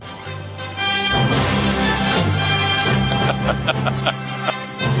Hello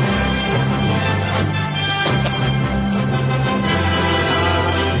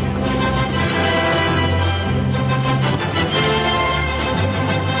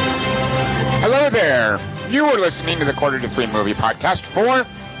there. You are listening to the Quarter to Three Movie Podcast for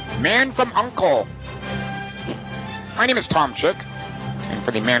Man from U.N.C.L.E. My name is Tom Chick, and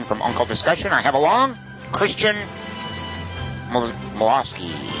for the Man from U.N.C.L.E. discussion, I have along Christian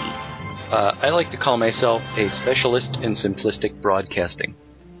Molosky. I like to call myself a specialist in simplistic broadcasting.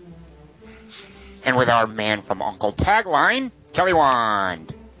 And with our Man from U.N.C.L.E. tagline, Kelly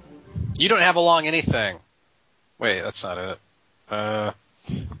Wand. You don't have along anything. Wait, that's not it.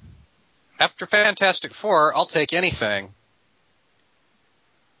 After Fantastic Four, I'll take anything.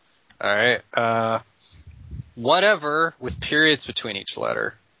 Alright, whatever with periods between each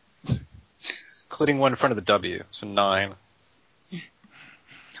letter. Including one in front of the W, so 9.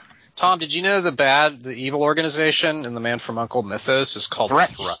 Tom, did you know the evil organization in the Man from U.N.C.L.E. mythos is called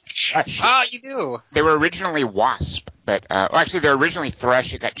Thrush? Ah, you do! They were originally Wasp, but, actually they were originally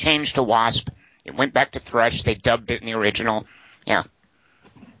Thrush. It got changed to Wasp. It went back to Thrush. They dubbed it in the original. Yeah.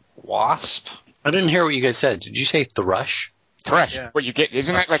 Wasp? I didn't hear what you guys said. Did you say thrush? Thrush. Yeah. What you get,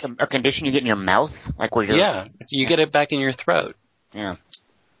 isn't that like a condition you get in your mouth? Like where you're... Yeah, you get it back in your throat. Yeah.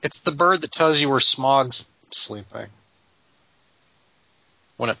 It's the bird that tells you where Smog's sleeping.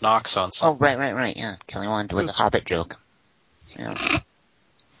 When it knocks on Oh, something. right, yeah. Kelly Wand with a Hobbit joke. Yeah.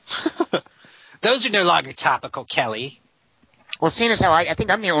 Those are no longer topical, Kelly. Well, seeing as how I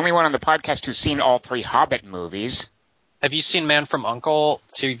think I'm the only one on the podcast who's seen all 3 Hobbit movies. Have you seen Man from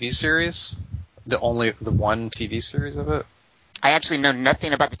U.N.C.L.E. TV series? The one TV series of it? I actually know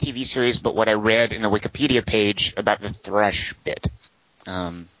nothing about the TV series but what I read in the Wikipedia page about the Thrush bit.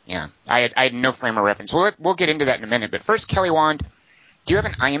 Yeah. I had no frame of reference. We'll get into that in a minute. But first, Kelly Wand, do you have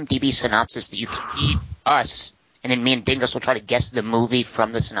an IMDb synopsis that you can read us, and then me and Dingus will try to guess the movie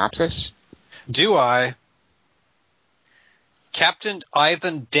from the synopsis? Do I? Captain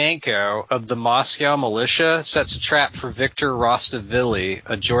Ivan Danko of the Moscow militia sets a trap for Viktor Rostavili,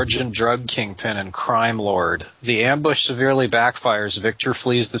 a Georgian drug kingpin and crime lord. The ambush severely backfires. Viktor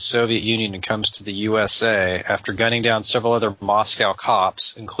flees the Soviet Union and comes to the USA after gunning down several other Moscow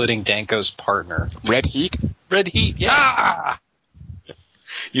cops, including Danko's partner. Red Heat? Red Heat, yeah. Ah!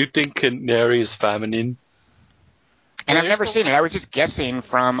 You think canary is feminine? And I've never seen it. I was just guessing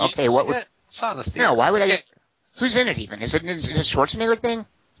from, okay, what was... It's not the theater. No, why would I... Who's in it even? Is it a Schwarzenegger thing?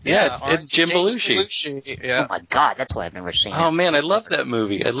 Yeah, it's Jim Belushi. Yeah. Oh my God, that's why I've never seen it. Oh man, I love that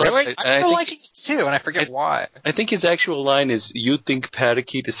movie. Really? I like it too, and I forget why. I think his actual line is, "You think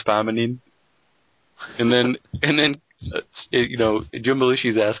parakeet is feminine?" And then, Jim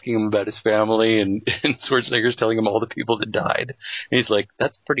Belushi's asking him about his family, and Schwarzenegger's telling him all the people that died. And he's like,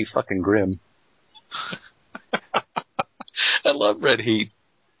 "That's pretty fucking grim." I love Red Heat.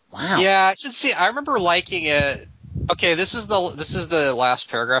 Wow. Yeah, I should see. I remember liking it. Okay, this is the last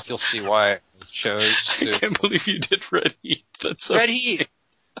paragraph. You'll see why I chose to. I can't believe you did Red Heat. That's so Red Heat.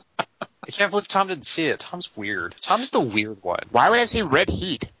 I can't believe Tom didn't see it. Tom's weird. Tom's the weird one. Why would I see Red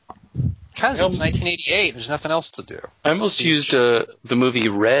Heat? Because it's 1988. There's nothing else to do. I almost used the movie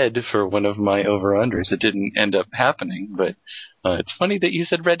Red for one of my over-unders. It didn't end up happening, but it's funny that you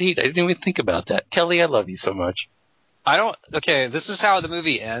said Red Heat. I didn't even think about that. Kelly, I love you so much. Okay, this is how the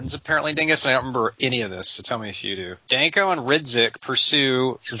movie ends, apparently, Dingus, and I don't remember any of this, so tell me if you do. Danko and Ridzik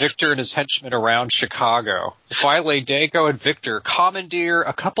pursue Viktor and his henchmen around Chicago. Finally, Danko and Viktor commandeer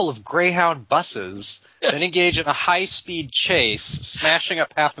a couple of Greyhound buses, then engage in a high-speed chase, smashing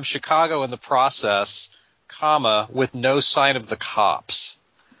up half of Chicago in the process, with no sign of the cops.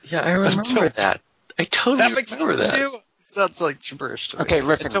 Yeah, I remember that. I totally That makes remember sense that. to you? It sounds like gibberish to me. Okay,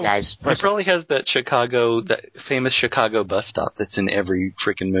 listen, guys. It probably has that famous Chicago bus stop that's in every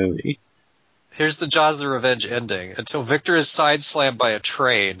freaking movie. Here's the Jaws the Revenge ending. Until Viktor is side-slammed by a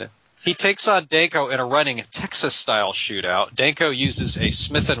train, he takes on Danko in a running Texas-style shootout. Danko uses a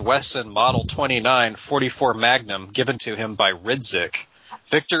Smith & Wesson Model 29 44 Magnum given to him by Ridzik.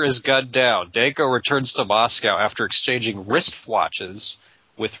 Viktor is gunned down. Danko returns to Moscow after exchanging wristwatches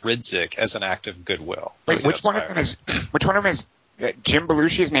with Ridzik as an act of goodwill. Wait, which one of them is Jim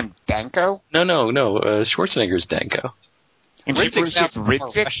Belushi is named Danko? No. Schwarzenegger's Danko. And Jim Belushi is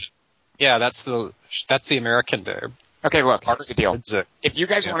Ridzik? Yeah, that's the American name. Okay, look, here's the deal. Ridzik. If you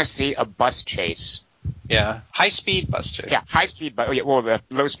guys want to see a bus chase... Yeah, high-speed bus chase. Yeah, high-speed bus... Well, the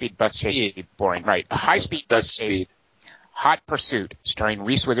low-speed bus chase would be boring, right. A high-speed bus chase, Hot Pursuit, starring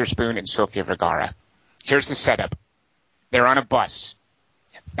Reese Witherspoon and Sofia Vergara. Here's the setup. They're on a bus.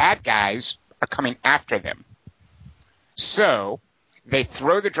 Bad guys are coming after them. So they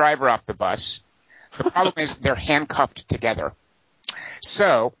throw the driver off the bus. The problem is they're handcuffed together.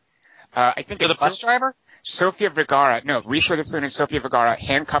 So, I think To the it's bus driver? Reese Witherspoon and Sofia Vergara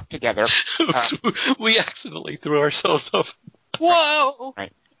handcuffed together. We accidentally threw ourselves off. Whoa!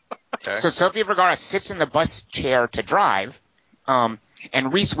 Right. Okay. So Sofia Vergara sits in the bus chair to drive, and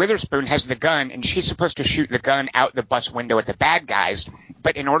Reese Witherspoon has the gun, and she's supposed to shoot the gun out the bus window at the bad guys.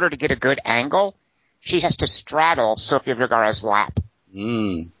 But in order to get a good angle, she has to straddle Sofia Vergara's lap.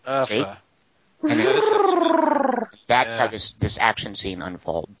 See? And that's how this action scene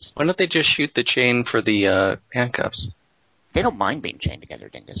unfolds. Why don't they just shoot the chain for the handcuffs? They don't mind being chained together,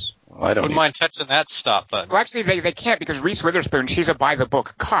 Dingus. Well, I don't Wouldn't mind touching that stop button. Well, actually, they can't because Reese Witherspoon, she's a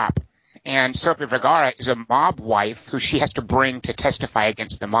by-the-book cop, and Sofia Vergara is a mob wife who she has to bring to testify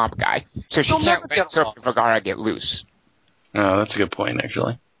against the mob guy. So she can't let Sofia Vergara get loose. Oh, that's a good point,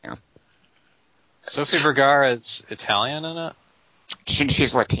 actually. Yeah. Sofia Vergara is Italian in it?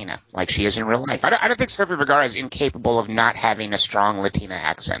 She's Latina, like she is in real life. I don't think Sofia Vergara is incapable of not having a strong Latina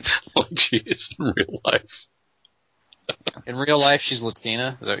accent. Like she is in real life. In real life, she's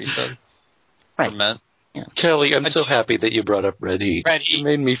Latina? Is that what you said? Right. Or meant? Yeah. Kelly, I'm so happy that you brought up Red Heat. Red Heat. You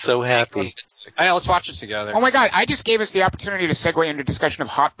made me so happy. I know, let's watch it together. Oh my God, I just gave us the opportunity to segue into discussion of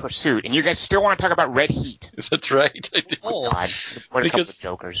Hot Pursuit, and you guys still want to talk about Red Heat. That's right. I do. Oh, God, what a couple of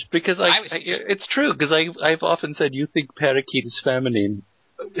jokers. Because it's true, because I've often said you think parakeet is feminine,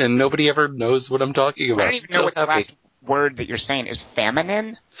 and nobody ever knows what I'm talking about. I don't even know what the last word that you're saying is.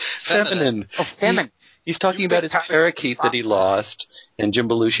 Feminine? Feminine. Oh, feminine. He's talking about his parakeet that he lost, and Jim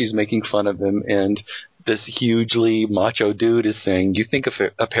Belushi's making fun of him, and this hugely macho dude is saying, "You think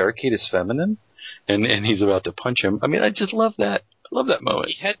a parakeet is feminine?" And he's about to punch him. I mean, I just love that. I love that moment.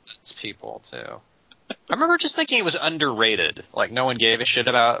 He headbutts people, too. I remember just thinking it was underrated. Like, no one gave a shit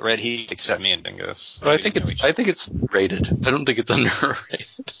about Red Heat except me and Dingus. But I think it's rated. I don't think it's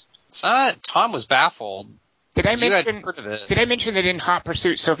underrated. It's not. Tom was baffled. Did I You had heard of it. Did I mention that in Hot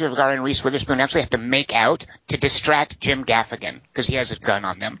Pursuit, Sofia Vergara and Reese Witherspoon actually have to make out to distract Jim Gaffigan because he has a gun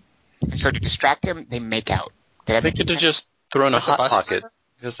on them, and so to distract him, they make out. Did I They mention could have that? just thrown a With the hot bus pocket. driver?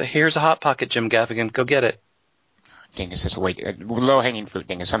 Just say, "Here's a hot pocket, Jim Gaffigan. Go get it." Dingus, that's low-hanging fruit,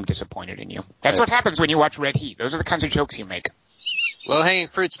 Dingus. I'm disappointed in you. That's what happens when you watch Red Heat. Those are the kinds of jokes you make. Low-hanging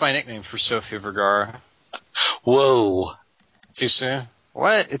fruit's my nickname for Sofia Vergara. Whoa. Too soon?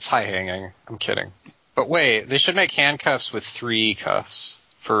 What? It's high-hanging. I'm kidding. But wait, they should make handcuffs with 3 cuffs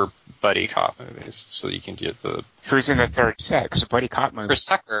for buddy cop movies, so you can get the Who's in the third set? Because a buddy cop movie. Chris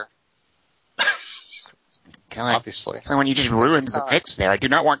Tucker, obviously. When you just ruined the mix there. I do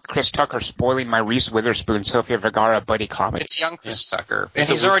not want Chris Tucker spoiling my Reese Witherspoon, Sofia Vergara buddy comedy. It's young Chris Tucker, and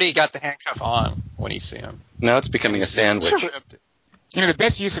he's already got the handcuff on when you see him. Now it's becoming a sandwich. You know, the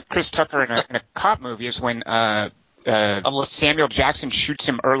best use of Chris Tucker in a cop movie is when Samuel Jackson shoots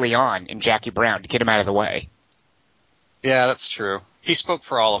him early on in Jackie Brown to get him out of the way. Yeah, that's true. He spoke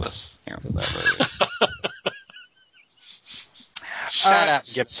for all of us Yeah. in that movie. Shout out.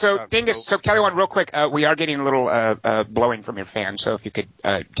 So, Dingus, so Kelly, one real quick. We are getting a little blowing from your fan, so if you could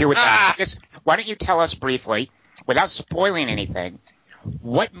deal with that. Dingus, why don't you tell us briefly, without spoiling anything,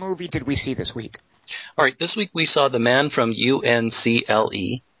 what movie did we see this week? All right, this week we saw The Man from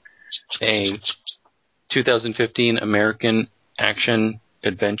UNCLE, a 2015 American action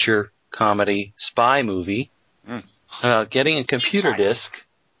adventure comedy spy movie about getting a computer disc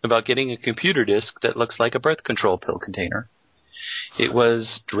that looks like a birth control pill container. It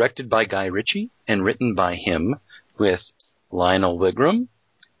was directed by Guy Ritchie and written by him, with Lionel Wigram,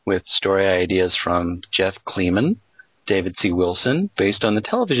 with story ideas from Jeff Kleeman, David C. Wilson, based on the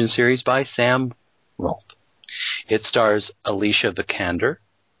television series by Sam Rolfe. It stars Alicia Vikander,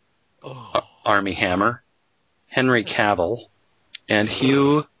 Armie Hammer, Henry Cavill, and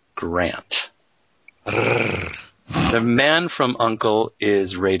Hugh Grant. The Man from U.N.C.L.E.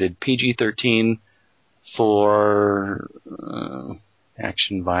 is rated PG-13 for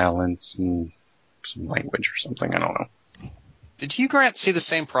action, violence, and some language or something. I don't know. Did Hugh Grant see the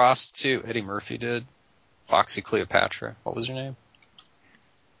same prostitute Eddie Murphy did? Foxy Cleopatra. What was her name?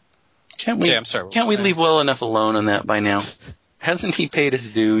 Can't we leave well enough alone on that by now? Hasn't he paid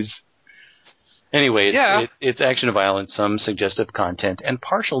his dues? Anyway, it's action and violence, some suggestive content, and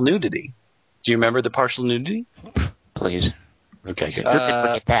partial nudity. Do you remember the partial nudity? Please. Okay, good. Who could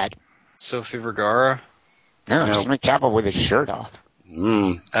forget that? Sofia Vergara. No, it's Henry Cavill with his shirt off.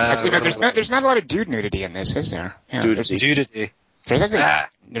 There's not a lot of dude nudity in this, is there? Yeah, Nudity.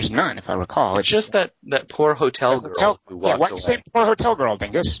 There's none, if I recall. It's just that poor hotel girl who walks away. Why do you say poor hotel girl,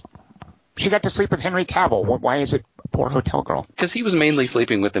 Dingus? She got to sleep with Henry Cavill. Why is it a poor hotel girl? Because he was mainly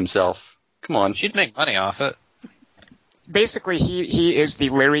sleeping with himself. Come on. She'd make money off it. basically, he is the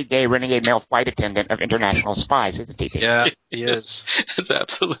Larry Day renegade male flight attendant of international spies, isn't he? Yeah, he is. That's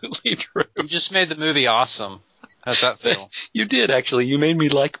absolutely true. You just made the movie awesome. How's that feel? You did, actually. You made me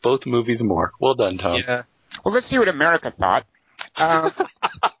like both movies more. Well done, Tom. Yeah. Well, let's see what America thought.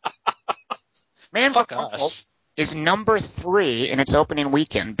 Man Fuck from Uncle us. is number 3 in its opening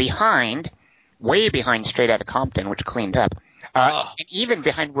weekend, way behind Straight Outta Compton, which cleaned up, and even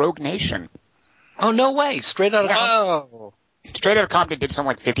behind Rogue Nation. Oh, no way. Straight out of Whoa. Straight Outta Compton did something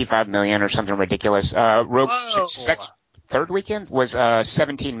like $55 million or something ridiculous. Rogue Nation's third weekend was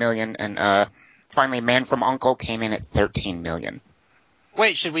 $17 million, and finally Man from Uncle came in at $13 million.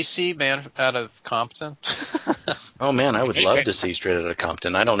 Wait, should we see Man Out of Compton? Oh, man, I would love to see Straight Outta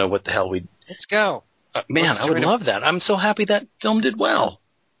Compton. I don't know what the hell we'd... Let's go. Man, I would love that. I'm so happy that film did well.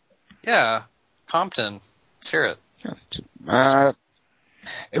 Yeah. Compton. Let's hear it.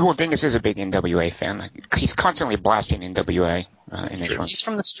 Well, Dingus is a big NWA fan. He's constantly blasting NWA in his show. He's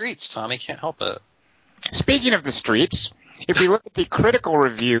from the streets, Tommy. Can't help it. Speaking of the streets, if we look at the critical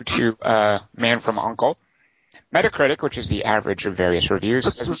review to Man from Uncle, Metacritic, which is the average of various reviews,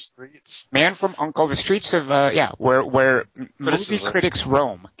 That's the streets. Man from Uncle, the streets of where movie critics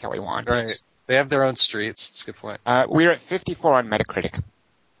roam. Kelly Wand. Right. They have their own streets. That's a good point. We're at 54 on Metacritic.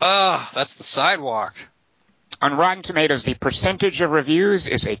 That's the sidewalk. On Rotten Tomatoes, the percentage of reviews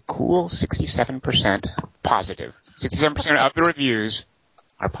is a cool 67% positive. 67% of the reviews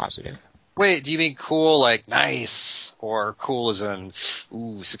are positive. Wait, do you mean cool like nice, or cool as in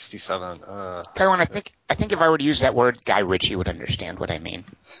 67? Kelly, I think if I were to use that word, Guy Ritchie would understand what I mean.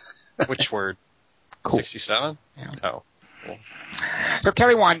 Which word? Cool. 67? Yeah. Oh. Cool. So,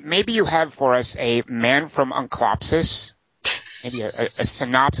 Kelly Wand, maybe you have for us a Man from Unclopsis, maybe a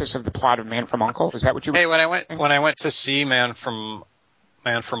synopsis of the plot of Man from Uncle. Is that what you? Hey, when I went to see Man from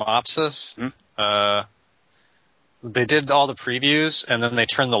Opsis, they did all the previews, and then they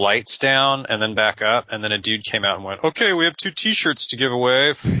turned the lights down, and then back up, and then a dude came out and went, "Okay, we have 2 T-shirts to give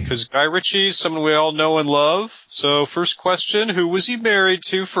away because Guy Ritchie, someone we all know and love. So, first question: who was he married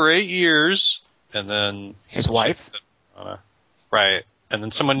to for 8 years?" And then his wife. Right. And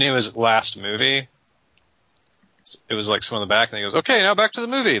then someone knew his last movie. It was like someone in the back, and he goes, "Okay, now back to the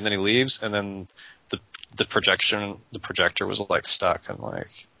movie." And then he leaves, and then the projector was like stuck, and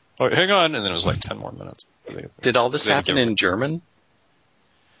like, "Oh, hang on," and then it was like 10 more minutes. Did all this happen in German?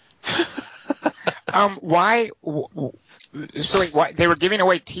 Why? So why they were giving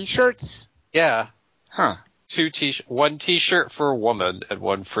away T-shirts? Yeah. Huh. 1 T-shirt for a woman and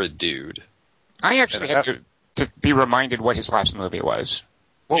 1 for a dude. I actually had to be reminded what his last movie was.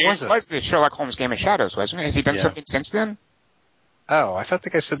 What was it? It was the Sherlock Holmes Game of Shadows, wasn't it? Has he done something since then? Oh, I thought the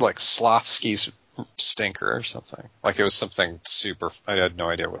guy said like Slavsky's Stinker or something. Like it was something super. I had no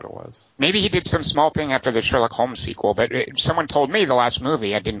idea what it was. Maybe he did some small thing after the Sherlock Holmes sequel, but someone told me the last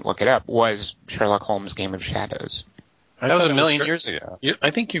movie, I didn't look it up, was Sherlock Holmes Game of Shadows. That was a million years ago.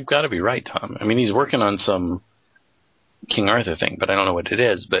 I think you've got to be right, Tom. I mean, he's working on some King Arthur thing, but I don't know what it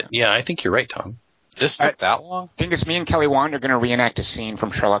is. But yeah, I think you're right, Tom. This took that long? I think it's me and Kelly Wand are going to reenact a scene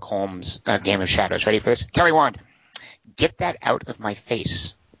from Sherlock Holmes Game of Shadows. Ready for this? Kelly Wand, get that out of my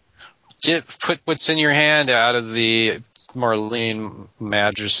face. Put what's in your hand out of the Marlene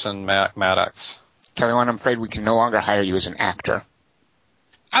Majerson Maddox. Kelly Wand, I'm afraid we can no longer hire you as an actor.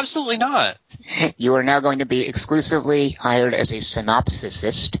 Absolutely not. You are now going to be exclusively hired as a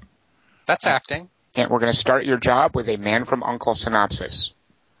synopsisist. That's acting. And we're going to start your job with a Man from Uncle synopsis.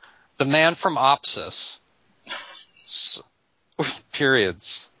 The Man from Opsis. With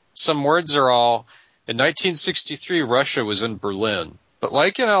periods. Some words are all, in 1963, Russia was in Berlin. But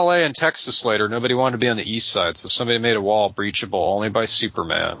like in LA and Texas later, nobody wanted to be on the east side, so somebody made a wall breachable only by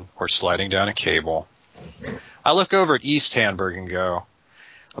Superman or sliding down a cable. I look over at East Hamburg and go,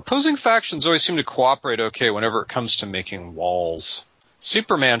 opposing factions always seem to cooperate okay whenever it comes to making walls.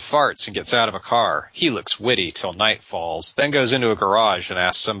 Superman farts and gets out of a car. He looks witty till night falls, then goes into a garage and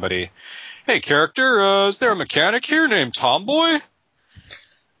asks somebody, "Hey, character, is there a mechanic here named Tomboy?"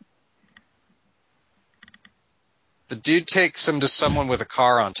 The dude takes him to someone with a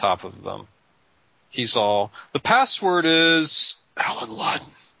car on top of them. He's all, "The password is Alan Ludd."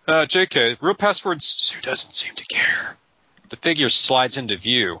 JK, real password's Sue doesn't seem to care. The figure slides into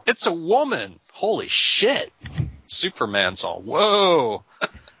view. It's a woman! Holy shit! Superman's all, whoa!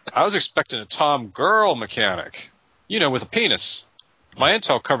 I was expecting a Tom girl mechanic. You know, with a penis. My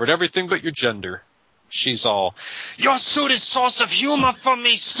intel covered everything but your gender. She's all, "Your suit is source of humor for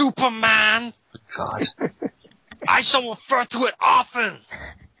me, Superman!" God. I shall refer to it often.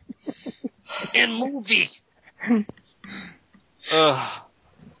 In movie.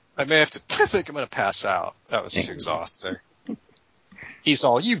 I think I'm going to pass out. That was too exhausting. He's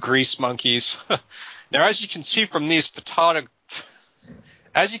all, you grease monkeys. Now, as you can see from these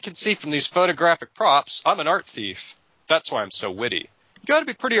photographic props, I'm an art thief. That's why I'm so witty. You got to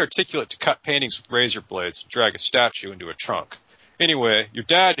be pretty articulate to cut paintings with razor blades and drag a statue into a trunk. Anyway, your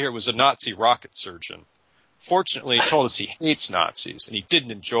dad here was a Nazi rocket surgeon. Fortunately, he told us he hates Nazis, and he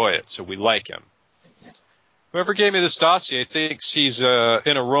didn't enjoy it, so we like him. Whoever gave me this dossier thinks he's in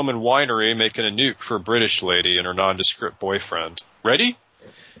a Roman winery making a nuke for a British lady and her nondescript boyfriend. Ready?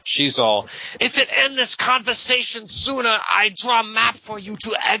 She's all, if it end this conversation sooner, I draw a map for you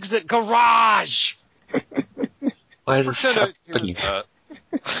to exit garage. Why is this happening?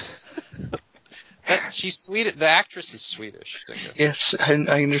 She's Swedish. The actress is Swedish. Yes, I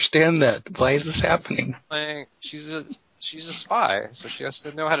understand that. Why is this happening? She's a spy, so she has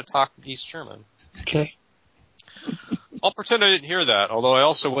to know how to talk East German. Okay. I'll pretend I didn't hear that, although I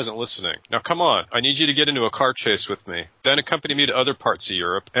also wasn't listening. Now come on, I need you to get into a car chase with me, then accompany me to other parts of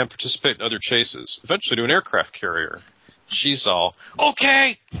Europe and participate in other chases, eventually to an aircraft carrier. She's all,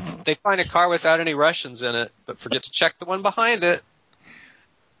 okay! They find a car without any Russians in it, but forget to check the one behind it.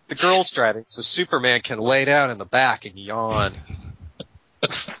 The girl's driving, so Superman can lay down in the back and yawn.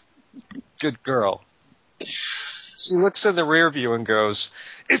 Good girl. She looks in the rear view and goes,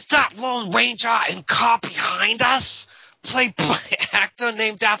 is that Lone Ranger in car behind us? Played by an actor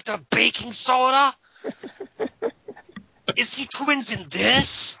named after baking soda? Is he twins in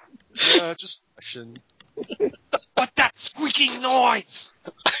this? Yeah, just Russian. What that squeaking noise?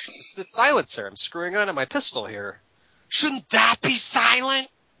 It's the silencer. I'm screwing onto my pistol here. Shouldn't that be silent?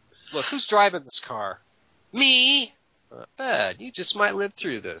 Look, who's driving this car? Me. Not bad. You just might live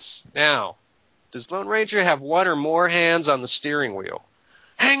through this. Now, does Lone Ranger have one or more hands on the steering wheel?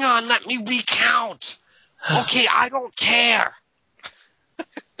 Hang on, let me recount. Okay, I don't care.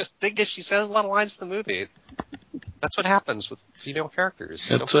 Dingus, she says a lot of lines in the movie. That's what happens with female characters.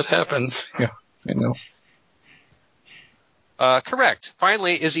 That's what happens. Yeah, I know. Correct.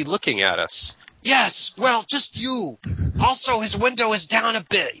 Finally, is he looking at us? Yes, well, just you. Also, his window is down a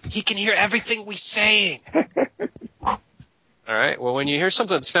bit. He can hear everything we're saying. All right, well, when you hear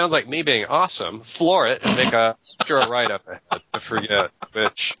something that sounds like me being awesome, floor it and make a right up ahead. I forget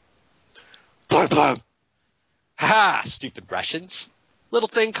which. Blum, blum. Ha! Stupid Russians. Little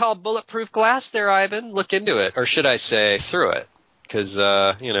thing called bulletproof glass there, Ivan. Look into it. Or should I say through it? Because,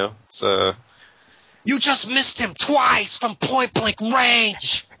 it's, You just missed him twice from point-blank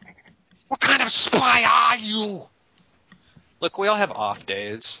range. What kind of spy are you? Look, we all have off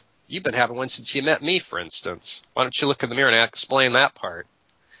days. You've been having one since you met me, for instance. Why don't you look in the mirror and explain that part?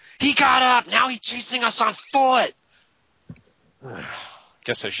 He got up. Now he's chasing us on foot.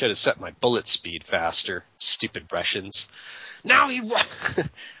 Guess I should have set my bullet speed faster. Stupid Russians. Now he...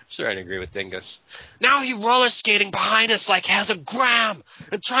 Sure, I'd agree with Dingus. Now he roller skating behind us like Heather Graham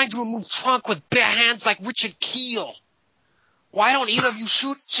and trying to remove trunk with bare hands like Richard Keel. Why don't either of you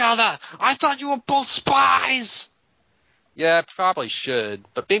shoot each other? I thought you were both spies. Yeah, I probably should,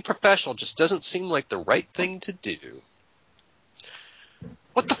 but being professional just doesn't seem like the right thing to do.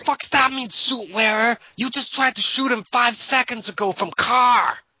 What the fuck's that mean, suit wearer? You just tried to shoot him 5 seconds ago from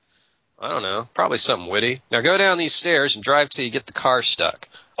car. I don't know. Probably something witty. Now go down these stairs and drive till you get the car stuck.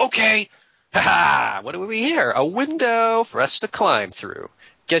 Okay. Ha-ha! What do we hear? A window for us to climb through.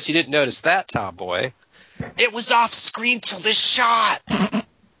 Guess you didn't notice that, tomboy. It was off screen till this shot.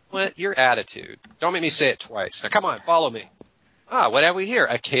 What? Your attitude. Don't make me say it twice. Now come on, follow me. Ah, what have we here?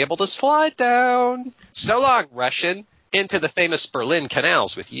 A cable to slide down. So long, Russian. Into the famous Berlin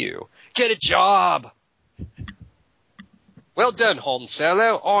canals with you. Get a job. Well done,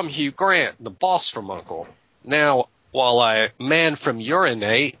 Holdensello. I'm Hugh Grant, the boss from Uncle. Now, while I man from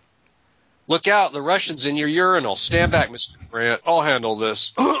urinate, look out, the Russian's in your urinal. Stand back, Mr. Grant. I'll handle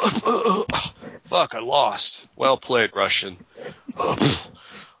this. Fuck, I lost. Well played, Russian.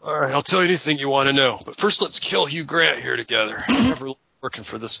 All right, I'll tell you anything you want to know. But first, let's kill Hugh Grant here together. Never working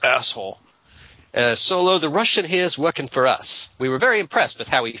for this asshole. Solo, the Russian here is working for us. We were very impressed with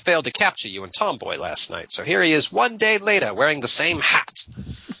how he failed to capture you and Tomboy last night. So here he is 1 day later wearing the same hat.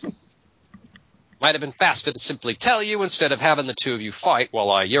 Might have been faster to simply tell you instead of having the two of you fight while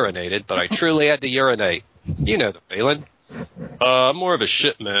I urinated, but I truly had to urinate. You know the feeling. I'm more of a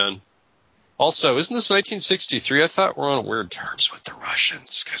shit man. Also, isn't this 1963? I thought we're on weird terms with the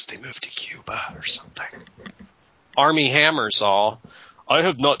Russians because they moved to Cuba or something. Army Hammers all. I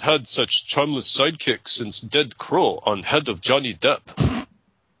have not had such charmless sidekick since Dead Crow on Head of Johnny Depp.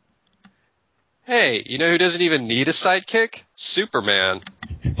 Hey, you know who doesn't even need a sidekick? Superman.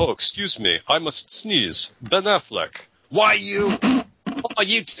 Oh, excuse me, I must sneeze. Ben Affleck. Why you? Oh,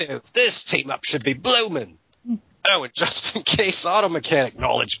 you two, this team-up should be blooming. Oh, and just in case auto mechanic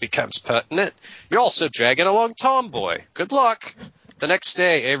knowledge becomes pertinent, you're also dragging along Tomboy. Good luck. The next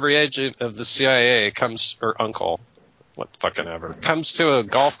day, every agent of the CIA comes to a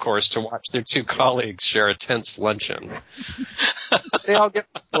golf course to watch their two colleagues share a tense luncheon. They all get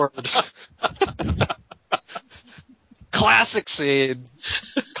bored. Classic scene.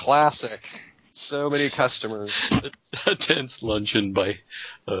 Classic. So many customers. A tense luncheon by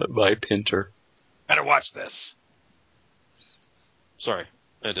Pinter. Better watch this. Sorry,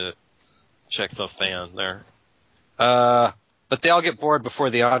 I had to check the fan there. But they all get bored before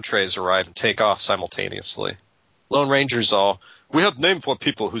the entrees arrive and take off simultaneously. Lone Ranger's all, we have name for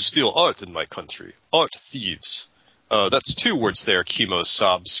people who steal art in my country. Art thieves. That's 2 words there,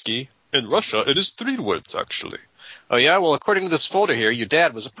 Kimosabski. In Russia, it is 3 words, actually. Oh yeah? Well, according to this folder here, your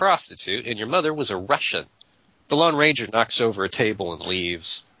dad was a prostitute and your mother was a Russian. The Lone Ranger knocks over a table and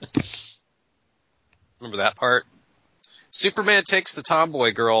leaves. Remember that part? Superman takes the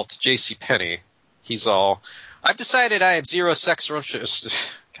tomboy girl to JCPenney. He's all, I've decided I have zero sexual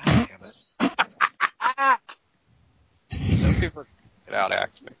interest. God damn it. So people get out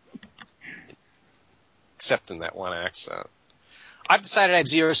act me. Except in that one accent. I've decided I have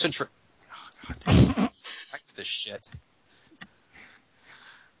zero central. Oh, God damn it. What's this shit?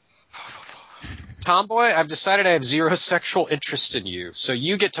 Tomboy, I've decided I have zero sexual interest in you, so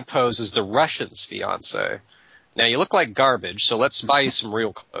you get to pose as the Russian's fiancé. Now, you look like garbage, so let's buy you some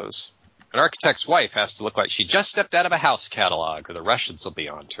real clothes. An architect's wife has to look like she just stepped out of a house catalog, or the Russians will be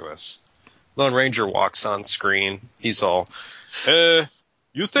on to us. Lone Ranger walks on screen. He's all,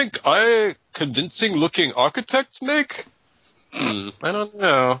 you think I convincing-looking architect, Mick? I don't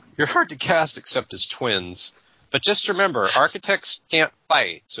know. You're hard to cast except as twins. But just remember, architects can't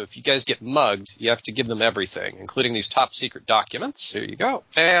fight, so if you guys get mugged, you have to give them everything, including these top-secret documents. Here you go.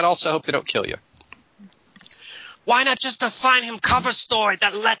 And also hope they don't kill you. Why not just assign him cover story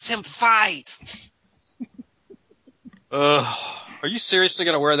that lets him fight? Are you seriously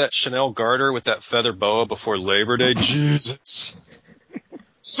going to wear that Chanel garter with that feather boa before Labor Day? Jesus.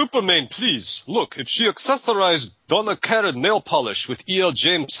 Superman, please. Look, if she accessorized Donna Karen nail polish with E.L.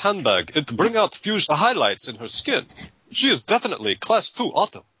 James handbag, it'd bring out fuchsia highlights in her skin. She is definitely class 2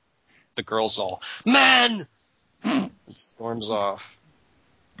 auto. The girl's all, man! And storms off.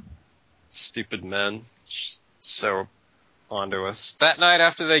 Stupid men. So onto us. That night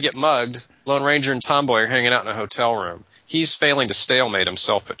after they get mugged, Lone Ranger and Tomboy are hanging out in a hotel room. He's failing to stalemate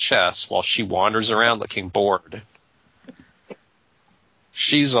himself at chess while she wanders around looking bored.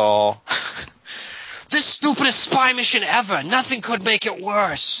 She's all, this stupidest spy mission ever. Nothing could make it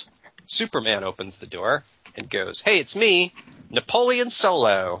worse. Superman opens the door and goes, hey, it's me, Napoleon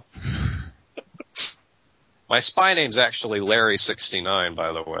Solo. My spy name's actually Larry69,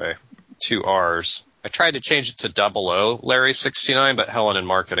 by the way. 2 R's. I tried to change it to 00 Larry69, but Helen in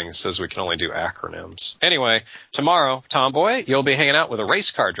marketing says we can only do acronyms. Anyway, tomorrow, Tomboy, you'll be hanging out with a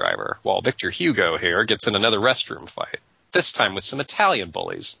race car driver, while Victor Hugo here gets in another restroom fight. This time with some Italian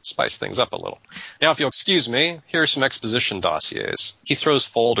bullies. Spice things up a little. Now, if you'll excuse me, here are some exposition dossiers. He throws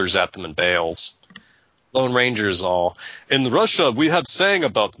folders at them and bails. Lone Ranger's all, in Russia, we have saying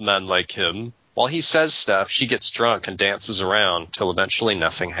about men like him. While he says stuff, she gets drunk and dances around till eventually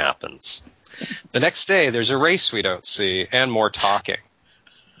nothing happens. The next day, there's a race we don't see, and more talking.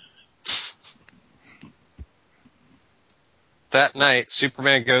 That night,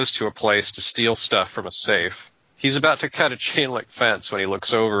 Superman goes to a place to steal stuff from a safe. He's about to cut a chain-link fence when he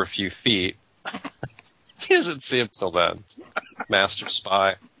looks over a few feet. He doesn't see him till then. Master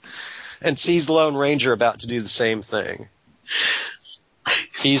spy. And sees Lone Ranger about to do the same thing.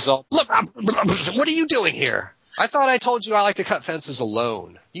 He's all, what are you doing here? I thought I told you I like to cut fences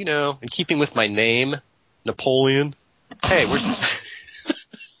alone. You know, in keeping with my name, Napoleon. Hey, where's the...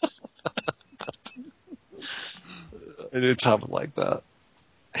 I did something like that.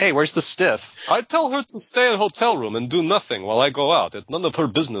 Hey, where's the stiff? I tell her to stay in a hotel room and do nothing while I go out. It's none of her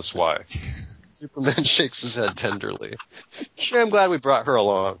business why. Superman shakes his head tenderly. Sure, I'm glad we brought her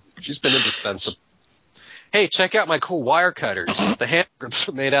along. She's been indispensable. Hey, check out my cool wire cutters. The hand grips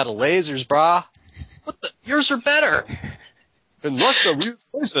are made out of lasers, brah. What the? Yours are better. In Russia, we use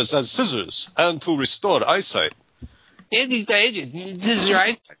lasers as scissors and to restore eyesight.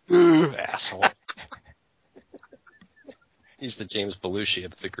 Asshole. He's the James Belushi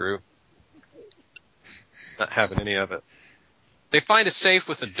of the group. Not having any of it. They find a safe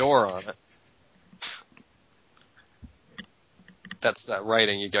with a door on it. That's that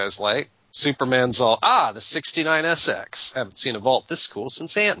writing you guys like. Superman's all, the 69SX. Haven't seen a vault this cool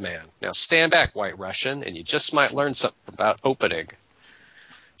since Ant-Man. Now stand back, White Russian, and you just might learn something about opening.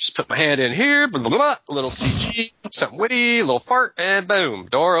 Just put my hand in here, blah, blah, blah, a little CG, something witty, a little fart, and boom.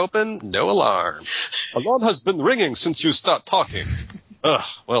 Door open, no alarm. Alarm has been ringing since you stopped talking. Ugh,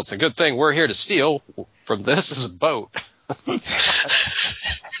 well, it's a good thing we're here to steal from this is a boat.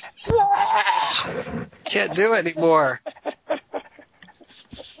 Can't do it anymore.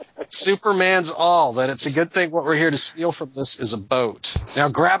 Superman's all that it's a good thing what we're here to steal from this is a boat. Now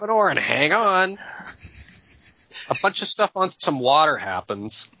grab an oar and hang on. A bunch of stuff on some water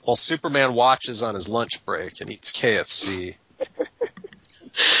happens while Superman watches on his lunch break and eats KFC.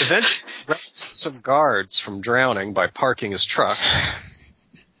 Eventually rescues some guards from drowning by parking his truck.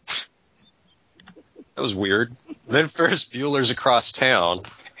 That was weird. Then Ferris Bueller's across town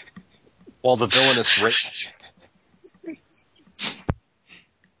while the villainous races.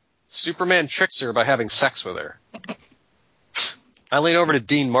 Superman tricks her by having sex with her. I lean over to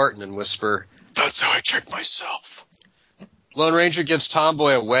Dean Martin and whisper, "That's how I trick myself." Lone Ranger gives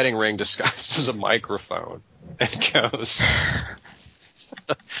Tomboy a wedding ring disguised as a microphone and goes,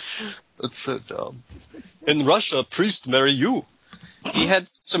 "That's so dumb. In Russia, priests marry you." He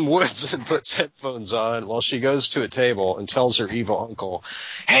heads some woods and puts headphones on while she goes to a table and tells her evil uncle,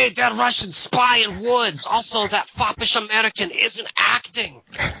 "Hey, that Russian spy in woods. Also, that foppish American isn't acting."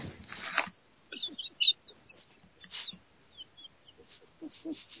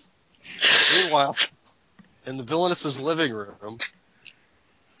 Meanwhile, in the villainess's living room,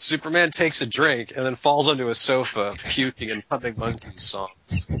 Superman takes a drink and then falls onto a sofa, puking and humming Monkeys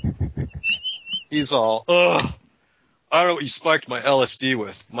songs. He's all, "Ugh, I don't know what you spiked my LSD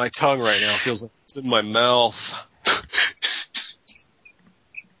with. My tongue right now feels like it's in my mouth."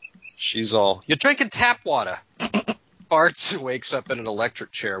 She's all, "You're drinking tap water." Farts and wakes up in an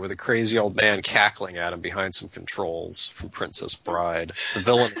electric chair with a crazy old man cackling at him behind some controls from Princess Bride. The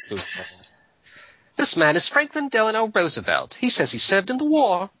villain says, "This man is Franklin Delano Roosevelt. He says he served in the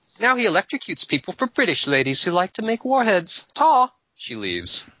war. Now he electrocutes people for British ladies who like to make warheads. Ta!" She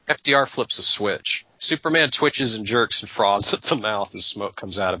leaves. FDR flips a switch. Superman twitches and jerks and froths at the mouth as smoke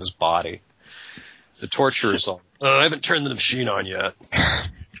comes out of his body. The torturer's all, "I haven't turned the machine on yet."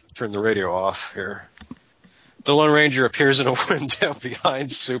 Turn the radio off here. The Lone Ranger appears in a window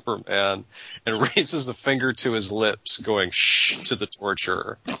behind Superman and raises a finger to his lips, going shh to the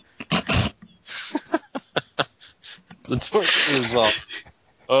torturer. The torturer's all,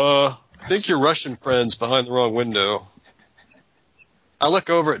 I think your Russian friend's behind the wrong window." I look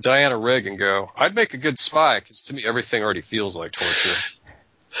over at Diana Rigg and go, "I'd make a good spy, because to me everything already feels like torture."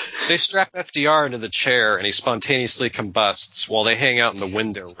 They strap FDR into the chair, and he spontaneously combusts while they hang out in the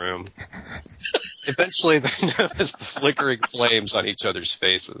window room. Eventually, they notice the flickering flames on each other's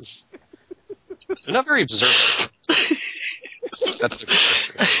faces. They're not very observant. That's their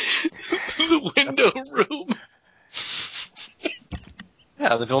character. The window room.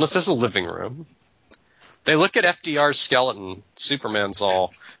 Yeah, the villainess has a living room. They look at FDR's skeleton. Superman's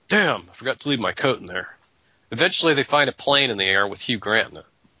all, "Damn, I forgot to leave my coat in there." Eventually, they find a plane in the air with Hugh Grant in it.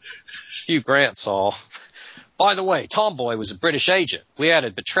 Hugh Grant's all, "By the way, Tomboy was a British agent. We had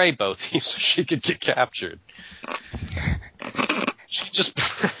to betray both of you so she could get captured." She just...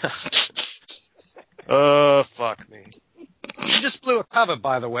 fuck me. She just blew a cover,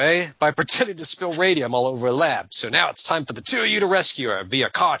 by the way, by pretending to spill radium all over a lab. So now it's time for the two of you to rescue her via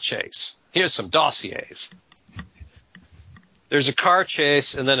car chase. Here's some dossiers. There's a car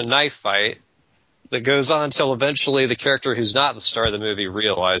chase and then a knife fight that goes on until eventually the character who's not the star of the movie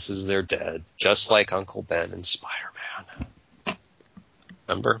realizes they're dead, just like Uncle Ben in Spider-Man.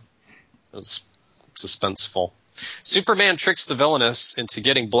 Remember? It was suspenseful. Superman tricks the villainess into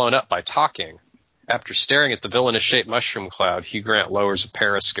getting blown up by talking. After staring at the villainous-shaped mushroom cloud, Hugh Grant lowers a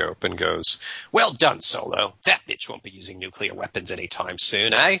periscope and goes, "Well done, Solo. That bitch won't be using nuclear weapons anytime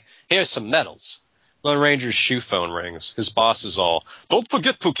soon, eh? Here's some medals." Lone Ranger's shoe phone rings. His boss is all, "Don't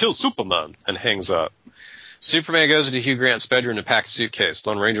forget to kill Superman," and hangs up. Superman goes into Hugh Grant's bedroom to pack a suitcase.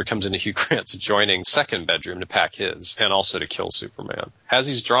 Lone Ranger comes into Hugh Grant's adjoining second bedroom to pack his, and also to kill Superman. As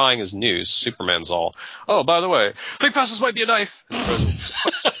he's drawing his noose, Superman's all, "Oh, by the way, think fast, this might be a knife." And throws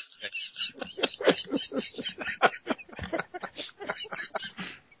his face.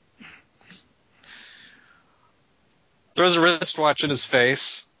 Throws a wristwatch in his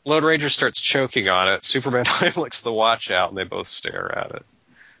face. Lone Ranger starts choking on it. Superman licks the watch out, and they both stare at it.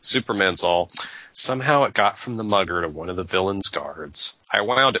 Superman's all, "Somehow it got from the mugger to one of the villain's guards. I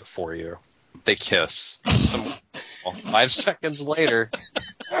wound it for you." They kiss. 5 seconds later,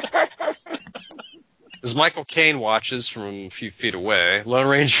 as Michael Caine watches from a few feet away, Lone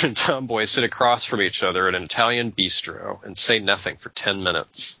Ranger and Tomboy sit across from each other at an Italian bistro and say nothing for 10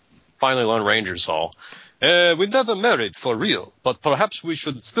 minutes. Finally, Lone Ranger's all, We never married for real, but perhaps we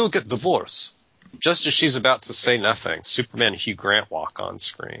should still get divorced. Just as she's about to say nothing, Superman Hugh Grant walk on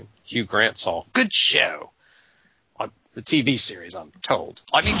screen. Hugh Grant's all, good show. On the TV series, I'm told.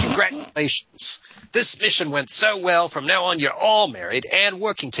 I mean, congratulations. This mission went so well. From now on, you're all married and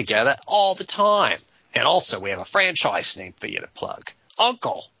working together all the time. And also, we have a franchise name for you to plug.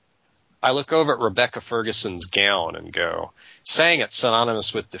 Uncle. I look over at Rebecca Ferguson's gown and go, saying it's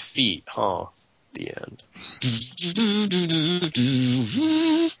synonymous with defeat, huh? The end.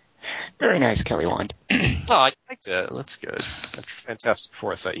 Very nice, Kelly Wand. Oh, I liked it. That's good. After Fantastic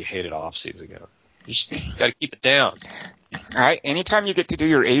Four, I thought you hated off-season ago. You just got to keep it down. Anytime you get to do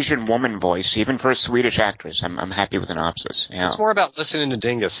your Asian woman voice, even for a Swedish actress, I'm happy with an Synopsis. Yeah. It's more about listening to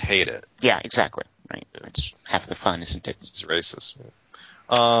Dingus hate it. Yeah, exactly. Right. It's half the fun, isn't it? It's racist.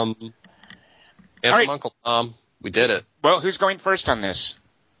 And right. from Uncle Tom, we did it. Well, who's going first on this?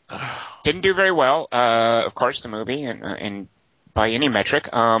 Didn't do very well, of course, the movie, and by any metric.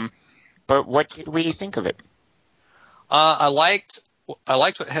 But what did we think of it? I liked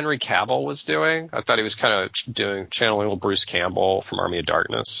what Henry Cavill was doing. I thought he was kind of channeling little Bruce Campbell from Army of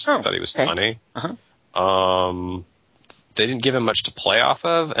Darkness. I thought he was funny. Uh-huh. They didn't give him much to play off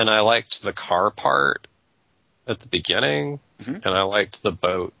of, and I liked the car part at the beginning, and I liked the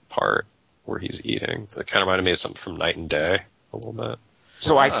boat part where he's eating. It kind of reminded me of something from Night and Day a little bit.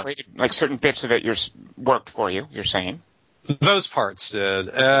 So isolated, like certain bits of it worked for you, you're saying? Those parts did.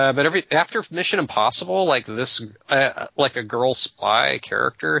 But after Mission Impossible, like this, like a girl spy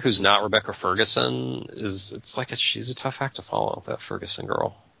character who's not Rebecca Ferguson she's a tough act to follow, that Ferguson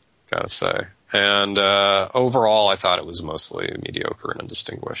girl, gotta say. And, overall, I thought it was mostly mediocre and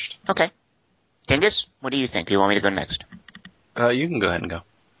undistinguished. Okay. Dingus, what do you think? Do you want me to go next? You can go ahead and go.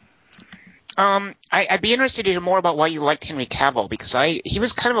 I'd be interested to hear more about why you liked Henry Cavill, because he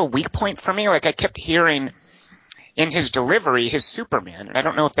was kind of a weak point for me. Like, I kept hearing in his delivery his Superman, and I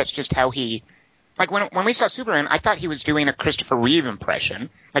don't know if that's just how he, like when we saw Superman, I thought he was doing a Christopher Reeve impression,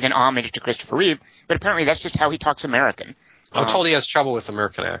 like an homage to Christopher Reeve, but apparently that's just how he talks American. I'm told he has trouble with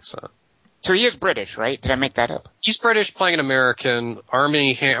American accent. So he is British, right? Did I make that up? He's British playing an American.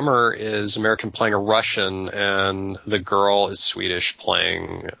 Armie Hammer is American playing a Russian, and the girl is Swedish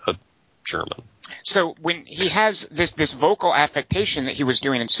playing a German. So when he has this vocal affectation that he was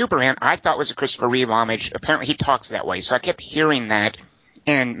doing in Superman, I thought was a Christopher Reeve homage. Apparently he talks that way. So I kept hearing that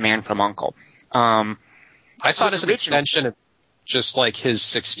in Man from U.N.C.L.E. I saw it as an extension of just like his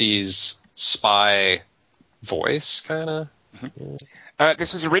 60s spy voice, kind of. Mm-hmm.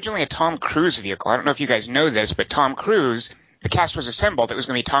 This was originally a Tom Cruise vehicle. I don't know if you guys know this, but Tom Cruise, the cast was assembled. It was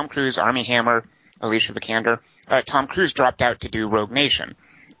going to be Tom Cruise, Armie Hammer, Alicia Vikander. Tom Cruise dropped out to do Rogue Nation.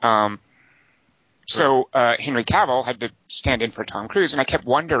 So Henry Cavill had to stand in for Tom Cruise, and I kept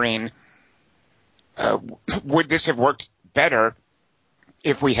wondering, would this have worked better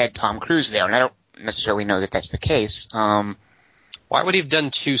if we had Tom Cruise there? And I don't necessarily know that that's the case. Why would he have done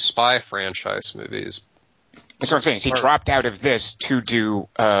 2 spy franchise movies? That's what I'm saying. He dropped out of this to do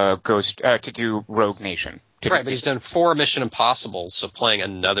to do Rogue Nation. Right, but he's done 4 Mission Impossibles, so playing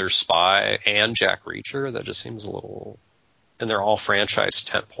another spy and Jack Reacher, that just seems a little. And they're all franchise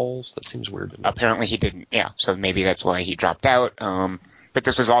tentpoles. That seems weird to me. Apparently he didn't. Yeah, so maybe that's why he dropped out. But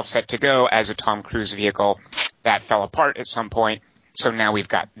this was all set to go as a Tom Cruise vehicle. That fell apart at some point. So now we've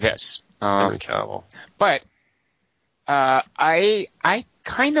got this. Henry Cavill. But I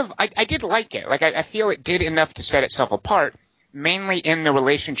did like it. Like I feel it did enough to set itself apart, mainly in the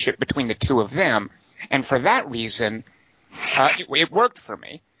relationship between the two of them. And for that reason, it worked for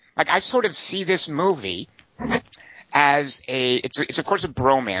me. Like I sort of see this movie as it's of course a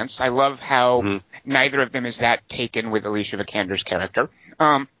bromance. I love how neither of them is that taken with Alicia Vikander's character.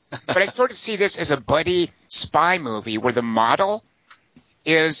 But I sort of see this as a buddy spy movie where the model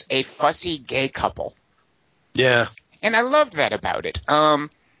is a fussy gay couple. Yeah. And I loved that about it. I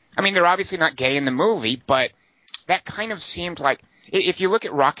mean, they're obviously not gay in the movie, but that kind of seemed like, if you look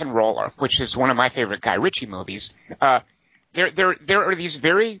at Rock and Roller, which is one of my favorite Guy Ritchie movies, there are these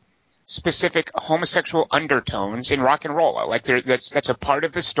very specific homosexual undertones in Rock and Roller. Like that's a part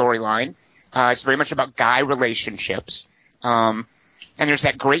of the storyline. It's very much about guy relationships. And there's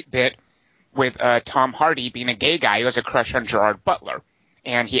that great bit with Tom Hardy being a gay guy who has a crush on Gerard Butler.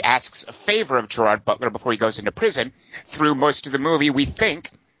 And he asks a favor of Gerard Butler before he goes into prison. Through most of the movie, we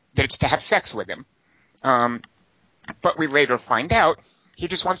think that it's to have sex with him. But we later find out he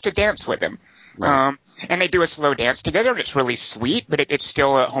just wants to dance with him. Right. And they do a slow dance together, and it's really sweet, but it's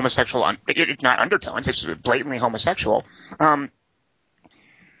still a homosexual. It's not undertones. It's blatantly homosexual. And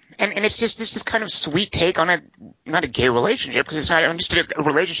it's just this kind of sweet take on a not a gay relationship because it's not just a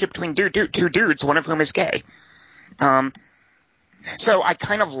relationship between two dudes, one of whom is gay. So I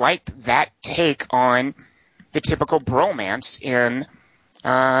kind of liked that take on the typical bromance in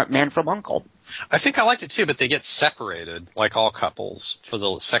Man from U.N.C.L.E. I think I liked it too, but they get separated, like all couples, for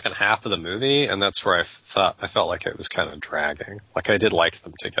the second half of the movie, and that's where I felt like it was kind of dragging. Like I did like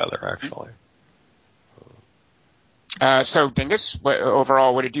them together, actually. So, Dingus,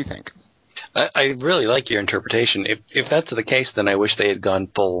 overall, what did you think? I really like your interpretation. If that's the case, then I wish they had gone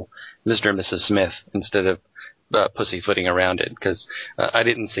full Mr. and Mrs. Smith instead of pussyfooting around it, because I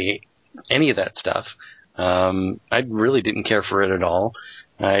didn't see any of that stuff. I really didn't care for it at all.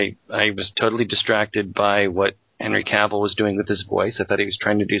 I was totally distracted by what Henry Cavill was doing with his voice. I thought he was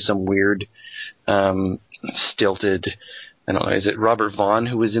trying to do some weird, stilted, I don't know, is it Robert Vaughn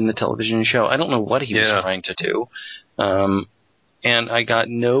who was in the television show? I don't know what he was trying to do. And I got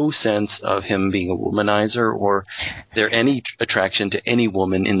no sense of him being a womanizer or there any attraction to any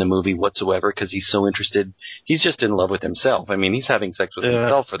woman in the movie whatsoever, because he's so interested. He's just in love with himself. I mean, he's having sex with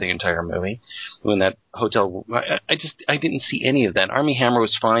himself for the entire movie. When that hotel, I didn't see any of that. Armie Hammer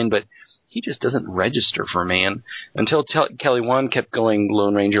was fine, but he just doesn't register for me. And until Kelly Wand kept going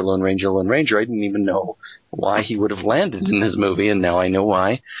Lone Ranger, Lone Ranger, Lone Ranger, I didn't even know why he would have landed in this movie, and now I know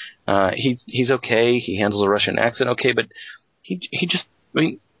why. He's okay. He handles a Russian accent okay, but he just, I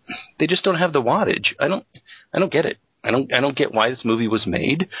mean, they just don't have the wattage. I don't get it. I don't get why this movie was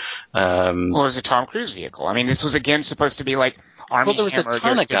made. Well, it was a Tom Cruise vehicle. I mean, this was again supposed to be like Armie Hammer.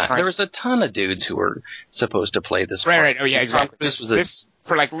 Well, there was a ton of dudes who were supposed to play this part. Right. Oh, yeah, exactly. This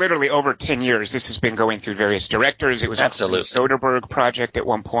for like literally over 10 years, this has been going through various directors. It was absolutely a Soderbergh project at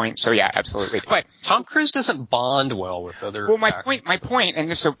one point. So yeah, absolutely. But Tom Cruise doesn't bond well with other. Well, my point, and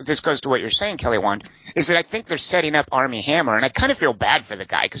this goes to what you're saying, Kelly Wand, is that I think they're setting up Armie Hammer, and I kind of feel bad for the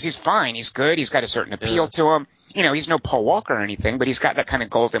guy because he's fine, he's good, he's got a certain appeal to him. You know, he's no Paul Walker or anything, but he's got that kind of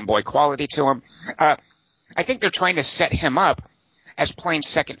golden boy quality to him. I think they're trying to set him up as playing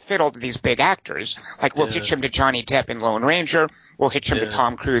second fiddle to these big actors. Like, we'll hitch him to Johnny Depp in Lone Ranger, we'll hitch him to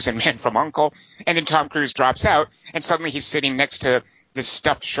Tom Cruise in Man from U.N.C.L.E., and then Tom Cruise drops out, and suddenly he's sitting next to this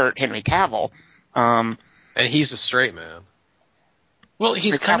stuffed shirt Henry Cavill. And he's a straight man. Well,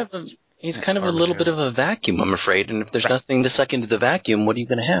 he's kind of a little bit of a vacuum, I'm afraid, and if there's nothing to suck into the vacuum, what are you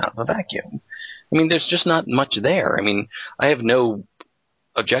going to have? A vacuum. I mean, there's just not much there. I mean, I have no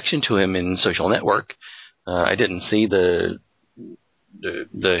objection to him in Social Network. I didn't see the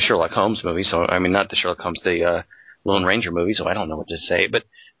Sherlock Holmes movie, so I mean, not the Sherlock Holmes, the Lone Ranger movie, so I don't know what to say, but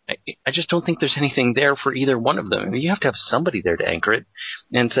I just don't think there's anything there for either one of them. I mean, you have to have somebody there to anchor it,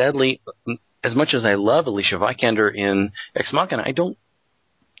 and sadly, as much as I love Alicia Vikander in Ex Machina,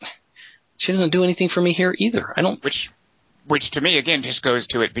 she doesn't do anything for me here either. Which to me, again, just goes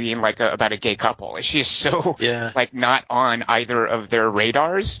to it being like about a gay couple. She is so like not on either of their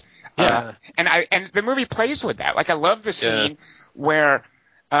radars. And the movie plays with that. Like, I love the scene where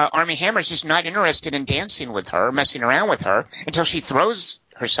Armie Hammer's just not interested in dancing with her, messing around with her, until she throws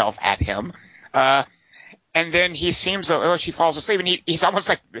herself at him. And then he seems, she falls asleep, and he's almost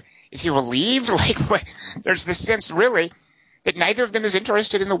like, is he relieved? Like, what? There's this sense, really, that neither of them is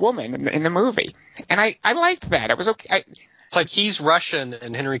interested in the woman in the movie. And I liked that. It was okay. It's like he's Russian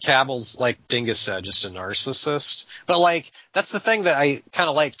and Henry Cavill's, like Dingus said, just a narcissist. But, like, that's the thing that I kind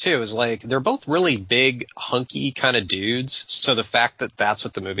of like, too, is, like, they're both really big, hunky kind of dudes. So the fact that that's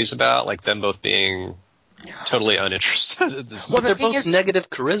what the movie's about, like, them both being totally uninterested in this. Well, they're both negative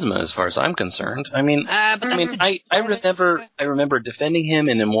charisma as far as I'm concerned. I mean, I remember defending him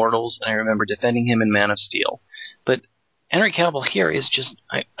in Immortals, and I remember defending him in Man of Steel. But Henry Cavill here is just,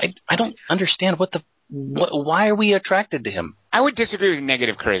 I don't understand why are we attracted to him? I would disagree with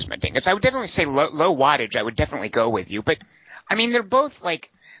negative charisma, Dingus. I would definitely say low wattage. I would definitely go with you. But, I mean, they're both,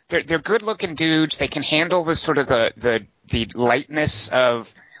 like, they're good-looking dudes. They can handle the sort of the lightness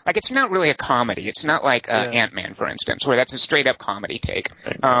of, like, it's not really a comedy. It's not like Ant-Man, for instance, where that's a straight-up comedy take.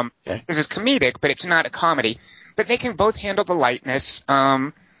 This is comedic, but it's not a comedy. But they can both handle the lightness.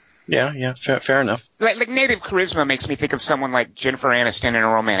 Fair enough. Like native charisma makes me think of someone like Jennifer Aniston in a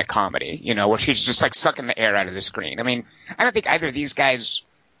romantic comedy, you know, where she's just like sucking the air out of the screen. I mean, I don't think either of these guys,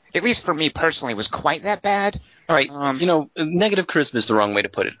 at least for me personally, was quite that bad. All right, negative charisma is the wrong way to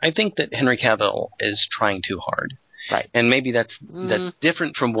put it. I think that Henry Cavill is trying too hard. Right. And maybe that's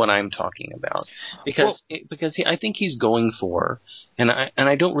different from what I'm talking about. Because I think he's going for And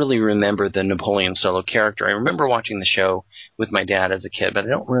I don't really remember the Napoleon Solo character. I remember watching the show with my dad as a kid, but I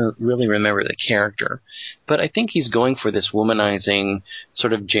don't really remember the character. But I think he's going for this womanizing,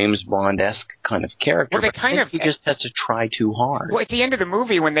 sort of James Bond-esque kind of character. Well, he just has to try too hard. Well, at the end of the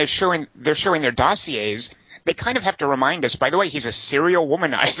movie, when they're showing their dossiers, they kind of have to remind us, by the way, he's a serial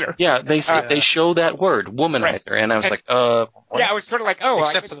womanizer. Yeah, they show that word, womanizer, right. And I was like, what? Yeah, I was sort of like, oh.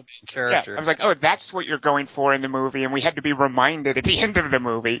 Except for the main character. Yeah, I was like, oh, that's what you're going for in the movie, and we had to be reminded at the end of the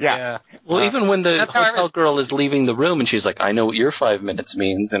movie. Yeah. Well, even when the hotel girl is leaving the room and she's like, I know what your 5 minutes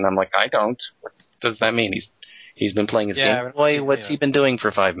means, and I'm like, I don't. What does that mean? He's been playing his Game Boy. What's he been doing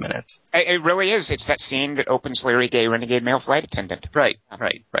for 5 minutes? It really is. It's that scene that opens Larry Gay, Renegade Male Flight Attendant. Right.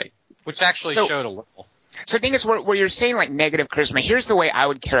 Which actually showed a little. So, Dingus, where you're saying like negative charisma, here's the way I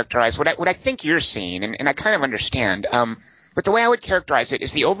would characterize what I think you're seeing, and I kind of understand. But the way I would characterize it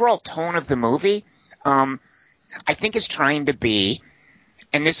is the overall tone of the movie. I think is trying to be,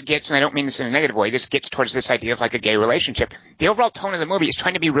 and this gets, and I don't mean this in a negative way, this gets towards this idea of like a gay relationship. The overall tone of the movie is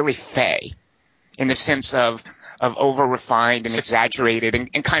trying to be really fey, in the sense of over refined and exaggerated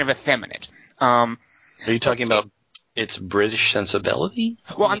and kind of effeminate. Are you talking about its British sensibility?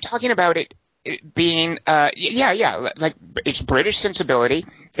 Well, I'm talking about it being, like its British sensibility,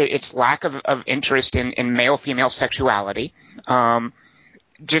 its lack of interest in male-female sexuality,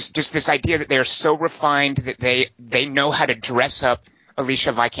 just this idea that they're so refined that they know how to dress up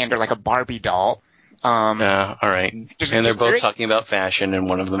Alicia Vikander like a Barbie doll. All right. And they're both talking about fashion, and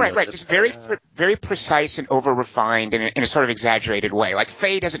one of them. Right. Just very precise and over-refined in a sort of exaggerated way. Like,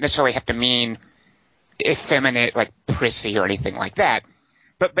 fey doesn't necessarily have to mean effeminate, like prissy or anything like that.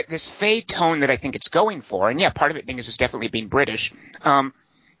 But this fey tone that I think it's going for, and yeah, part of it is definitely being British.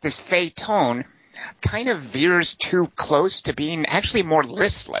 This fey tone kind of veers too close to being actually more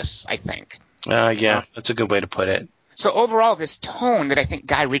listless, I think. Yeah, that's a good way to put it. So overall, this tone that I think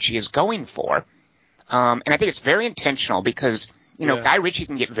Guy Ritchie is going for, and I think it's very intentional because, Guy Ritchie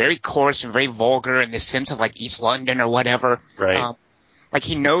can get very coarse and very vulgar in the sense of like East London or whatever. Right. Like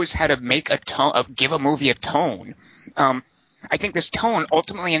he knows how to make give a movie a tone. I think this tone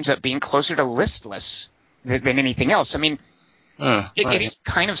ultimately ends up being closer to listless than anything else. I mean, it is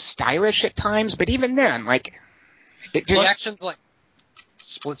kind of stylish at times, but even then, like, it just... The action, like,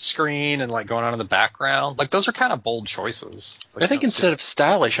 split screen and, like, going on in the background, like, those are kind of bold choices. Like, I think instead of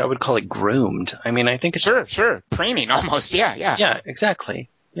stylish, I would call it groomed. I mean, I think it's... Sure. Preening, almost, yeah. Yeah, exactly.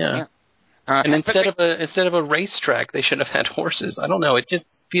 Yeah. And instead of a racetrack, they should have had horses. I don't know. It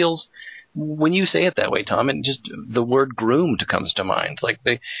just feels... When you say it that way, Tom, and just the word groomed comes to mind. Like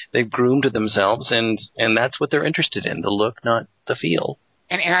they've groomed themselves, and that's what they're interested in, the look, not the feel.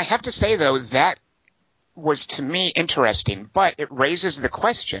 And I have to say, though, that was, to me, interesting, but it raises the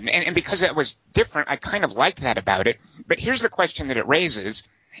question, and because it was different, I kind of liked that about it. But here's the question that it raises,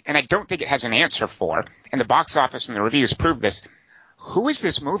 and I don't think it has an answer for, and the box office and the reviews prove this. Who is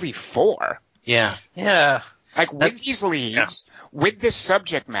this movie for? Yeah. Like, with these leads, with this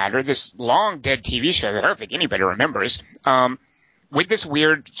subject matter, this long-dead TV show that I don't think anybody remembers, with this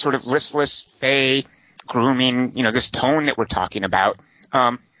weird sort of listless, fey, grooming, this tone that we're talking about,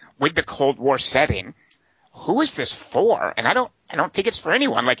 with the Cold War setting, who is this for? And I don't think it's for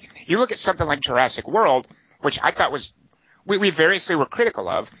anyone. Like, you look at something like Jurassic World, which I thought was, we variously were critical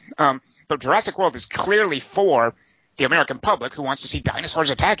of, but Jurassic World is clearly for the American public who wants to see dinosaurs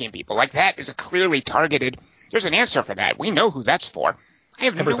attacking people. Like, that is a clearly targeted... There's an answer for that. We know who that's for. I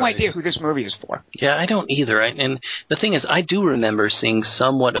have no idea who this movie is for. Yeah, I don't either. And the thing is, I do remember seeing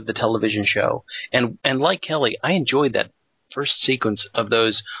somewhat of the television show. And like Kelly, I enjoyed that first sequence of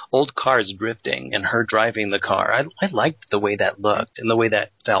those old cars drifting and her driving the car. I liked the way that looked and the way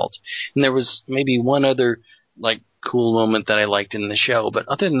that felt. And there was maybe one other, like, cool moment that I liked in the show. But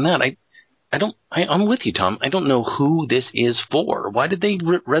other than that, I'm with you, Tom. I don't know who this is for. Why did they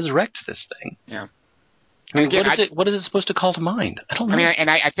resurrect this thing? Yeah. I mean, what is it supposed to call to mind? I don't know. I mean,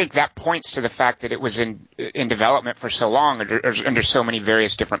 I think that points to the fact that it was in development for so long under so many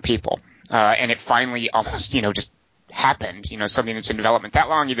various different people. And it finally almost, just happened. Something that's in development that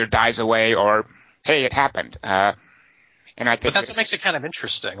long either dies away or, hey, it happened. And I think but that's what makes it kind of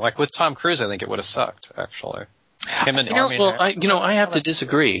interesting. Like with Tom Cruise, I think it would have sucked, actually. I have to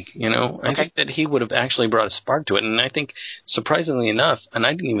disagree. I think that he would have actually brought a spark to it, and I think, surprisingly enough, and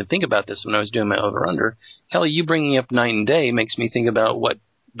I didn't even think about this when I was doing my over/under. Kelly, you bringing up Night and Day makes me think about what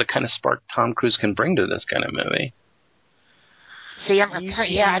the kind of spark Tom Cruise can bring to this kind of movie. See,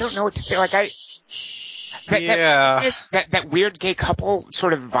 I don't know what to say. Like that weird gay couple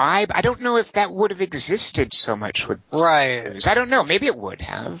sort of vibe. I don't know if that would have existed so much with Cruise. I don't know. Maybe it would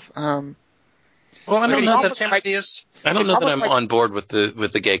have. Well, I But don't it's know almost that ideas. I don't it's know that almost I'm like- on board with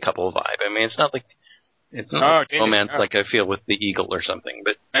the gay couple vibe. I mean, it's not like Dingus, romance no. like I feel with the Eagle or something.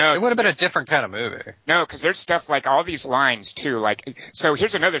 But No, It would have been a different kind of movie. No, because there's stuff like all these lines too. Like, so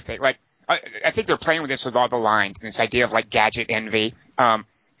here's another thing. Like, I think they're playing with this with all the lines and this idea of like gadget envy.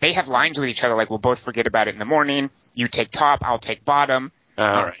 They have lines with each other like, we'll both forget about it in the morning. You take top, I'll take bottom.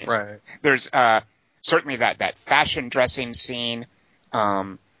 all right. Right. There's certainly that fashion dressing scene.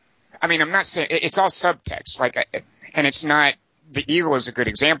 I mean, I'm not saying it's all subtext. Like, and it's not. The Eagle is a good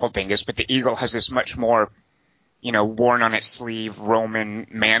example, Dingus, but the Eagle has this much more, worn on its sleeve Roman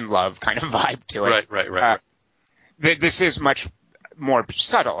man love kind of vibe to it. Right. This is much more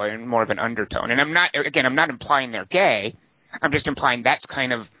subtle and more of an undertone. And I'm not implying they're gay. I'm just implying that's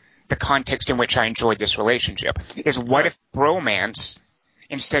kind of the context in which I enjoyed this relationship. Is what if bromance,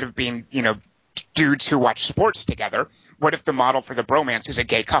 instead of being, dudes who watch sports together, what if the model for the bromance is a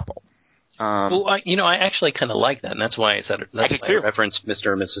gay couple? Well, I actually kind of like that, and that's why I said that's why I referenced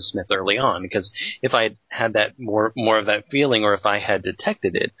Mr. and Mrs. Smith early on, because if I had that more of that feeling, or if I had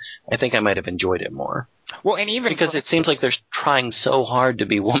detected it, I think I might have enjoyed it more. Well, and even because it seems like they're trying so hard to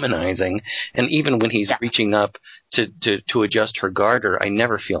be womanizing, and even when he's reaching up to adjust her garter, I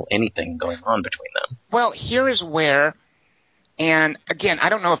never feel anything going on between them. Well, here is where. And again, I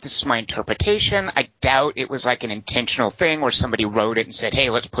don't know if this is my interpretation. I doubt it was like an intentional thing where somebody wrote it and said,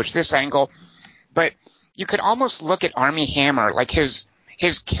 hey, let's push this angle. But you could almost look at Armie Hammer, like his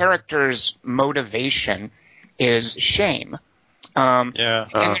character's motivation is shame. And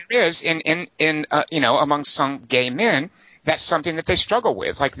there is in among some gay men, that's something that they struggle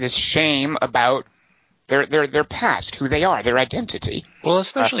with, like this shame about their past, who they are, their identity. Well,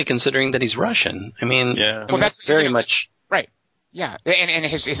 especially considering that he's Russian. I mean, that's very much right. Yeah, and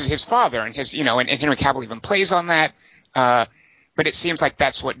his father and his and Henry Cavill even plays on that. But it seems like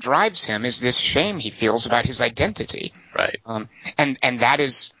that's what drives him, is this shame he feels about his identity. Right. And that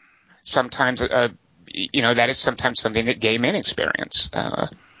is sometimes that is sometimes something that gay men experience.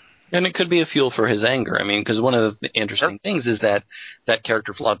 And it could be a fuel for his anger. I mean, because one of the interesting things is that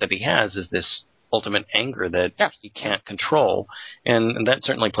character flaw that he has is this ultimate anger that he can't control, and that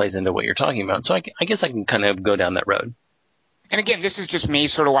certainly plays into what you're talking about. So I guess I can kind of go down that road. And again, this is just me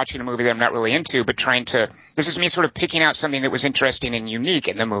sort of watching a movie that I'm not really into, but this is me sort of picking out something that was interesting and unique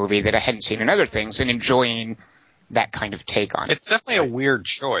in the movie that I hadn't seen in other things and enjoying that kind of take on it. It's definitely a weird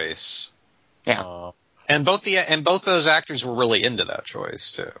choice. Yeah. And both those actors were really into that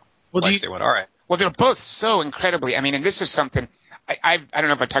choice too. Well, they went, all right. Well, they're both so incredibly, and this is something, I don't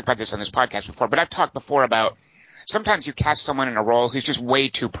know if I've talked about this on this podcast before, but I've talked before about sometimes you cast someone in a role who's just way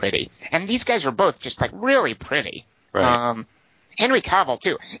too pretty. And these guys are both just like really pretty. Right. Henry Cavill,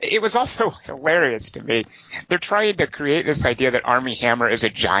 too. It was also hilarious to me. They're trying to create this idea that Armie Hammer is a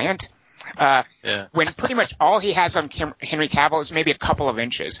giant. When pretty much all he has on Henry Cavill is maybe a couple of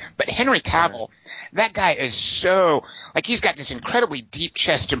inches. But Henry Cavill, that guy is so, like, he's got this incredibly deep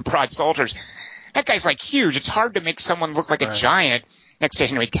chest and broad shoulders. That guy's like huge. It's hard to make someone look like a giant next to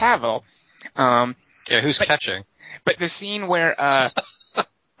Henry Cavill. Who's catching? But the scene where, Kelly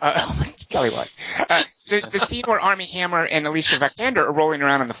what? The scene where Armie Hammer and Alicia Vikander are rolling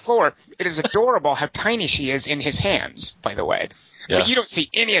around on the floor, it is adorable how tiny she is in his hands, by the way. Yeah. But you don't see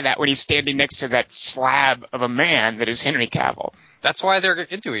any of that when he's standing next to that slab of a man that is Henry Cavill. That's why they're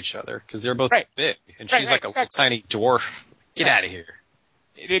into each other, because they're both big, and she's like a little tiny dwarf. Get out of here.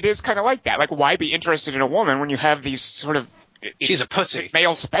 It is kind of like that. Like, why be interested in a woman when you have these sort of... She's a pussy.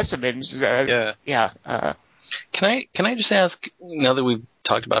 Male specimens. Can I just ask, now that we've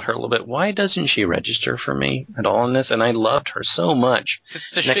talked about her a little bit, why doesn't she register for me at all in this? And I loved her so much.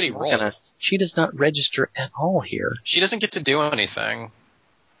 It's a shitty role. She does not register at all here. She doesn't get to do anything.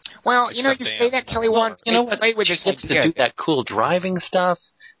 Well, you say that, Kelly Wand. You know what? Play with this idea. To do that cool driving stuff.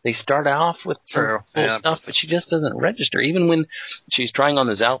 They start off with cool stuff, but she just doesn't register. Even when she's trying on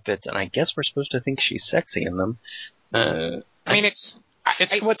those outfits, and I guess we're supposed to think she's sexy in them. It's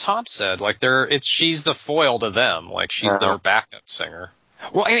what Tom said. Like she's the foil to them. Like she's their backup singer.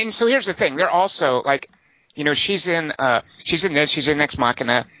 Well, and so here's the thing. They're also like, she's in this. She's in Ex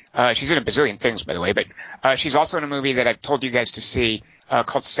Machina. She's in a bazillion things, by the way. But she's also in a movie that I've told you guys to see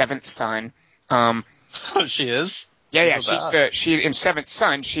called Seventh Son. She is. Yeah. She in Seventh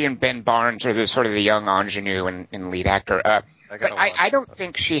Son. She and Ben Barnes are the young ingenue and lead actor. But I don't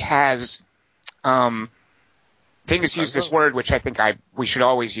think she has. Dingus used this word, which I think we should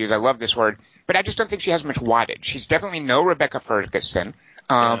always use. I love this word, but I just don't think she has much wattage. She's definitely no Rebecca Ferguson.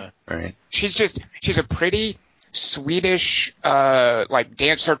 Right. She's a pretty Swedish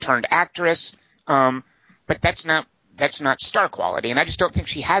dancer turned actress. But that's not that's not star quality, and I just don't think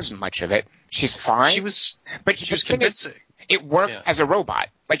she has much of it. She's fine. She was convincing. convincing. It works as a robot.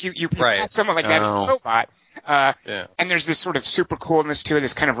 Like you Right. cast someone like that as a robot, and there's this sort of super coolness to her,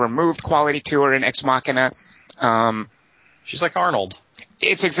 this kind of removed quality to her in Ex Machina. She's like Arnold.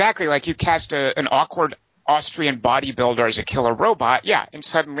 It's exactly like you cast an awkward Austrian bodybuilder as a killer robot, and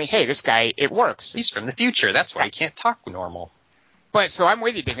suddenly, hey, this guy, it works. He's from the future. That's why he can't talk normal. But so I'm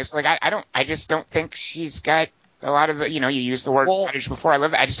with you, Dingus. Like I just don't think she's got a lot of the. You used the word footage before. I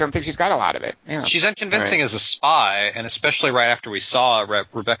love it. I just don't think she's got a lot of it. Yeah. She's unconvincing as a spy, and especially right after we saw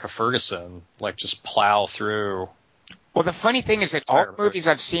Rebecca Ferguson just plow through. Well, the funny thing is that all the movies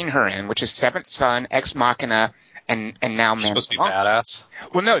I've seen her in, which is Seventh Son, Ex Machina, and now She's supposed to be badass.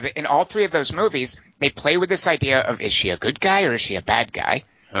 Well, no, in all three of those movies, they play with this idea of, is she a good guy or is she a bad guy?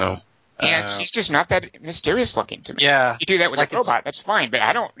 Oh. And she's just not that mysterious looking to me. Yeah. You do that with a robot, that's fine, but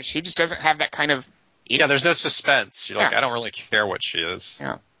she just doesn't have that kind of... Yeah, there's no suspense. You're like, I don't really care what she is.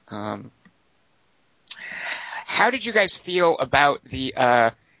 Yeah. How did you guys feel about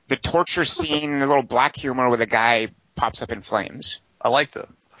the torture scene, the little black humor where the guy pops up in flames? I liked it.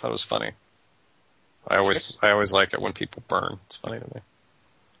 I thought it was funny. I always like it when people burn. It's funny to me.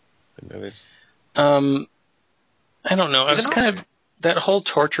 In movies. I don't know. I was kind of that whole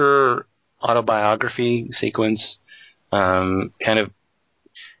torture autobiography sequence, kind of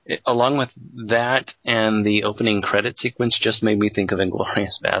along with that and the opening credit sequence just made me think of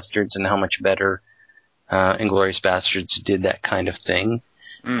Inglourious Bastards and how much better Inglourious Bastards did that kind of thing.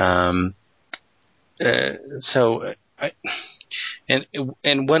 While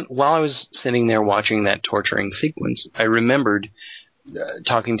I was sitting there watching that torturing sequence, I remembered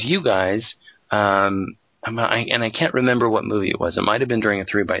talking to you guys, and I can't remember what movie it was. It might have been during a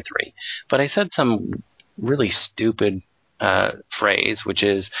 3x3, but I said some really stupid phrase, which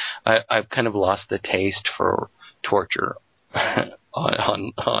is I've kind of lost the taste for torture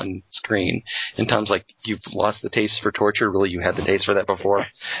on screen. And Tom's like, you've lost the taste for torture? Really, you had the taste for that before?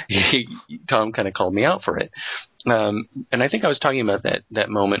 Tom kind of called me out for it. And I think I was talking about that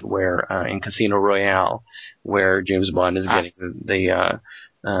moment where in Casino Royale, where James Bond is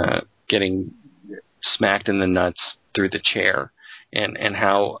getting smacked in the nuts through the chair, and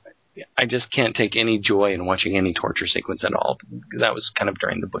how I just can't take any joy in watching any torture sequence at all. That was kind of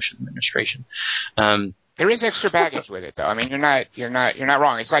during the Bush administration. There is extra baggage with it, though. I mean, you're not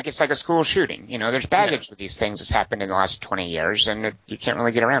wrong. It's like a school shooting. There's baggage with these things that's happened in the last 20 years, and you can't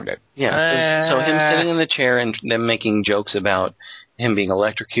really get around it. Yeah. So him sitting in the chair and them making jokes about him being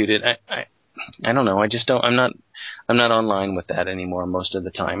electrocuted. I don't know. I just don't. I'm not online with that anymore most of the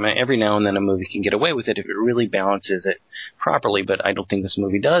time. Every now and then a movie can get away with it if it really balances it properly, but I don't think this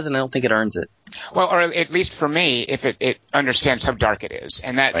movie does, and I don't think it earns it. Well, or at least for me, if it understands how dark it is.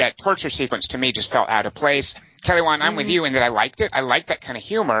 And that torture sequence to me just felt out of place. Kelly Wand, I'm with you in that I liked it. I liked that kind of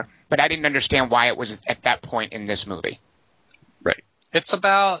humor, but I didn't understand why it was at that point in this movie. Right. It's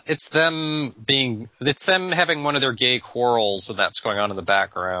them having one of their gay quarrels, and that's going on in the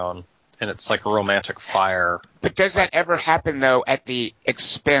background. And it's like a romantic fire. But does that ever happen, though, at the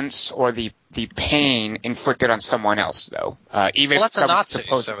expense or the pain inflicted on someone else, though? Even that's if a Nazi,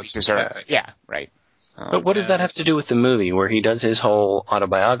 supposedly deserves it. Yeah, right. But what does that have to do with the movie, where he does his whole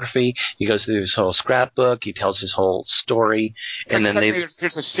autobiography, he goes through his whole scrapbook, he tells his whole story, and then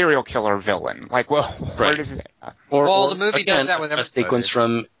there's a serial killer villain. Like, well, where does it? Or the movie does that with everybody. A sequence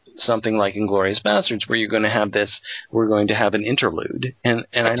from something like Inglourious Bastards, where you're going to have we're going to have an interlude, and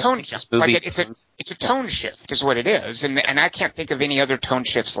a tone shift. It's a tone shift, is what it is, and I can't think of any other tone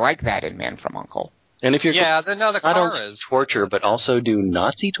shifts like that in Man from U.N.C.L.E. And if you're the car is torture, but also do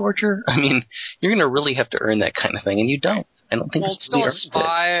Nazi torture, I mean, you're going to really have to earn that kind of thing, and you don't. I don't think it's still a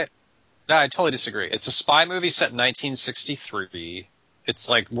spy. No, I totally disagree. It's a spy movie set in 1963. It's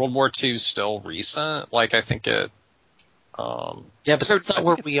like World War II still recent. Like, I think it. But that's not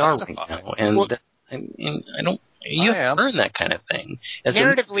where we are right now, and I don't. You have to earn that kind of thing.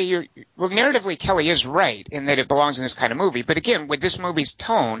 Narratively, Kelly is right in that it belongs in this kind of movie. But again, with this movie's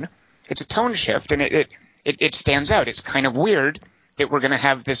tone, it's a tone shift, and it stands out. It's kind of weird that we're going to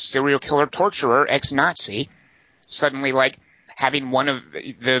have this serial killer torturer, ex-Nazi, suddenly like having one of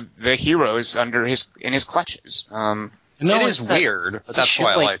the heroes in his clutches. It is weird, but that's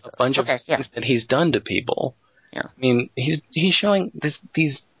why I like it. A bunch of things that he's done to people. Yeah. I mean, he's showing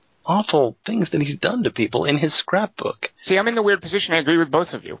these awful things that he's done to people in his scrapbook. See, I'm in the weird position. I agree with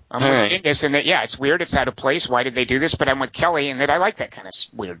both of you. I'm with this in that, it's weird. It's out of place. Why did they do this? But I'm with Kelly in that I like that kind of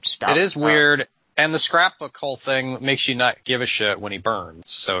weird stuff. It is weird, And the scrapbook whole thing makes you not give a shit when he burns.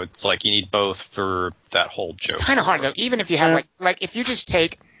 So it's like you need both for that whole joke. It's kind of hard though. Even if you have like if you just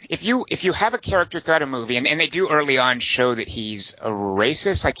take if you have a character throughout a movie and they do early on show that he's a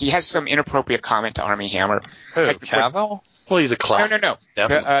racist, like he has some inappropriate comment to Armie Hammer. Who, like, Cavill? Well, he's a clown. No.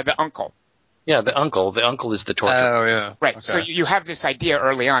 The uncle. Yeah, the uncle. The uncle is the torture. Oh, yeah. Right. Okay. So you have this idea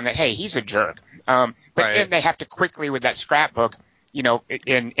early on that, hey, he's a jerk. But then they have to quickly, with that scrapbook, you know,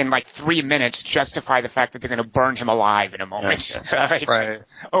 in like 3 minutes, justify the fact that they're going to burn him alive in a moment. Right. Like,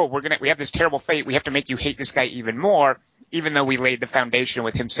 oh, we have this terrible fate. We have to make you hate this guy even more, even though we laid the foundation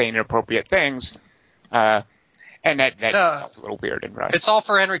with him saying inappropriate things. And that's a little weird and right. It's all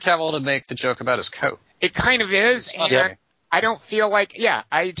for Henry Cavill to make the joke about his coat. It kind of is, and Yeah. I don't feel like,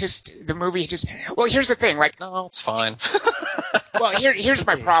 the movie just, well, here's the thing, like, No, it's fine. well, here's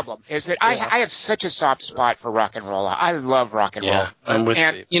my problem, is that I have such a soft spot for rock and roll. I love rock and roll. Yeah, I'm with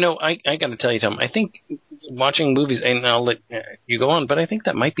And- you. Know, I got to tell you, Tom, I think watching movies, and I'll let you go on, but I think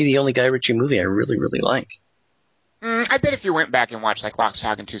that might be the only Guy Ritchie movie I really, really like. I bet if you went back and watched like Lock,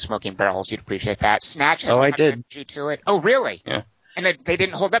 Stock, and Two Smoking Barrels, you'd appreciate that. Snatch has Oh, a I lot of did. energy to it. Oh, really? Yeah. And they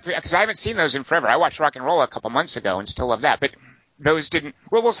didn't hold up, because I haven't seen those in forever. I watched Rock and Roll a couple months ago and still love that, but those didn't.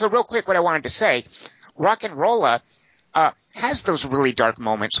 Well, so real quick, what I wanted to say, Rock and Rolla has those really dark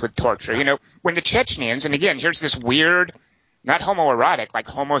moments with torture. You know, when the Chechens, and again, here's this weird, not homoerotic, like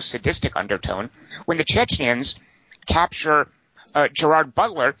homo-sadistic undertone. When the Chechens capture Gerard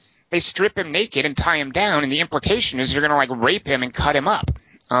Butler, they strip him naked and tie him down, and the implication is they're going to like rape him and cut him up.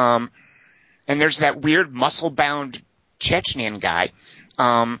 And there's that weird muscle-bound Chechen guy.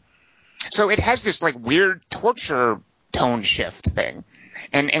 So it has this like weird torture tone shift thing,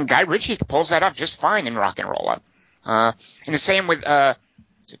 and Guy Ritchie pulls that off just fine in Rock and Rolla. And the same with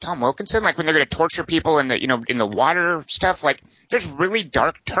is it Tom Wilkinson? Like when they're going to torture people in the water stuff. Like there's really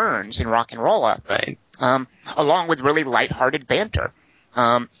dark turns in Rock and Rolla, Right. along with really lighthearted banter.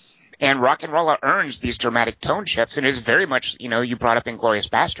 And Rock and Rolla earns these dramatic tone shifts, and it is very much, you brought up Inglourious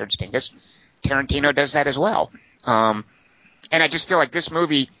Basterds, Dingus. Tarantino does that as well. And I just feel like this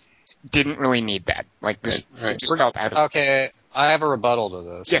movie didn't really need that. Like this Right. it just felt out of Okay, I have a rebuttal to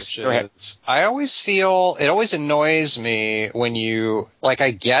this. Yes, which go ahead. is, I always feel, it always annoys me when you, like, I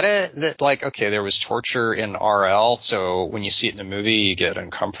get it that, like, okay, there was torture in RL, so when you see it in a movie, you get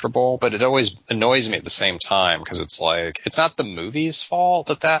uncomfortable, but it always annoys me at the same time, because it's like, it's not the movie's fault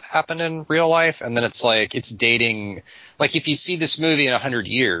that happened in real life, and then it's like, it's dating, like, if you see this movie in 100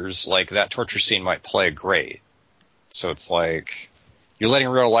 years, like, that torture scene might play great. So it's like, you're letting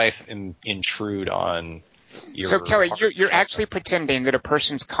real life intrude on your... So, Kelly, you're actually pretending that a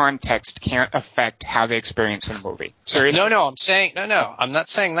person's context can't affect how they experience a movie. Seriously? No, I'm not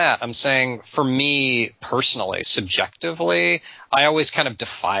saying that. I'm saying for me personally, subjectively, I always kind of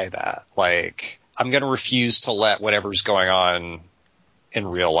defy that. Like, I'm going to refuse to let whatever's going on in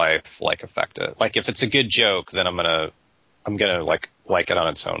real life, like, affect it. Like, if it's a good joke, then I'm going to like it on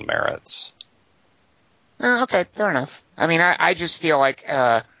its own merits. Okay, fair enough. I mean, I just feel like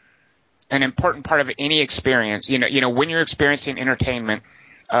an important part of any experience, when you're experiencing entertainment,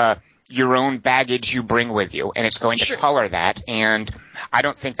 your own baggage you bring with you, and it's going to color that, and I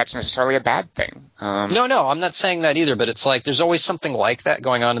don't think that's necessarily a bad thing. No, I'm not saying that either, but it's like there's always something like that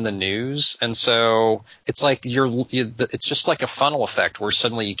going on in the news, and so it's like it's just like a funnel effect where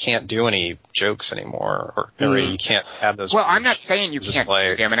suddenly you can't do any jokes anymore, or you can't have those. Well, I'm not saying you can't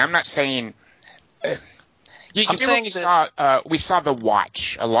do them, and I'm not saying... I'm saying we saw The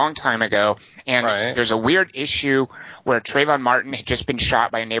Watch a long time ago, and there's a weird issue where Trayvon Martin had just been shot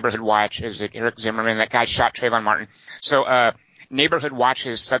by a Neighborhood Watch. Is it Eric Zimmerman? That guy shot Trayvon Martin. So Neighborhood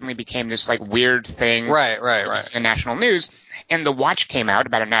Watches suddenly became this like weird thing. Right. In the national news, and The Watch came out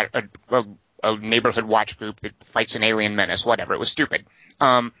about a Neighborhood Watch group that fights an alien menace. Whatever. It was stupid.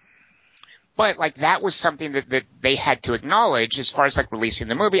 But like that was something that they had to acknowledge as far as like releasing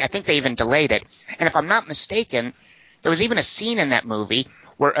the movie. I think they even delayed it. And if I'm not mistaken, there was even a scene in that movie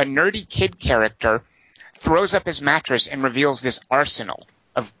where a nerdy kid character throws up his mattress and reveals this arsenal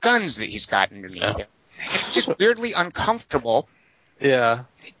of guns that he's got underneath him. And it's just weirdly uncomfortable. Yeah.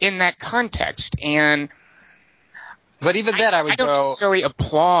 In that context. And but even then I don't necessarily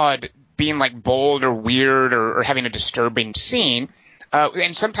applaud being like bold or weird or having a disturbing scene.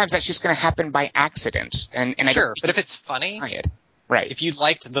 And sometimes that's just going to happen by accident. And sure, but if it's funny, right? If you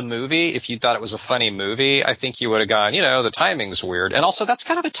liked the movie, if you thought it was a funny movie, I think you would have gone, the timing's weird. And also, that's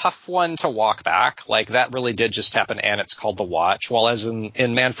kind of a tough one to walk back. Like, that really did just happen, and it's called The Watch. While as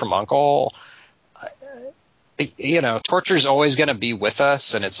in Man from U.N.C.L.E., torture's always going to be with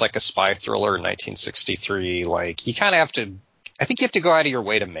us, and it's like a spy thriller in 1963. Like, you kind of have to I think you have to go out of your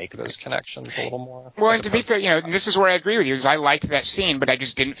way to make those connections a little more. Well, and to be fair, this is where I agree with you, is I liked that scene, but I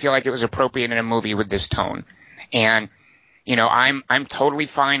just didn't feel like it was appropriate in a movie with this tone. And, I'm totally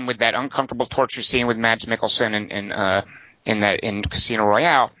fine with that uncomfortable torture scene with Mads Mikkelsen in Casino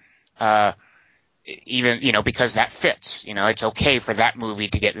Royale, even, because that fits. It's okay for that movie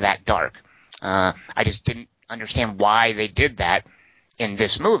to get that dark. I just didn't understand why they did that in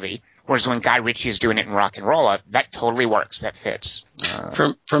this movie. Whereas when Guy Ritchie is doing it in Rock and Roll, that totally works. That fits.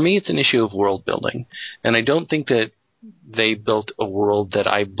 For me, it's an issue of world building, and I don't think that they built a world that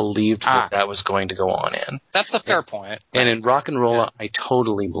I believed that was going to go on in. That's a fair point. And in Rock and Roll, I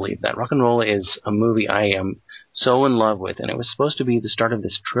totally believe that. Rock and Roll is a movie I am so in love with, and it was supposed to be the start of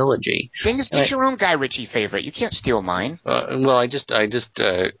this trilogy. Thing is, get your own Guy Ritchie favorite. You can't steal mine. Well, I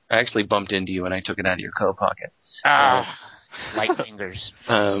actually bumped into you and I took it out of your coat pocket. Light fingers.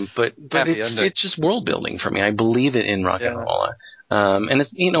 But it's just world building for me. I believe it in Rock and Roll. And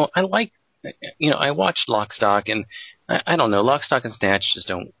it's, I watched Lock, Stock, and I don't know, Lock, Stock, and Snatch just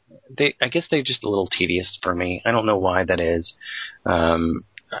don't. I guess they're just a little tedious for me. I don't know why that is.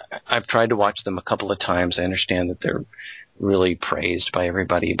 I've tried to watch them a couple of times. I understand that they're really praised by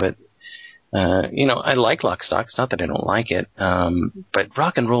everybody, but I like Lock, Stock. It's not that I don't like it. But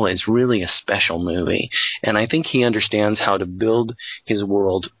Rock and Roll is really a special movie, and I think he understands how to build his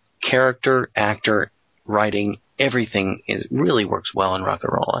world. Character, actor, writing, everything really works well in Rock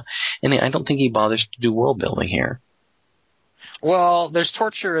and Roll, and I don't think he bothers to do world building here. Well, there's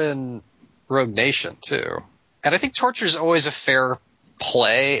torture in Rogue Nation too, and I think torture is always a fair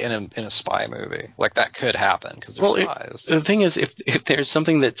play in a spy movie. Like, that could happen because they're spies. The thing is, if there's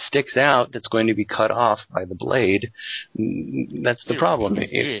something that sticks out that's going to be cut off by the blade, that's the problem.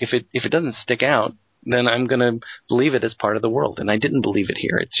 If it doesn't stick out, then I'm going to believe it as part of the world. And I didn't believe it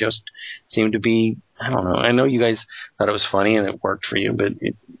here. It just seemed to be, I don't know. I know you guys thought it was funny and it worked for you, but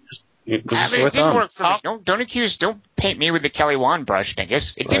it was it didn't work for me. Don't paint me with the Kelly Wand brush,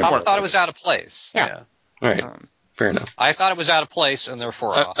 Dingus. It didn't work. I thought it was out of place. Yeah. All right. Fair enough. I thought it was out of place and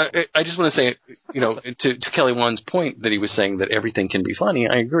therefore awesome. I just want to say, to Kelly Wand's point that he was saying that everything can be funny,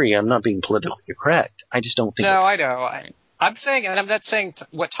 I agree. I'm not being politically correct. I just don't think. No, I know. I'm saying, and I'm not saying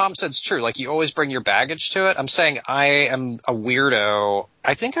what Tom said is true. Like, you always bring your baggage to it. I'm saying I am a weirdo.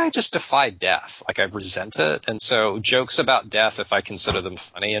 I think I just defy death. Like, I resent it. And so jokes about death, if I consider them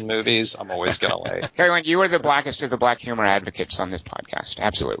funny in movies, I'm always going to like. Kelly Wand, you are the blackest of the black humor advocates on this podcast.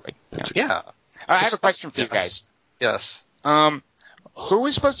 Absolutely. Yeah. I have a question for you guys. Yes. Who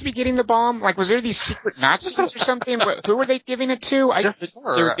was supposed to be getting the bomb? Like, was there these secret Nazis or something? Who were they giving it to? They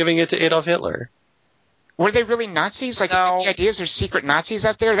were giving it to Adolf Hitler. Were they really Nazis? Like, is the idea is there's secret Nazis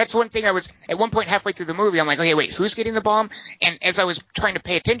out there? That's one thing I was, at one point halfway through the movie, I'm like, okay, wait, who's getting the bomb? And as I was trying to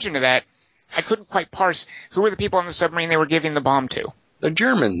pay attention to that, I couldn't quite parse who were the people on the submarine they were giving the bomb to. The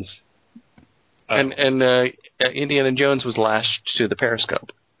Germans. And Indiana Jones was lashed to the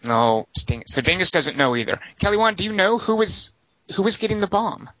periscope. No, so Dingus doesn't know either. Kelly Wand, do you know who was getting the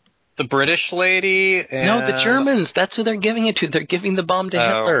bomb? The British lady? No, the Germans. That's who they're giving it to. They're giving the bomb to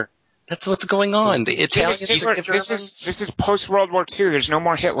Hitler. That's what's going on. The Italians. This is post World War II. There's no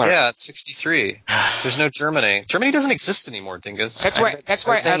more Hitler. Yeah, it's 1963. There's no Germany. Germany doesn't exist anymore, Dingus. That's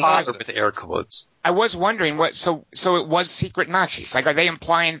why I with air quotes. I was wondering what. So it was secret Nazis. Like, are they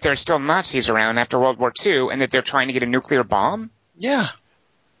implying that there's still Nazis around after World War II and that they're trying to get a nuclear bomb? Yeah.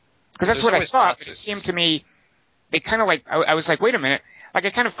 Because that's what I thought. But it seemed to me they kind of like, I was like, wait a minute. Like,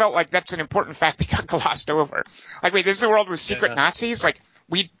 I kind of felt like that's an important fact that got glossed over. Like, wait, this is a world with secret Nazis? Like,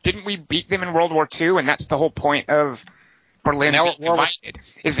 didn't we beat them in World War II? And that's the whole point of Berlin being divided,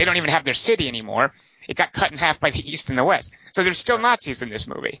 is they don't even have their city anymore. It got cut in half by the East and the West. So there's still Nazis in this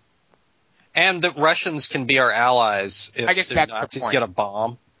movie. And the Russians can be our allies if I guess that's Nazis the point. get a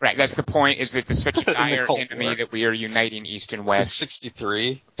bomb. Right, that's the point, is that there's such a dire enemy that we are uniting East and West.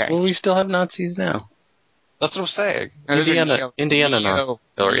 63. Okay. Well, we still have Nazis now. That's what I'm saying. No, Indiana Nazis.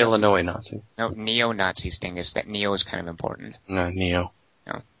 Or Illinois Nazis. No, neo-Nazis, Dingus. That neo is kind of important. No, neo.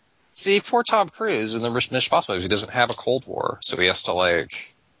 No. See, poor Tom Cruise in the Mission Impossible movies, he doesn't have a Cold War, so he has to,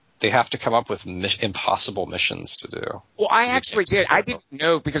 they have to come up with impossible missions to do. Well, I actually did. I didn't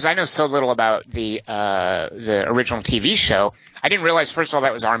know, because I know so little about the original TV show. I didn't realize, first of all,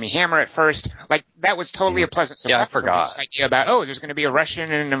 that was Armie Hammer at first. Like, that was totally a pleasant surprise. Yeah, I forgot. This idea about, there's going to be a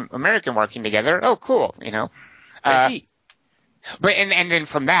Russian and an American working together. Oh, cool, But and then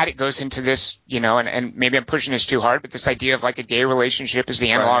from that it goes into this, and maybe I'm pushing this too hard, but this idea of like a gay relationship is the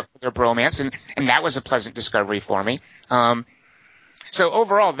analog for their bromance, and that was a pleasant discovery for me. So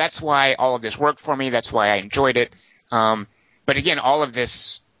overall, that's why all of this worked for me. That's why I enjoyed it. But again, all of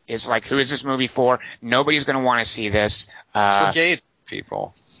this is like, who is this movie for? Nobody's going to want to see this. It's for gay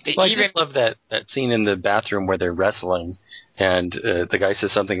people. Well, I did love that scene in the bathroom where they're wrestling, and the guy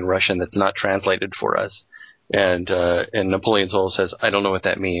says something in Russian that's not translated for us, and Napoleon Soul says, "I don't know what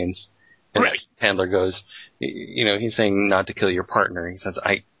that means." And right. Handler goes, he's saying not to kill your partner. He says,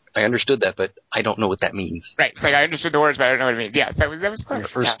 I understood that, but I don't know what that means. Right. It's like, I understood the words, but I don't know what it means. Yeah, so that was clever. Your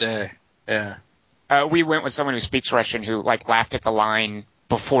first day. Yeah. We went with someone who speaks Russian who, like, laughed at the line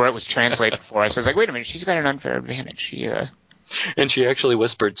before it was translated for us. I was like, wait a minute, she's got an unfair advantage. And she actually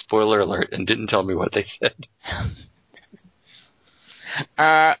whispered, "Spoiler alert," and didn't tell me what they said.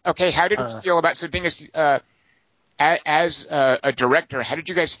 Okay, how did we feel about, so Dingus, as a director, how did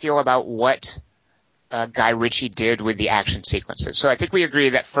you guys feel about what Guy Ritchie did with the action sequences? So I think we agree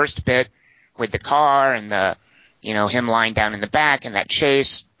that first bit with the car and him lying down in the back and that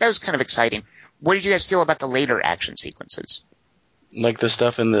chase, that was kind of exciting. What did you guys feel about the later action sequences? Like the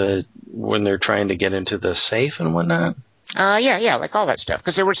stuff when they're trying to get into the safe and whatnot? Yeah, like all that stuff.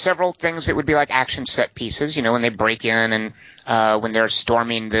 Because there were several things that would be like action set pieces, when they break in and when they're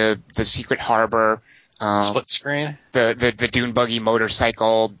storming the secret harbor. Split screen? The dune buggy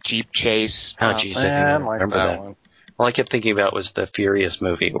motorcycle Jeep chase. Oh, jeez, I like remember that one. All I kept thinking about was the Furious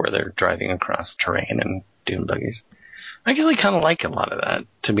movie where they're driving across terrain in dune buggies. I actually kind of like a lot of that,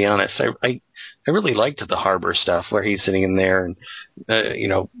 to be honest. I really liked the harbor stuff where he's sitting in there and,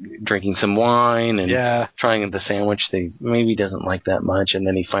 drinking some wine and trying the sandwich that he maybe doesn't like that much, and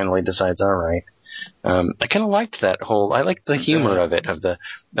then he finally decides, all right. I kind of liked that whole. I liked the humor of it, of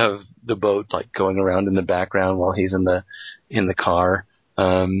the boat like going around in the background while he's in the car.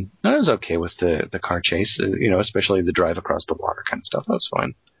 I was okay with the car chase, especially the drive across the water kind of stuff. That was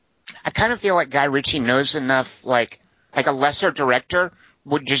fine. I kind of feel like Guy Ritchie knows enough, like a lesser director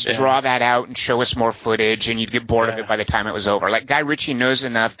would just draw that out and show us more footage, and you'd get bored of it by the time it was over. Like, Guy Ritchie knows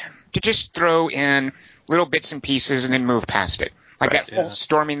enough to just throw in little bits and pieces and then move past it. Like that whole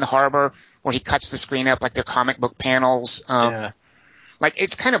storming the harbor where he cuts the screen up like they're comic book panels. Like,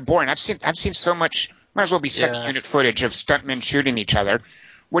 it's kind of boring. I've seen so much, might as well be second unit footage of stuntmen shooting each other.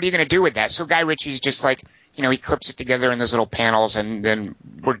 What are you going to do with that? So Guy Ritchie's just like, he clips it together in those little panels, and then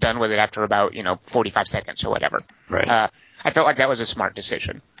we're done with it after about, 45 seconds or whatever. Right. I felt like that was a smart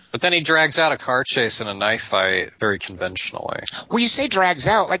decision. But then he drags out a car chase and a knife fight very conventionally. Well, you say drags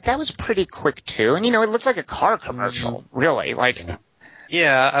out. Like, that was pretty quick, too. And, it looked like a car commercial, really. Like,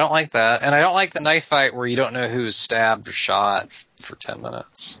 yeah, I don't like that. And I don't like the knife fight where you don't know who's stabbed or shot for 10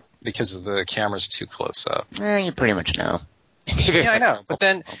 minutes because the camera's too close up. You pretty much know. I know. But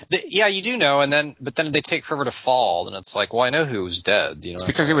then, you do know, but then they take forever to fall, and it's like, well, I know who's dead. It's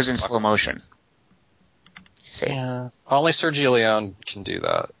because it was in slow motion. See? Yeah. Only Sergio Leone can do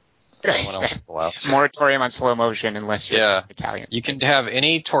that. No one else is allowed to. Moratorium on slow motion unless you're Italian. You can have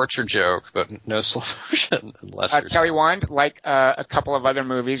any torture joke, but no slow motion unless you're Kelly Wand, like a couple of other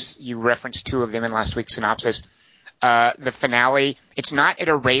movies, you referenced two of them in last week's synopsis. The finale, it's not at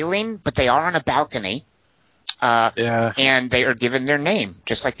a railing, but they are on a balcony. And they are given their name,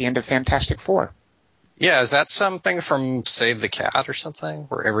 just like the end of Fantastic Four. Yeah, is that something from Save the Cat or something,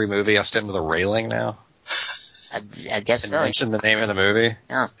 where every movie has to end with a railing now? I guess and so. Mention the name of the movie,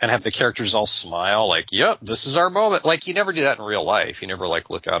 and have the characters all smile, like, "Yep, this is our moment." Like, you never do that in real life. You never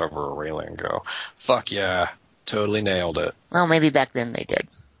look out over a railing and go, "Fuck yeah, totally nailed it." Well, maybe back then they did.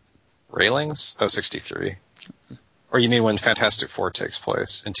 Railings? Oh, 63. Or you mean when Fantastic Four takes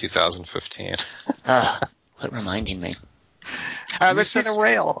place in 2015? Quit reminding me. Let's do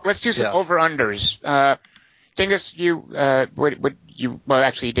some over-unders. Dingus, well,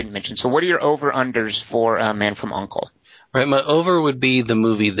 actually, you didn't mention. So what are your over-unders for Man from U.N.C.L.E.? Right, my over would be the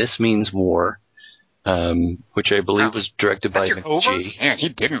movie This Means War, which I believe was directed by McG. Man, he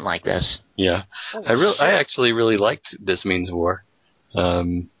didn't like this. Yeah. I actually really liked This Means War.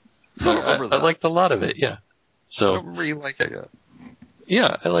 I liked a lot of it, yeah. So, I don't really like it yet.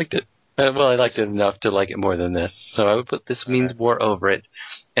 Yeah, I liked it. I liked it enough to like it more than this. So I would put This Means War over it.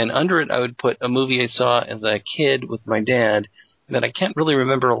 And under it, I would put a movie I saw as a kid with my dad that I can't really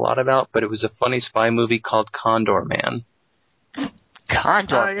remember a lot about, but it was a funny spy movie called Condor Man.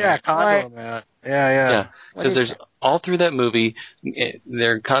 Condor Man? Yeah, Condor Man. Yeah. Because there's all through that movie,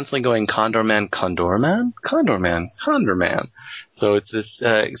 they're constantly going Condor Man, Condor Man, Condor Man, Condor Man. So it's this.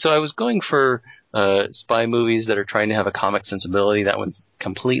 So I was going for spy movies that are trying to have a comic sensibility. That one's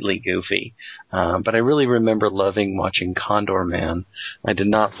completely goofy. But I really remember loving watching Condor Man. I did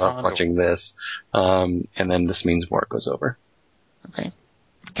not love watching this. And then This Means War goes over. Okay.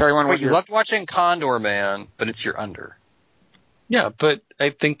 Kelly, you loved watching Condor Man, but it's your under. Yeah, but I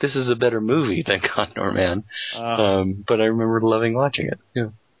think this is a better movie than Condor Man. But I remember loving watching it. Yeah.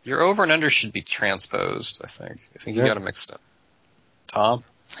 Your over and under should be transposed, I think. I think you got it mixed up. Tom?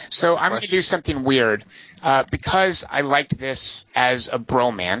 So I'm going to do something weird. Because I liked this as a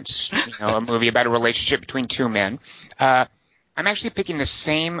bromance, a movie about a relationship between two men, I'm actually picking the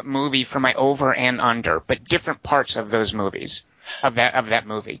same movie for my over and under, but different parts of those movies, of that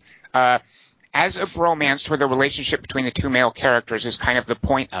movie. As a bromance where the relationship between the two male characters is kind of the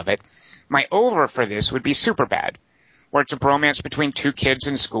point of it, my over for this would be Superbad, where it's a bromance between two kids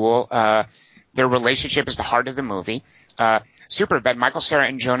in school. Their relationship is the heart of the movie. Superbad, Michael Cera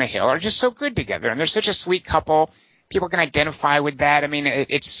and Jonah Hill are just so good together, and they're such a sweet couple. People can identify with that. I mean,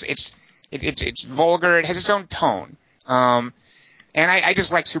 it's vulgar. It has its own tone. And I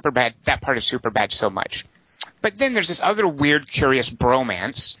just like Superbad, that part of Superbad so much. But then there's this other weird, curious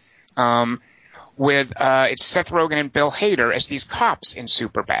bromance, with, it's Seth Rogen and Bill Hader as these cops in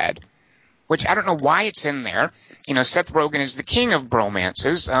Superbad, which I don't know why it's in there. Seth Rogen is the king of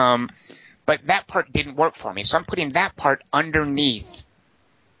bromances, but that part didn't work for me. So I'm putting that part underneath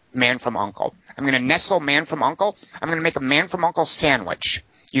Man from U.N.C.L.E. I'm going to nestle Man from U.N.C.L.E. I'm going to make a Man from U.N.C.L.E. sandwich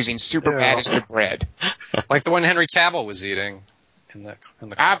using Superbad as the bread. Like the one Henry Cavill was eating in the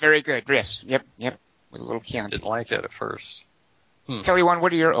very good. Yes. Yep. With a little Chianti. Didn't like it at first. Kelly,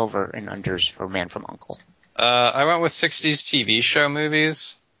 what are your over and unders for Man from U.N.C.L.E.? I went with 60s TV show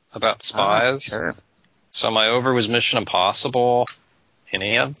movies about spies. Sure. So my over was Mission Impossible,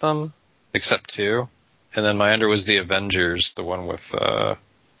 any of them, except 2. And then my under was The Avengers, the one with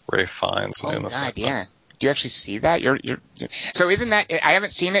Ralph Fiennes. Oh, God, yeah. Do you actually see that? So isn't that, I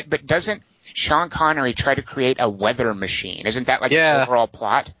haven't seen it, but doesn't Sean Connery try to create a weather machine? Isn't that like the overall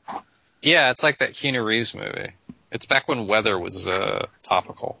plot? Yeah, it's like that Keanu Reeves movie. It's back when weather was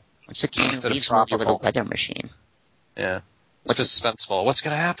topical. What's the Keanu Reeves movie with a weather machine? Yeah. It's suspenseful. What's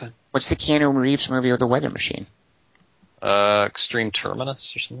going to happen? What's the Keanu Reeves movie with a weather machine? Extreme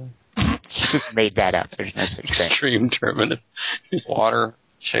Terminus or something? You just made that up. There's no such thing. Extreme Terminus. Water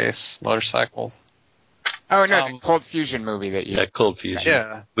chase, motorcycles. Oh, no, the Cold Fusion movie that you... Yeah, Cold Fusion.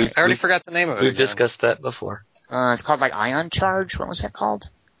 Yeah. I already forgot the name of it. We've discussed that before. It's called like Ion Charge. What was that called?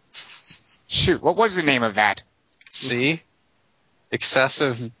 Shoot, what was the name of that? See?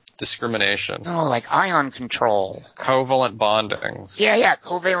 Excessive discrimination. Oh, like ion control. Covalent bondings. Yeah,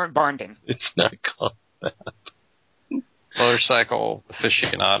 covalent bonding. It's not called that. Motorcycle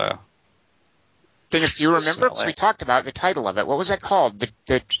aficionado. Dennis, do you remember? Because we talked about the title of it. What was that called? The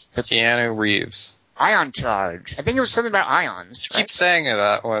Keanu Reeves. Ion Charge. I think it was something about ions. Right? Keep saying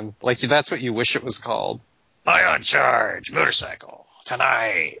that one. Like, that's what you wish it was called. Ion Charge, motorcycle,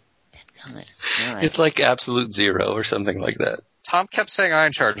 tonight. Right. It's like Absolute Zero or something like that. Tom kept saying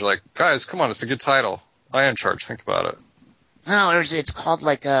Ion Charge, like, guys, come on, it's a good title. Ion Charge, think about it. No, it's called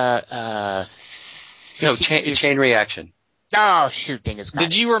like Chain Reaction. Oh, shoot, Dingus.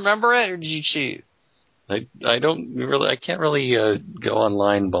 Did you remember it, or did you cheat? I can't really go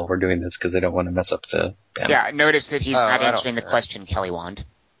online while we're doing this because I don't want to mess up the panel. Yeah, notice that he's not answering the question, Kelly Wand.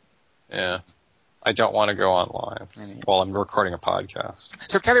 Yeah. I don't want to go online while I'm recording a podcast.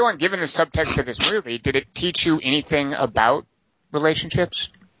 So, Kelly Wand, given the subtext of this movie, did it teach you anything about relationships?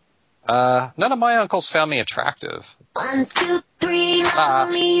 None of my uncles found me attractive. 1, 2, 3,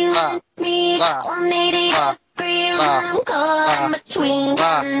 only you and me. 180 degree round caught between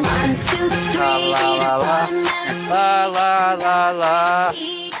them. 1, 2, 3, La la la la.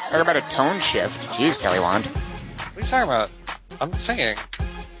 Talk about a tone shift. Jeez, Kelly Wand. What are you talking about? I'm singing.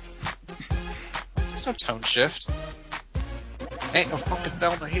 There's no tone shift. Ain't no fucking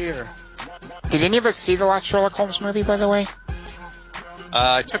Thelma here. Did any of us see the last Sherlock Holmes movie, by the way?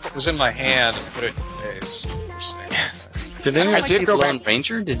 I took what was in my hand and put it in your face. Did anyone see go Lone back-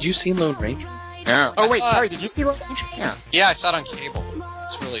 Ranger? Did you see Lone Ranger? No. Oh, wait, saw it. Kelly, did you see Lone Ranger? Yeah. Yeah, I saw it on cable.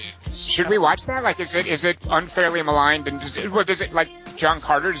 Should we watch that? Like, is it unfairly maligned? And does it like John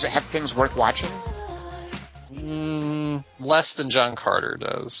Carter? Does it have things worth watching? Less than John Carter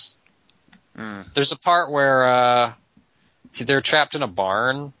does. There's a part where they're trapped in a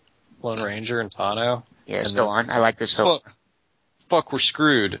barn, Lone Ranger and Tano. Yes, go on. I like this so far. Fuck, we're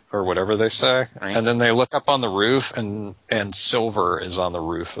screwed, or whatever they say. Right. And then they look up on the roof, and Silver is on the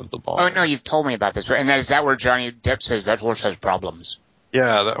roof of the barn. Oh, no, you've told me about this. And is that where Johnny Depp says that horse has problems?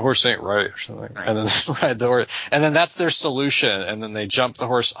 Yeah, that horse ain't right, or something. Right. And then they ride the horse, and then that's their solution. And then they jump the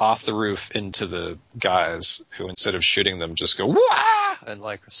horse off the roof into the guys, who instead of shooting them, just go wah and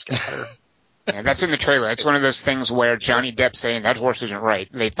like scatter. Yeah, that's in the trailer. It's one of those things where Johnny Depp saying that horse isn't right,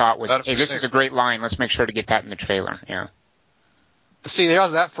 they thought was, hey, this is a great line. Let's make sure to get that in the trailer. Yeah. See,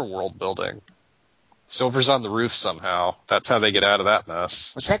 there's that for world building. Silver's on the roof somehow. That's how they get out of that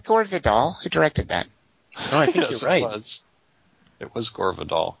mess. Was that Gore Vidal who directed that? No, I think Yes, you're right. it was. It was Gore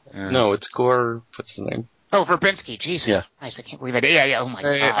Vidal. No, it's Gore. What's the name? Oh, Verbinski. Jesus Yeah. Christ, I can't believe it. Yeah. Oh my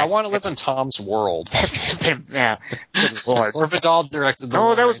Hey, God. I want to live in Tom's world. Yeah. Good Lord. Gore Vidal directed the No,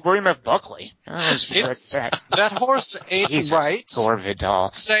 that line. was William F. Buckley. That horse ain't Jesus, right. Gore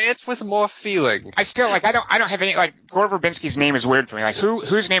Vidal. Say it with more feeling. I still I don't have any Gore Verbinski's name is weird for me.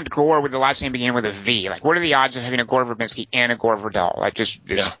 Who's named Gore with the last name beginning with a V? What are the odds of having a Gore Verbinski and a Gore Vidal? It's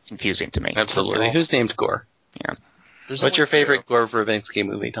confusing to me. Absolutely. Who's named Gore? Yeah. What's your favorite Gore Verbinski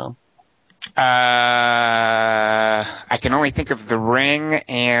movie, Tom? I can only think of The Ring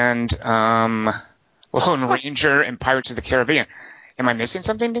and Lone Ranger and Pirates of the Caribbean. Am I missing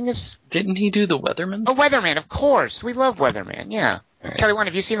something, Dingus? Didn't he do The Weatherman? Oh, Weatherman, of course. We love Weatherman, yeah. Right. Kelly,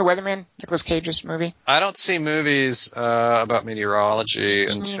 have you seen The Weatherman, Nicolas Cage's movie? I don't see movies about meteorology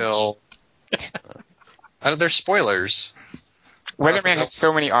until they're spoilers. Weatherman has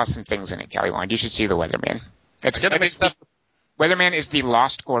so many awesome things in it, Kelly Wand. You should see The Weatherman. Weatherman is the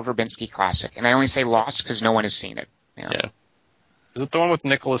lost Gore Verbinski classic, and I only say lost because no one has seen it. Yeah. Is it the one with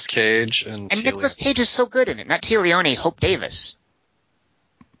Nicolas Cage and Nicolas Cage is so good in it. Not Tia Leone, Hope Davis.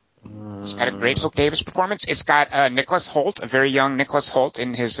 It's got a great Hope Davis performance. It's got Nicholas Hoult, a very young Nicholas Hoult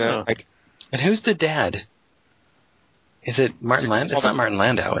in his And who's the dad? Is it Martin Landau? It's not Martin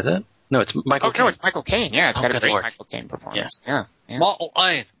Landau, is it? No, it's Michael Caine. No, it's Michael Caine. Yeah, it's got a great Lord. Michael Caine performance. Yeah.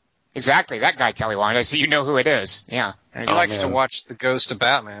 Exactly, that guy, Kelly Wand. I see you know who it is. Yeah. He likes to watch The Ghost of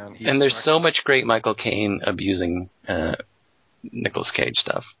Batman. And there's so much great Michael Caine abusing Nicolas Cage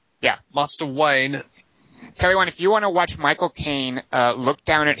stuff. Yeah. Master Wayne. Kelly Wand, if you want to watch Michael Caine look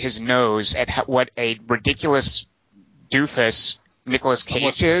down at his nose at what a ridiculous doofus Nicolas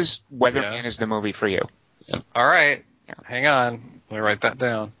Cage is, Weatherman is the movie for you. Yeah. All right. Yeah. Hang on. Let me write that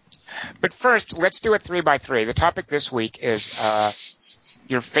down. But first, let's do a 3x3. The topic this week is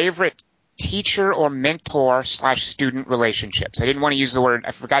your favorite teacher or mentor / student relationships. I didn't want to use the word,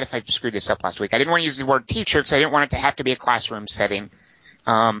 I forgot if I screwed this up last week. I didn't want to use the word teacher because I didn't want it to have to be a classroom setting.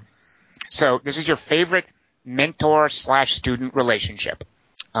 So this is your favorite mentor / student relationship.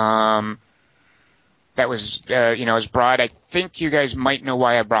 That was, as broad. I think you guys might know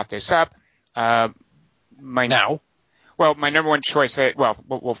why I brought this up. Well, my number one choice,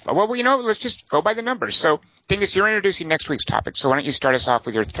 let's just go by the numbers. So, Dingus, you're introducing next week's topic, so why don't you start us off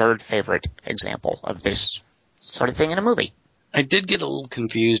with your third favorite example of this sort of thing in a movie? I did get a little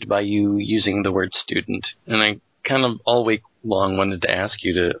confused by you using the word student, and I kind of all week long wanted to ask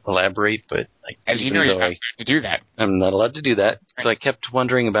you to elaborate, but as you know, you're not allowed to do that. I'm not allowed to do that, so I kept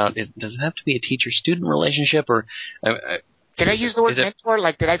wondering about, does it have to be a teacher-student relationship, or... Did I use the word mentor?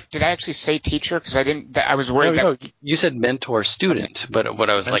 Did I actually say teacher? Because I didn't. I was worried. No, you said mentor student, but what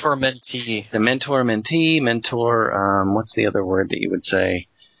I was mentor mentee. The mentor mentee, mentor. What's the other word that you would say?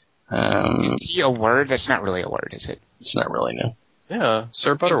 Mentee, a word? That's not really a word, is it? It's not really, no. Yeah,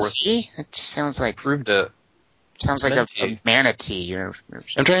 Sir Butterworth. Mentee? It sounds like proved it. Sounds like a manatee. I'm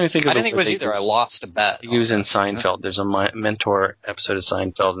trying to think of. I didn't think it was either. I lost a bet. He was in Seinfeld. There's a mentor episode of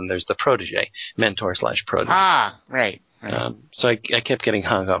Seinfeld, and there's the protege, mentor / protege. Ah, right. So I kept getting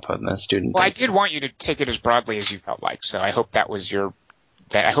hung up on the student. Well, I did want you to take it as broadly as you felt like, so I hope that was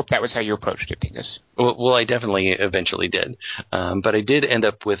I hope that was how you approached it, Dingus. Well, I definitely eventually did. But I did end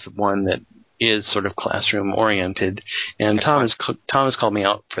up with one that is sort of classroom oriented, and Tom has called me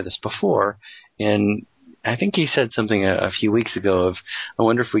out for this before, and I think he said something a few weeks ago of, I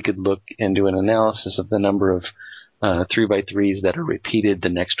wonder if we could look and do an analysis of the number of 3x3s that are repeated the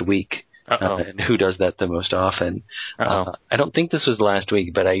next week. And who does that the most often. I don't think this was last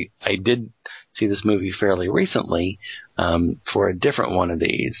week, but I did see this movie fairly recently for a different one of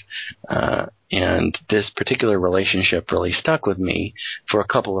these. And this particular relationship really stuck with me for a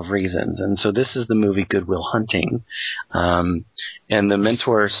couple of reasons. And so this is the movie Good Will Hunting. And the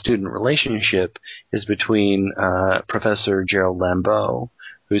mentor-student relationship is between Professor Gerald Lambeau,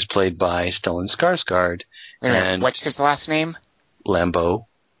 who's played by Stellan Skarsgård. And what's his last name? Lambeau.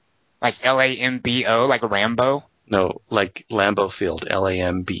 Like Lambo, like Rambo? No, like Lambeau Field,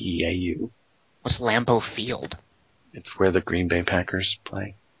 Lambeau. What's Lambeau Field? It's where the Green Bay Packers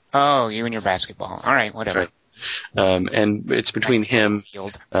play. Oh, you and your basketball. All right, whatever. Right. And it's between him,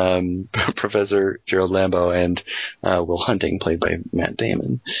 Professor Gerald Lambeau, and Will Hunting, played by Matt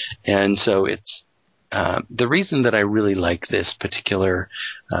Damon. And so it's the reason that I really like this particular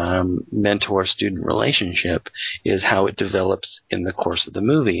mentor-student relationship is how it develops in the course of the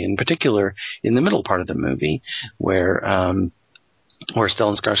movie, in particular in the middle part of the movie, where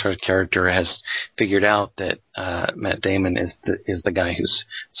Stellan Skarsgård's character has figured out that Matt Damon is the guy who's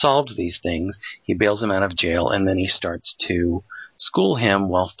solved these things. He bails him out of jail, and then he starts to school him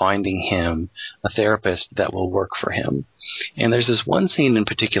while finding him a therapist that will work for him. And there's this one scene in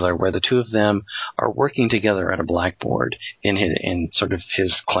particular where the two of them are working together at a blackboard in sort of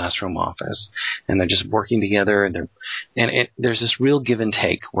his classroom office, and they're just working together, and there's this real give and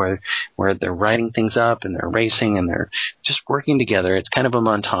take where they're writing things up and they're erasing and they're just working together. It's kind of a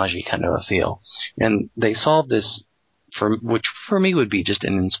montagey kind of a feel, and they solve this, which for me would be just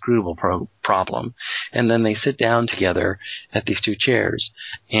an inscrutable problem. And then they sit down together at these two chairs,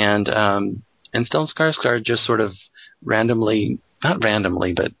 and Stellan Skarsgård just sort of not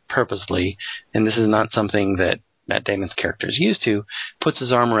randomly, but purposely, and this is not something that Matt Damon's character is used to, puts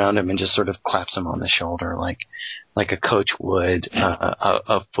his arm around him and just sort of claps him on the shoulder like a coach would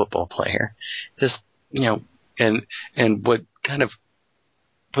a football player. Just, and what kind of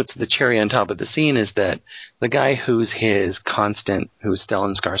puts the cherry on top of the scene is that the guy who's Stellan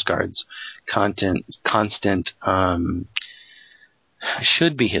Skarsgård's constant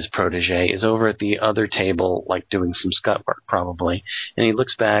should be his protege, is over at the other table, like doing some scut work probably, and he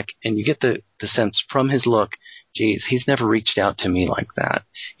looks back and you get the sense from his look, geez, he's never reached out to me like that.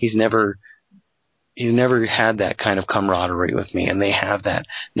 He's never had that kind of camaraderie with me, and they have that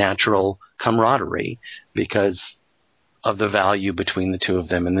natural camaraderie because of the value between the two of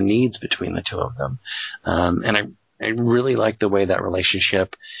them and the needs between the two of them. And I really like the way that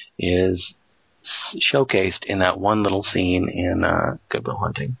relationship is showcased in that one little scene in Good Will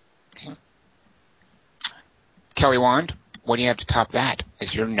Hunting. Okay. Kelly Wand, what do you have to top that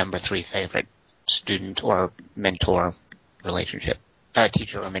as your number 3 favorite student or mentor relationship?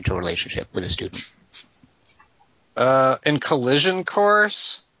 Teacher or mentor relationship with a student? In Collision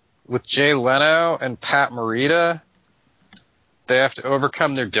Course with Jay Leno and Pat Morita, they have to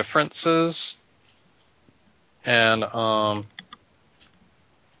overcome their differences, and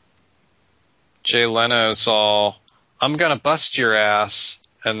Jay Leno's all, I'm gonna bust your ass,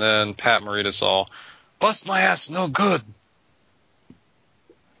 and then Pat Morita's all, bust my ass no good.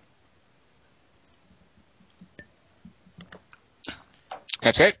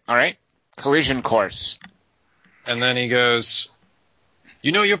 That's it? All right. Collision Course. And then he goes,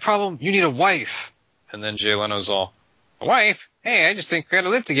 you know your problem? You need a wife. And then Jay Leno's all, a wife? Hey, I just think we gotta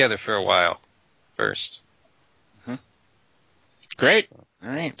live together for a while first. Mm-hmm. Great. All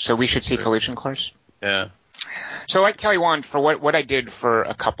right. So we should see Collision Course? Yeah. So like Kelly Wand, for what I did for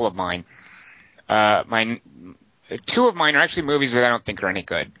a couple of mine, two of mine are actually movies that I don't think are any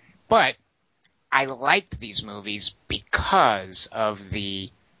good. But I liked these movies because of the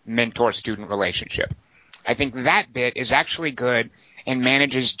mentor-student relationship. I think that bit is actually good and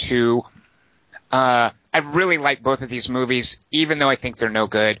manages to I really like both of these movies, even though I think they're no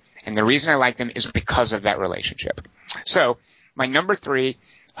good. And the reason I like them is because of that relationship. So my number 3,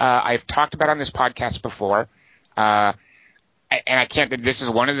 I've talked about on this podcast before. And I can't, this is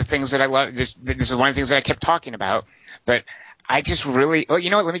one of the things that I love. This is one of the things that I kept talking about. But I just really, you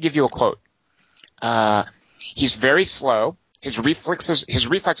know what? Let me give you a quote. He's very slow. His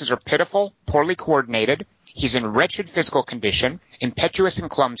reflexes are pitiful, poorly coordinated. He's in wretched physical condition, impetuous and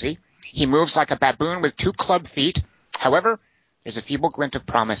clumsy. He moves like a baboon with 2 club feet. However, there's a feeble glint of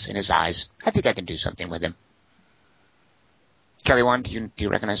promise in his eyes. I think I can do something with him. Kelly Wand, do you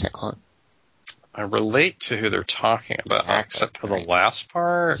recognize that quote? I relate to who they're talking about, exactly. Except for the last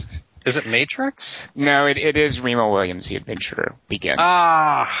part. Is it Matrix? No, it is Remo Williams, The Adventurer Begins.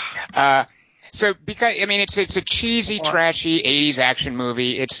 So because it's a cheesy, trashy 80s action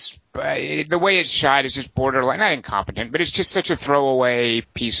movie. It's the way it's shot is just borderline, not incompetent, but it's just such a throwaway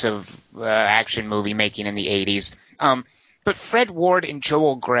piece of action movie making in the 80s. But Fred Ward and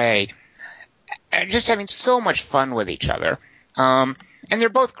Joel Grey are just having so much fun with each other. And they're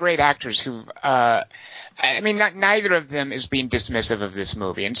both great actors who've neither of them is being dismissive of this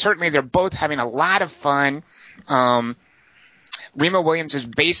movie, and certainly they're both having a lot of fun. Remo Williams is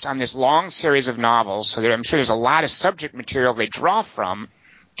based on this long series of novels, so I'm sure there's a lot of subject material they draw from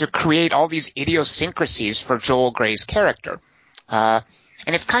to create all these idiosyncrasies for Joel Grey's character. And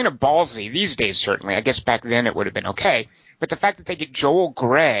it's kind of ballsy these days, certainly. I guess back then it would have been okay. But the fact that they get Joel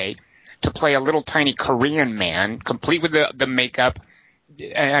Grey to play a little tiny Korean man, complete with the makeup,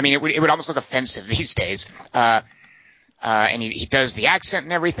 it would almost look offensive these days. And he does the accent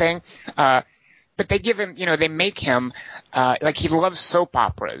and everything. But they give him, they make him, like he loves soap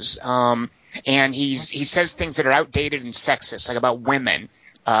operas. And he says things that are outdated and sexist, like about women.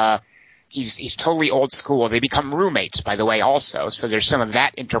 He's totally old school. They become roommates, by the way, also. So there's some of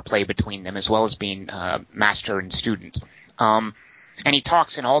that interplay between them as well as being, master and student. And he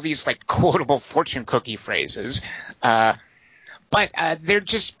talks in all these like quotable fortune cookie phrases. But they're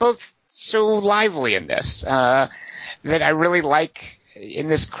just both so lively in this. that I really like in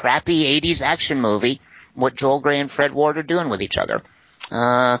this crappy 80s action movie, what Joel Grey and Fred Ward are doing with each other.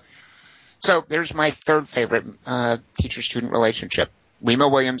 So there's my third favorite teacher-student relationship. Remo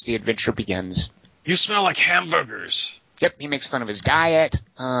Williams, The Adventure Begins. You smell like hamburgers. Yep, he makes fun of his diet.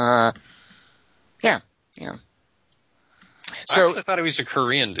 Yeah. I actually thought he was a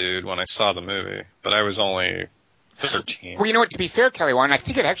Korean dude when I saw the movie, but I was only 13. Well, you know what, to be fair, Kelly Wand, I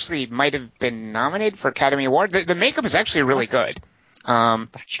think it actually might have been nominated for Academy Award. The makeup is actually really good.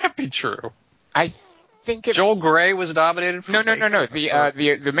 That can't be true. I think it... Joel Grey was nominated for No. makeup?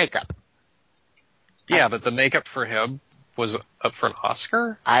 The makeup. Yeah, but the makeup for him was up for an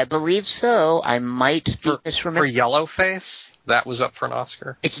Oscar? I believe so. I might be For misremembering. Yellowface? That was up for an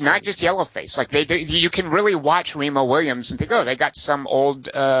Oscar? It's not just Yellowface. Like you can really watch Remo Williams and think, oh, they got some old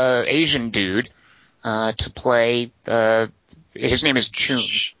Asian dude to play. His name is Chun.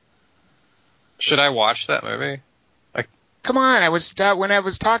 Should I watch that movie? Come on, I was when I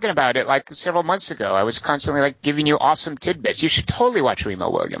was talking about it like several months ago, I was constantly like giving you awesome tidbits. You should totally watch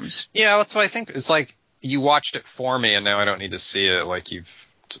Remo Williams. Yeah, that's what I think. It's like you watched it for me, and now I don't need to see it. Like you've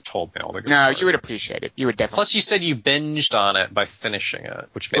told me all the good No, parts. you would appreciate it. You would definitely. Plus, you said you binged on it by finishing it,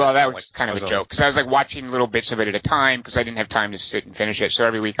 which made Well, it that sound was like kind of a joke because I was like watching little bits of it at a time because I didn't have time to sit and finish it. So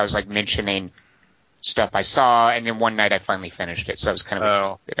every week I was like mentioning stuff I saw, and then one night I finally finished it. So it was kind of a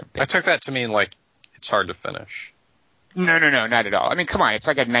joke. I took that to mean like it's hard to finish. No, not at all. I mean, come on, it's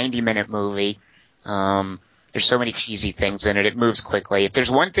like a 90-minute movie. There's so many cheesy things in it. It moves quickly. If there's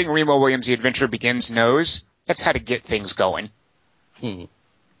one thing Remo Williams' The Adventure Begins knows, that's how to get things going.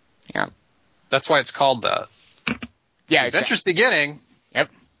 Yeah. That's why it's called that. Yeah, Adventure's beginning.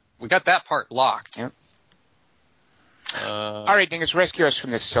 Yep. We got that part locked. Yep. All right, Dingus, rescue us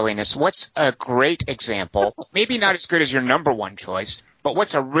from this silliness. What's a great example, maybe not as good as your number one choice, but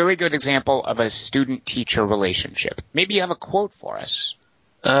what's a really good example of a student-teacher relationship? Maybe you have a quote for us.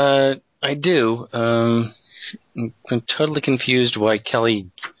 I do. I'm totally confused why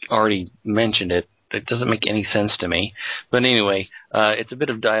Kelly already mentioned it. It doesn't make any sense to me. But anyway, it's a bit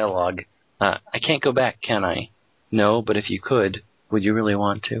of dialogue. I can't go back, can I? No, but if you could, would you really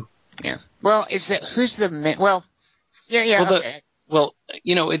want to? Yeah. Well, who's the man? Well, yeah. Well,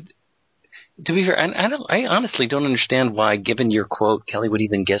 okay. To be fair, I honestly don't understand why, given your quote, Kelly would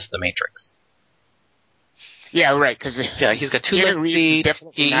even guess The Matrix. Yeah, right. Because he's got two left feet.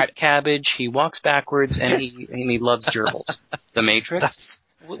 He eats cabbage. He walks backwards, and he loves gerbils. The Matrix.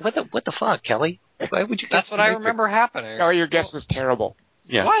 What the fuck, Kelly? Why would you? That's what I remember happening. Oh, your guess was terrible.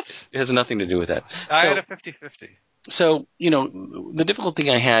 Yeah. What? It has nothing to do with that. I had a 50-50. So, the difficult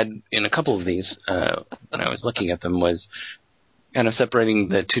thing I had in a couple of these, when I was looking at them, was kind of separating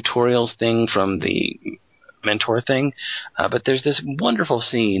the tutorials thing from the mentor thing. But there's this wonderful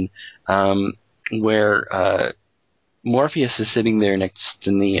scene where Morpheus is sitting there next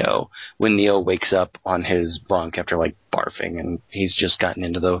to Neo when Neo wakes up on his bunk after, like, barfing, and he's just gotten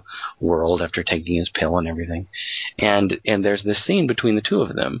into the world after taking his pill and everything. And there's this scene between the two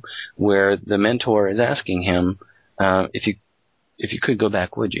of them where the mentor is asking him, if you could go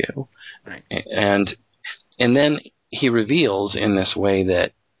back, would you? Right. And then he reveals in this way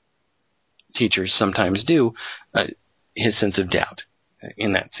that teachers sometimes do, his sense of doubt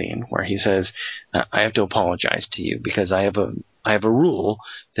in that scene where he says, I have to apologize to you because I have a rule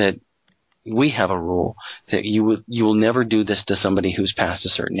that we have a rule that you will never do this to somebody who's past a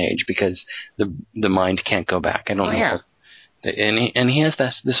certain age because the mind can't go back. I don't know. Yeah. And he has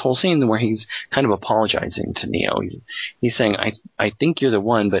this whole scene where he's kind of apologizing to Neo. He's saying, I think you're the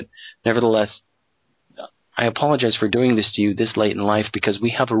one, but nevertheless, I apologize for doing this to you this late in life because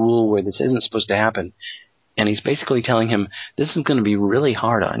we have a rule where this isn't supposed to happen. And he's basically telling him, this is going to be really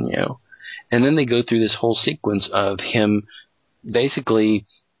hard on you. And then they go through this whole sequence of him basically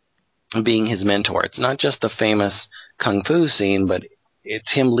being his mentor. It's not just the famous Kung Fu scene, but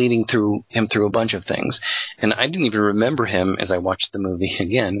it's him leading him through a bunch of things. And I didn't even remember him as I watched the movie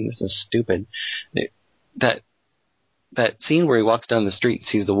again. And this is stupid. That scene where he walks down the street and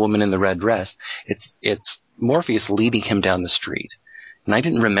sees the woman in the red dress, it's Morpheus leading him down the street. And I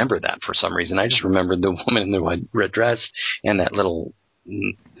didn't remember that for some reason. I just remembered the woman in the red dress and that little,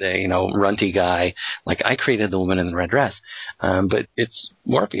 runty guy. Like, I created the woman in the red dress. But it's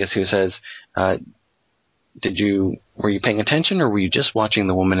Morpheus who says, were you paying attention or were you just watching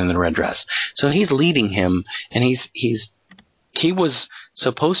the woman in the red dress? So he's leading him, and he was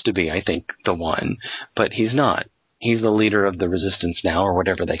supposed to be, I think, the one, but he's not. He's the leader of the resistance now, or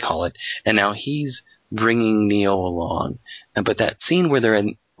whatever they call it, and now he's bringing Neo along. But that scene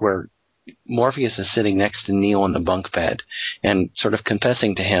where Morpheus is sitting next to Neo on the bunk bed and sort of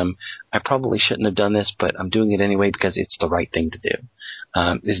confessing to him, I probably shouldn't have done this, but I'm doing it anyway because it's the right thing to do.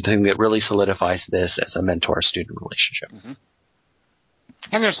 Is the thing that really solidifies this as a mentor-student relationship. Mm-hmm.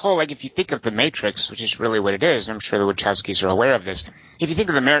 And there's whole, like, if you think of The Matrix, which is really what it is, and I'm sure the Wachowskis are aware of this, if you think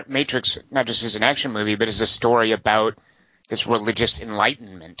of The Matrix not just as an action movie, but as a story about this religious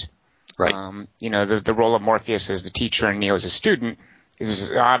enlightenment, right? The role of Morpheus as the teacher and Neo as a student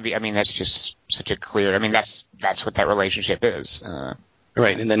is obvious. I mean, that's just such a clear, I mean, that's what that relationship is.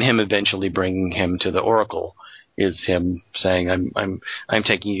 Right, and then him eventually bringing him to the Oracle is him saying, I'm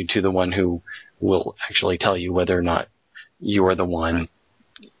taking you to the one who will actually tell you whether or not you are the one.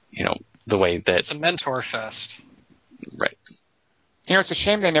 The way that it's a mentor fest, right? It's a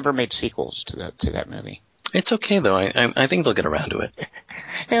shame they never made sequels to that movie. It's okay though. I think they'll get around to it.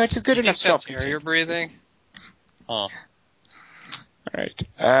 It's a good you enough think that's air you're breathing. Oh, all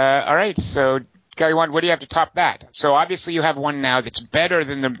right. So, Kelly, what do you have to top that? So obviously you have one now that's better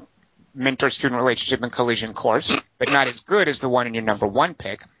than the mentor-student relationship in Collision Course, but not as good as the one in your number one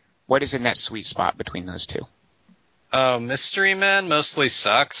pick. What is in that sweet spot between those two? Mystery Men mostly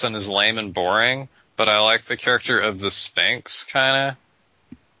sucks and is lame and boring, but I like the character of the Sphinx, kinda.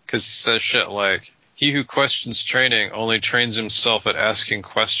 Because he says shit like, he who questions training only trains himself at asking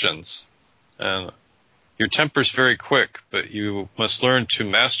questions. And your temper's very quick, but you must learn to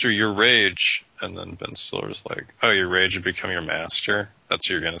master your rage. And then Ben Stiller's like, oh, your rage would become your master? That's what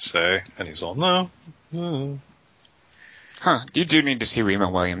you're gonna say? And he's all, no. Huh, you do need to see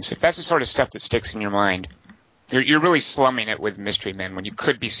Remo Williams. If that's the sort of stuff that sticks in your mind, you're really slumming it with Mystery Men when you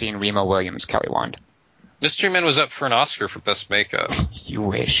could be seeing Remo Williams, Kelly Wand. Mystery Men was up for an Oscar for Best Makeup. You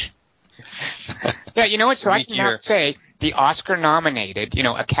wish. Yeah, you know what? So I can now say the Oscar-nominated,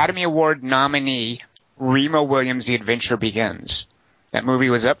 Academy Award nominee Remo Williams' The Adventure Begins. That movie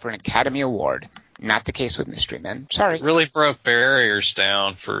was up for an Academy Award. Not the case with Mystery Men. Sorry. It really broke barriers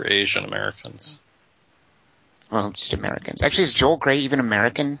down for Asian Americans. Well, just Americans. Actually, is Joel Grey even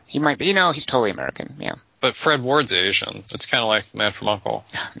American? He might be. He's totally American, yeah. But Fred Ward's Asian. It's kind of like Man from U.N.C.L.E.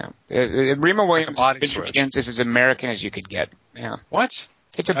 No. Remo Williams' Adventure Begins is as American as you could get. Yeah. What?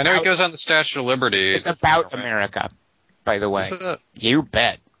 I know he goes on the Statue of Liberty. It's about America, by the way. Is it? You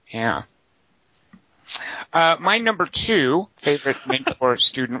bet. Yeah. My number 2 favorite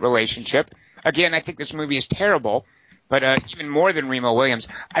mentor-student relationship. Again, I think this movie is terrible, but even more than Remo Williams,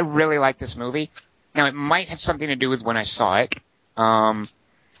 I really like this movie. Now, it might have something to do with when I saw it. While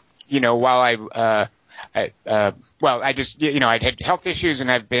I'd had health issues and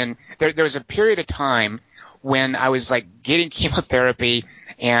I've been there was a period of time when I was like getting chemotherapy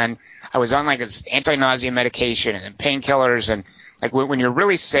and I was on like this anti-nausea medication and painkillers, and like when you're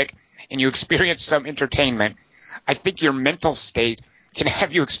really sick and you experience some entertainment, I think your mental state can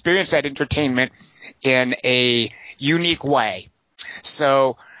have you experience that entertainment in a unique way.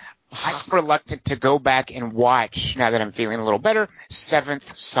 So I'm reluctant to go back and watch, now that I'm feeling a little better,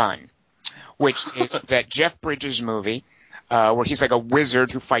 Seventh Son, which is that Jeff Bridges movie where he's like a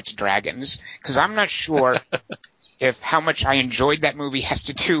wizard who fights dragons. Because I'm not sure if how much I enjoyed that movie has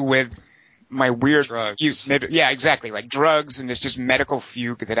to do with my weird drugs. Yeah, exactly, like drugs and this just medical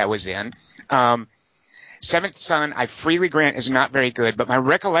fugue that I was in. Seventh Son, I freely grant, is not very good, but my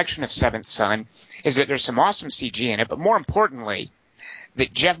recollection of Seventh Son is that there's some awesome CG in it, but more importantly,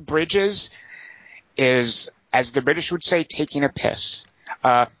 that Jeff Bridges is, as the British would say, taking a piss.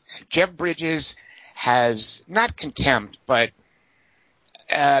 Jeff Bridges has not contempt, but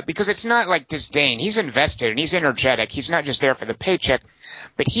because it's not like disdain. He's invested and he's energetic. He's not just there for the paycheck,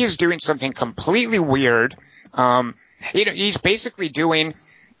 but he is doing something completely weird. He's basically doing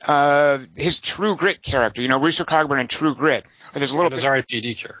his True Grit character, Rooster Cogburn in True Grit. There's a little his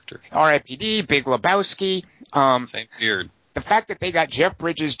R.I.P.D. character. R.I.P.D., Big Lebowski. Same beard. The fact that they got Jeff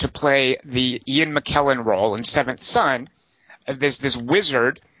Bridges to play the Ian McKellen role in Seventh Son, this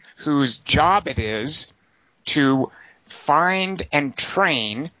wizard whose job it is to find and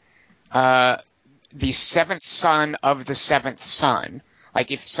train the seventh son of the seventh son.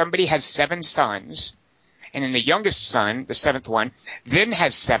 Like if somebody has 7 sons, and then the youngest son, the 7th one, then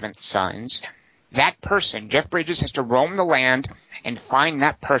has 7 sons, that person, Jeff Bridges, has to roam the land and find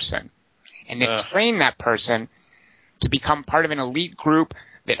that person, and then train that person to become part of an elite group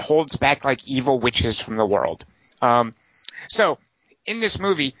that holds back like evil witches from the world. So in this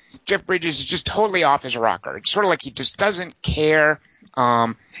movie, Jeff Bridges is just totally off his rocker. It's sort of like he just doesn't care.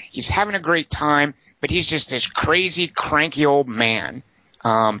 He's having a great time, but he's just this crazy, cranky old man.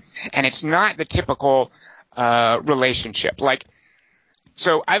 And it's not the typical relationship. Like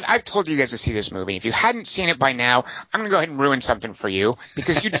So I've told you guys to see this movie. If you hadn't seen it by now, I'm going to go ahead and ruin something for you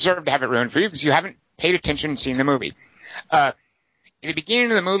because you deserve to have it ruined for you because you haven't paid attention and seen the movie. In the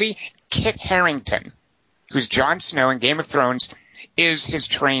beginning of the movie, Kit Harington, who's Jon Snow in Game of Thrones, is his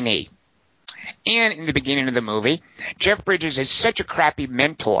trainee. And in the beginning of the movie, Jeff Bridges is such a crappy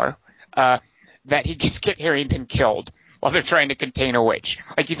mentor that he gets Kit Harington killed while they're trying to contain a witch.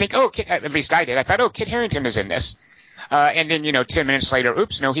 Like you think, at least I did. I thought, Kit Harington is in this. And then, 10 minutes later,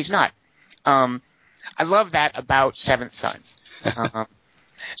 oops, no, he's not. I love that about Seventh Son.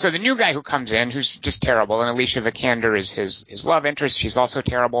 So the new guy who comes in, who's just terrible, and Alicia Vikander is his love interest. She's also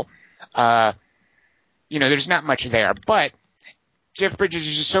terrible. There's not much there. But Jeff Bridges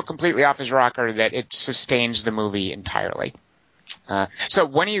is just so completely off his rocker that it sustains the movie entirely. So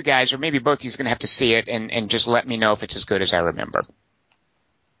one of you guys, or maybe both of you, is going to have to see it and just let me know if it's as good as I remember.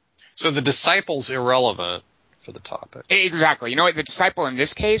 So the disciple's irrelevant for the topic. Exactly. You know what? The disciple in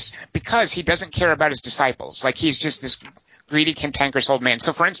this case, because he doesn't care about his disciples. Like, he's just this greedy, cantankerous old man.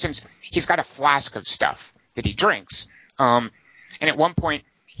 So, for instance, he's got a flask of stuff that he drinks. And at one point,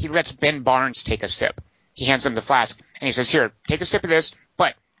 he lets Ben Barnes take a sip. He hands him the flask, and he says, here, take a sip of this,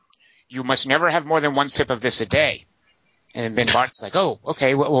 but you must never have more than one sip of this a day. And then Ben Barnes is like, oh,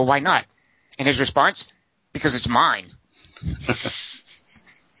 okay, well, why not? And his response, because it's mine.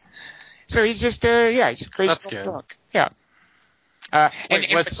 So he's just, he's a crazy That's good. drunk. Yeah.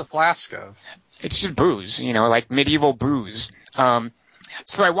 What's the flask of? It's just booze, like medieval booze.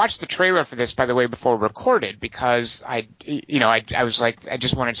 So I watched the trailer for this, by the way, before we recorded because I was like, I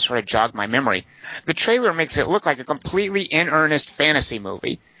just wanted to sort of jog my memory. The trailer makes it look like a completely in earnest fantasy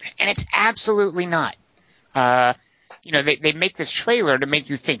movie, and it's absolutely not. They make this trailer to make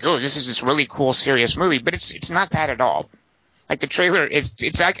you think, oh, this is this really cool, serious movie, but it's not that at all. Like the trailer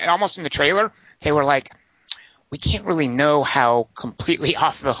it's like almost in the trailer, they were like, we can't really know how completely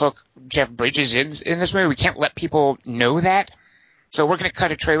off the hook Jeff Bridges is in this movie. We can't let people know that. So we're going to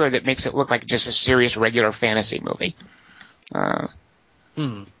cut a trailer that makes it look like just a serious, regular fantasy movie.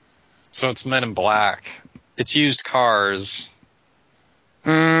 So it's Men in Black. It's used cars.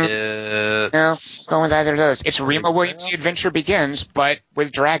 No, going with either of those. It's Remo Williams' The Adventure Begins, but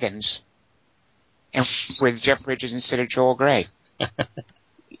with dragons. And with Jeff Bridges instead of Joel Grey.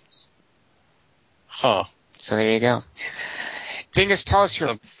 Huh. So there you go. Dingus, tell us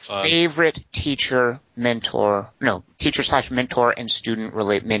your favorite teacher / mentor and student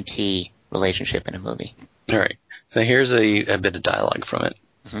mentee relationship in a movie. All right. So here's a bit of dialogue from it.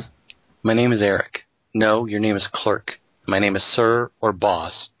 Mm-hmm. My name is Eric. No, your name is Clerk. My name is Sir or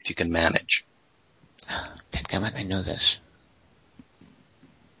Boss, if you can manage. Dadgummit, I know this.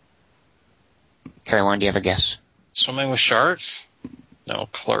 Kelly Wand, do you have a guess? Swimming with Sharks? No,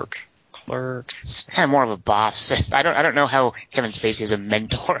 Clerk. It's kind of more of a boss. I don't know how Kevin Spacey is a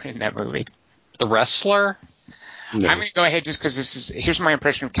mentor in that movie. The Wrestler? No. I'm going to go ahead just because here's my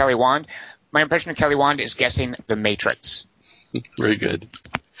impression of Kelly Wand. My impression of Kelly Wand is guessing The Matrix. Very good.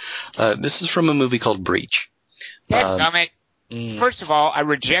 This is from a movie called Breach. Dadgummit. First of all, I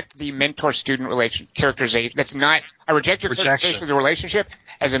reject the mentor-student characterization. I reject your characterization of the relationship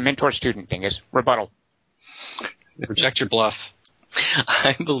as a mentor-student thing. It's rebuttal. Reject your bluff.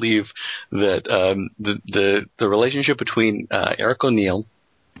 I believe that the relationship between Eric O'Neill,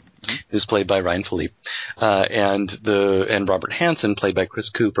 who's played by Ryan Philippe, and Robert Hansen, played by Chris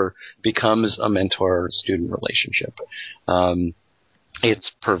Cooper, becomes a mentor-student relationship.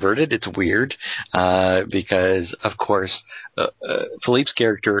 It's perverted, it's weird, because, of course, Philippe's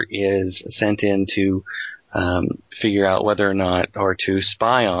character is sent in to figure out whether or not, or to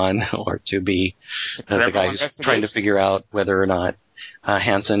spy on, or to be the guy who's trying to figure out whether or not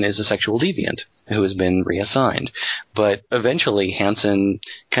Hansen is a sexual deviant who has been reassigned. But eventually Hansen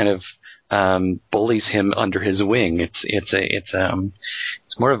kind of bullies him under his wing. It's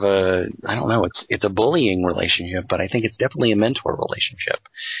more of a, I don't know, it's a bullying relationship, but I think it's definitely a mentor relationship.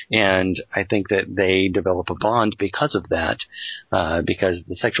 And I think that they develop a bond because of that, because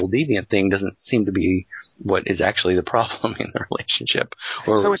the sexual deviant thing doesn't seem to be what is actually the problem in the relationship.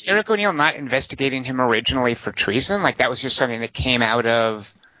 So was Eric O'Neill not investigating him originally for treason? Like that was just something that came out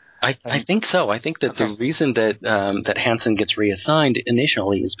of... I think so. I think that the reason that Hansen gets reassigned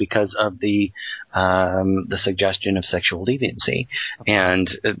initially is because of the suggestion of sexual deviancy, and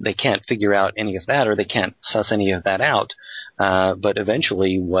they can't figure out any of that, or they can't suss any of that out. But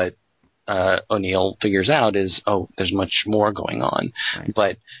eventually, what O'Neill figures out is, there's much more going on. Right.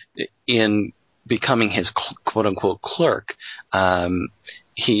 But in becoming his quote unquote clerk,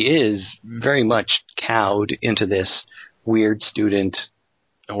 he is very much cowed into this weird student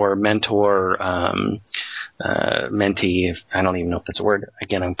or mentor mentee, if I don't even know if that's a word.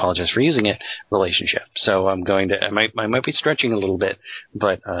 Again, I apologize for using it, relationship. So I might be stretching a little bit,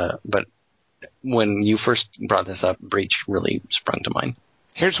 but when you first brought this up, Breach really sprung to mind.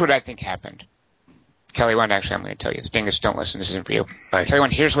 Here's what I think happened. Kelly Wand, actually, I'm going to tell you this. Dingus, don't listen. This isn't for you. Right. Kelly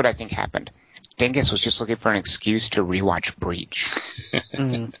Wand, here's what I think happened. Dingus was just looking for an excuse to rewatch Breach.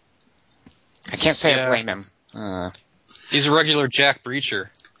 Mm. I can't say Yeah. I blame him. He's a regular Jack Breacher.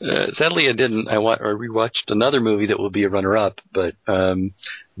 Sadly, I didn't. I rewatched another movie that will be a runner-up, but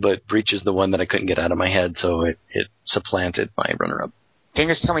Breach is the one that I couldn't get out of my head, so it supplanted my runner-up.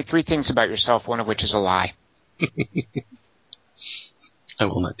 Dingus, tell me 3 things about yourself, one of which is a lie. I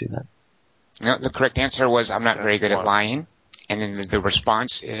will not do that. No, the correct answer was I'm not very good at one. lying, and then the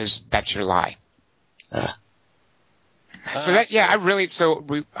response is that's your lie. So that, yeah, I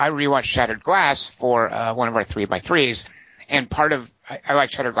rewatched Shattered Glass for one of our 3x3s, and part of I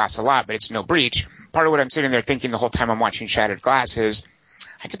like Shattered Glass a lot, but it's no Breach. Part of what I'm sitting there thinking the whole time I'm watching Shattered Glass is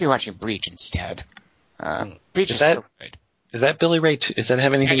I could be watching Breach instead. Breach is so good. Is that Billy Ray? Does that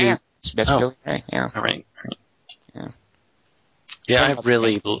have anything? Yeah, that's Billy Ray. Yeah. All right. Yeah. Yeah, I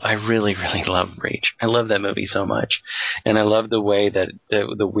really love Breach. I love that movie so much, and I love the way that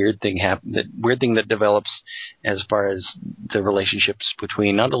the weird thing that develops as far as the relationships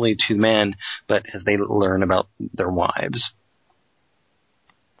between not only two men, but as they learn about their wives.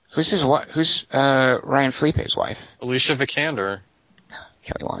 Who's Ryan Felipe's wife? Alicia Vikander.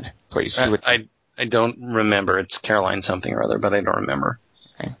 Kelly Wand, please. I don't remember. It's Caroline something or other, but I don't remember.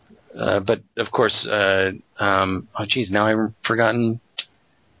 Okay. But of course, now I've forgotten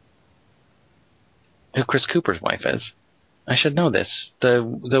who Chris Cooper's wife is. I should know this. The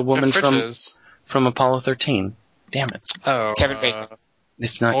woman from Apollo 13. Damn it. Oh, Kevin Bacon.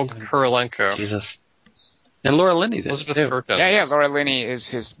 It's not Olga Kurylenko. Jesus. And Laura Linney's Elizabeth it too. Perkins. Yeah, Laura Linney is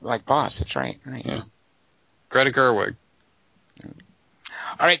his boss. That's right. Yeah. Greta Gerwig.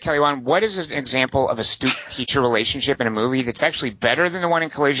 All right, Kelly Wand, what is an example of a student-teacher relationship in a movie that's actually better than the one in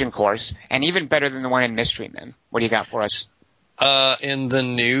Collision Course and even better than the one in Mystery Men? What do you got for us? In The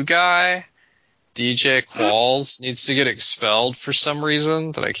New Guy, DJ Qualls needs to get expelled for some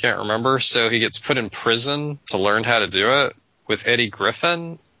reason that I can't remember, so he gets put in prison to learn how to do it with Eddie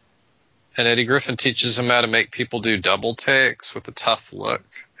Griffin. And Eddie Griffin teaches him how to make people do double takes with a tough look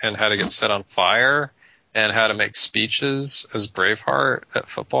and how to get set on fire and how to make speeches as Braveheart at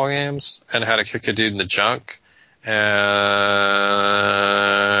football games and how to kick a dude in the junk. And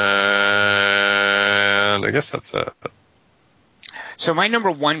I guess that's it. So my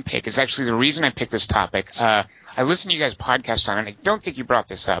number one pick is actually the reason I picked this topic. I listened to you guys' podcast on it, and I don't think you brought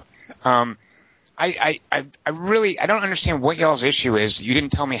this up. I don't understand what y'all's issue is. You didn't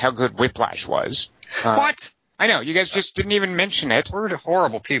tell me how good Whiplash was. What? I know. You guys just didn't even mention it. We're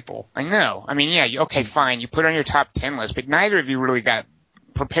horrible people. I know. I mean, yeah, okay, fine. You put it on your top 10 list, but neither of you really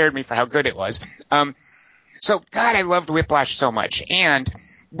prepared me for how good it was. So, God, I loved Whiplash so much. And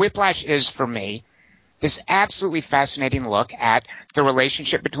Whiplash is, for me, this absolutely fascinating look at the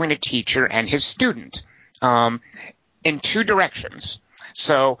relationship between a teacher and his student in 2 directions.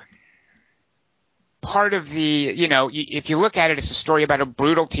 So, part of the, if you look at it, it's a story about a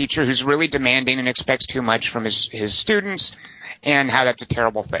brutal teacher who's really demanding and expects too much from his students and how that's a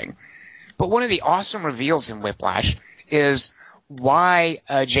terrible thing. But one of the awesome reveals in Whiplash is why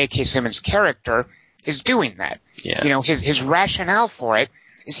J.K. Simmons' character is doing that. Yeah. His rationale for it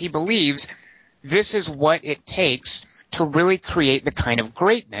is he believes this is what it takes to really create the kind of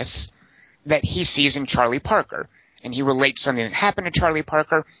greatness that he sees in Charlie Parker. And he relates something that happened to Charlie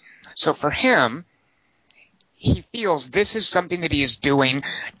Parker. So for him, he feels this is something that he is doing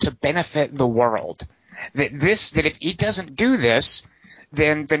to benefit the world. That if he doesn't do this,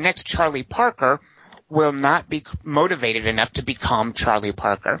 then the next Charlie Parker will not be motivated enough to become Charlie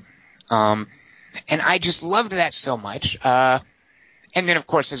Parker. And I just loved that so much. And then, of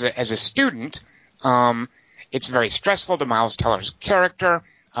course, as a student, it's very stressful to Miles Teller's character,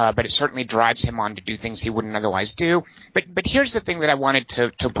 but it certainly drives him on to do things he wouldn't otherwise do. But here's the thing that I wanted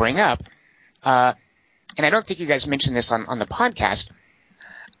to bring up. And I don't think you guys mentioned this on the podcast.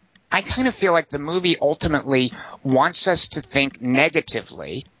 I kind of feel like the movie ultimately wants us to think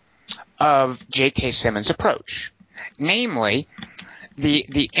negatively of J.K. Simmons' approach. Namely,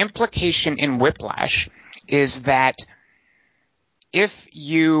 the implication in Whiplash is that if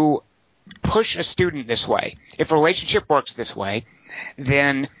you push a student this way, if a relationship works this way,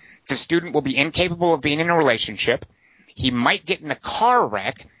 then the student will be incapable of being in a relationship. He might get in a car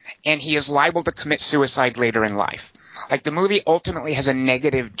wreck, and he is liable to commit suicide later in life. Like, the movie ultimately has a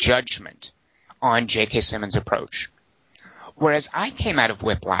negative judgment on J.K. Simmons' approach. Whereas I came out of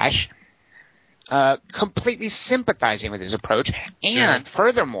Whiplash completely sympathizing with his approach, and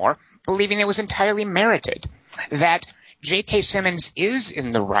furthermore, believing it was entirely merited. That J.K. Simmons is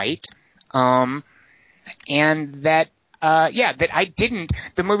in the right, and that, that I didn't.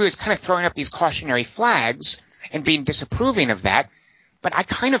 The movie was kind of throwing up these cautionary flags and being disapproving of that. But I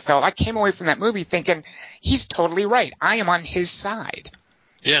kind of felt, I came away from that movie thinking, he's totally right. I am on his side.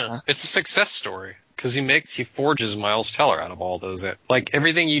 Yeah, it's a success story because he forges Miles Teller out of all those. Like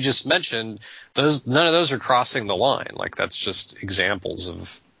everything you just mentioned, none of those are crossing the line. Like that's just examples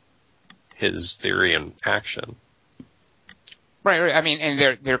of his theory and action. Right. I mean, and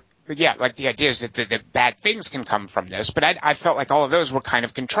they're like the idea is that the bad things can come from this, but I felt like all of those were kind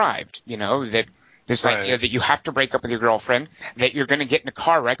of contrived, that this idea that you have to break up with your girlfriend, that you're going to get in a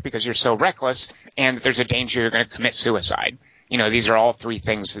car wreck because you're so reckless, and that there's a danger you're going to commit suicide. These are all three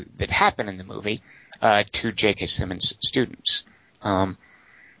things that happen in the movie to J.K. Simmons students. But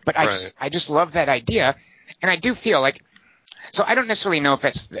I just love that idea, and I do feel like, so I don't necessarily know if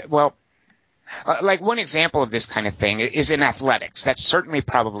that's, like one example of this kind of thing is in athletics. That's certainly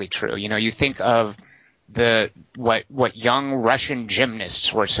probably true. You think of what young Russian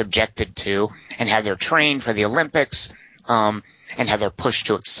gymnasts were subjected to and how they're trained for the Olympics, and how they're pushed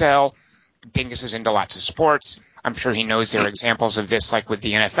to excel. Dingus is into lots of sports. I'm sure he knows there are examples of this, like with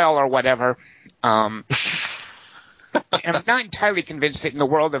the NFL or whatever. And I'm not entirely convinced that in the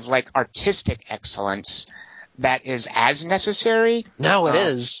world of like artistic excellence, that is as necessary. No, it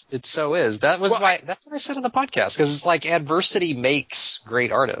is. It so is. That's what I said in the podcast, because it's like adversity makes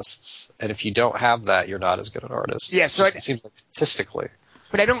great artists, and if you don't have that, you're not as good an artist. Yeah, so it seems like statistically.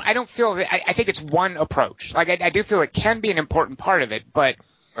 But I don't feel that. I think it's one approach. Like I do feel it can be an important part of it, but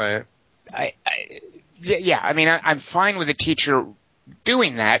right. I mean, I'm fine with a teacher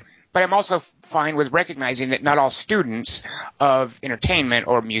doing that, but I'm also fine with recognizing that not all students of entertainment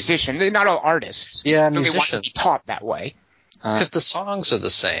or musician, not all artists, really want to be taught that way. Because the songs are the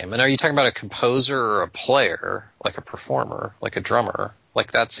same. And are you talking about a composer or a player, like a performer, like a drummer?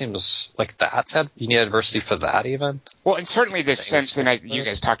 Like that seems like you need adversity for that even? Well, and certainly this sense, and you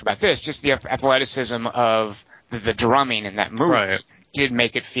guys talked about this, just the athleticism of the drumming in that movie did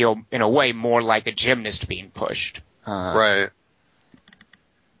make it feel, in a way, more like a gymnast being pushed. Right.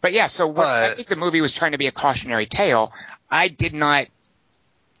 But yeah, so I think the movie was trying to be a cautionary tale. I did not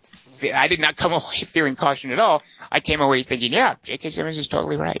come away feeling caution at all. I came away thinking, yeah, J.K. Simmons is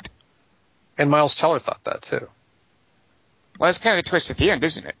totally right. And Miles Teller thought that too. Well, that's kind of the twist at the end,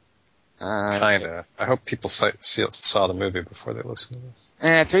 isn't it? Kinda. I hope people saw the movie before they listen to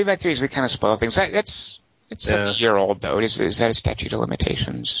this. 3x3s, we kind of spoil things. It's a year old, though. Is that a statute of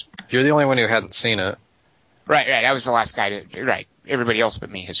limitations? You're the only one who hadn't seen it. Right. I was the last guy to. Right. Everybody else but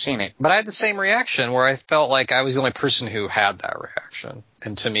me has seen it. But I had the same reaction where I felt like I was the only person who had that reaction.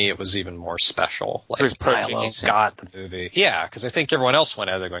 And to me, it was even more special. Like, Milo got the movie. Yeah, because I think everyone else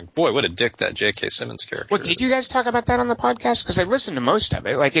went out there going, boy, what a dick that J.K. Simmons character Well, did you guys talk about that on the podcast? Because I listened to most of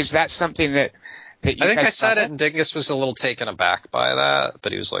it. Like, is that something that you I think I said it, and Dingus was a little taken aback by that.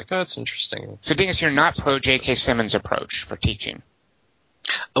 But he was like, oh, it's interesting. So, Dingus, you're not pro J.K. Simmons' approach for teaching?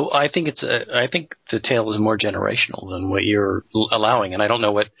 Oh, I think I think the tale is more generational than what you're allowing, and I don't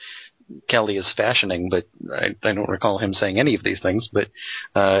know what Kelly is fashioning, but I don't recall him saying any of these things. But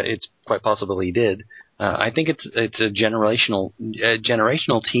it's quite possible he did. I think it's a generational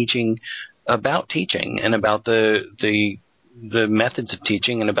teaching about teaching and about the methods of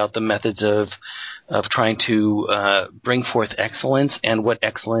teaching and about the methods of trying to bring forth excellence and what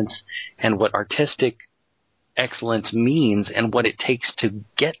excellence and what artistic excellence means and what it takes to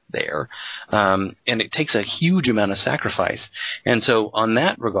get there. And it takes a huge amount of sacrifice. And so on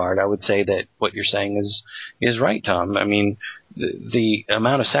that regard, I would say that what you're saying is right, Tom. I mean, the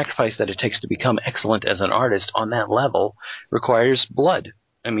amount of sacrifice that it takes to become excellent as an artist on that level requires blood.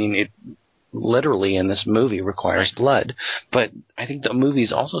 I mean, it literally in this movie requires blood. But I think the movie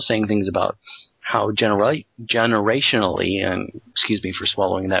is also saying things about how generationally, and excuse me for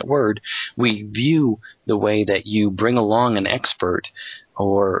swallowing that word, we view the way that you bring along an expert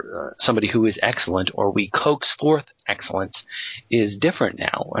or somebody who is excellent, or we coax forth excellence, is different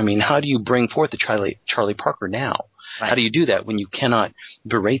now. I mean, how do you bring forth a Charlie Parker now? Right. How do you do that when you cannot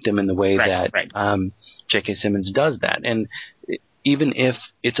berate them in the way that J.K. Simmons does that? And even if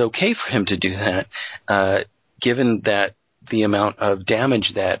it's okay for him to do that, given that the amount of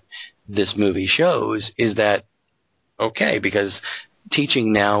damage that this movie shows, is that okay? Because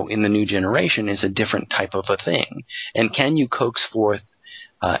teaching now in the new generation is a different type of a thing. And can you coax forth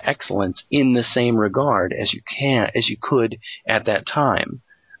excellence in the same regard as you could at that time?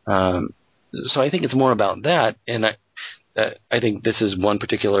 So I think it's more about that. And I think this is one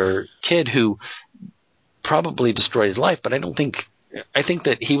particular kid who probably destroyed his life, but I think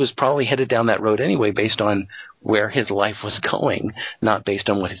that he was probably headed down that road anyway based on where his life was going, not based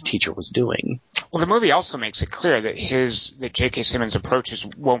on what his teacher was doing. Well, the movie also makes it clear that that J.K. Simmons' approaches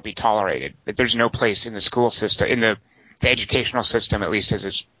won't be tolerated, that there's no place in the school system, in the educational system, at least as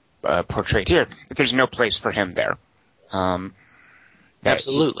it's portrayed here, that there's no place for him there.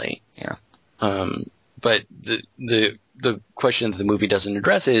 Absolutely. But the question that the movie doesn't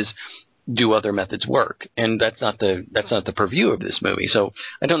address is, do other methods work? And that's not the purview of this movie. So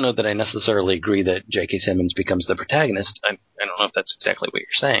I don't know that I necessarily agree that J.K. Simmons becomes the protagonist. I don't know if that's exactly what you're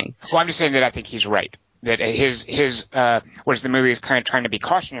saying. Well, I'm just saying that I think he's right. That whereas the movie is kind of trying to be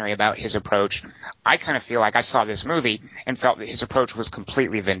cautionary about his approach, I kind of feel like I saw this movie and felt that his approach was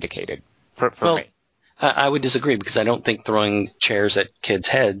completely vindicated for me. I would disagree, because I don't think throwing chairs at kids'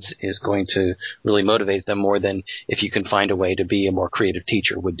 heads is going to really motivate them more than if you can find a way to be a more creative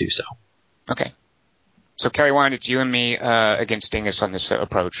teacher would do so. Okay. So, Kelly Wand, it's you and me against Dingus on this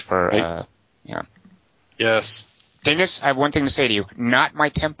approach for, Right. Yes. Dingus, I have one thing to say to you. Not my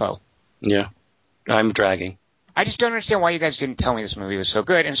tempo. Yeah. I'm dragging. I just don't understand why you guys didn't tell me this movie was so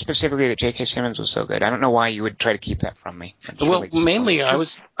good, and specifically that J.K. Simmons was so good. I don't know why you would try to keep that from me. Well, mainly I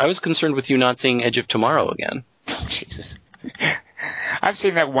was concerned with you not seeing Edge of Tomorrow again. Oh, Jesus. I've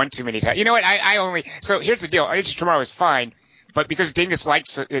seen that one too many times. You know what? So here's the deal. Edge of Tomorrow is fine, but because Dingus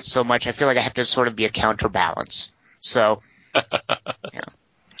likes it so much, I feel like I have to sort of be a counterbalance. So, yeah.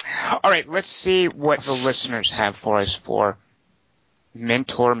 All right, let's see what the listeners have for us for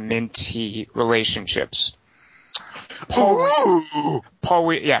mentor-mentee relationships.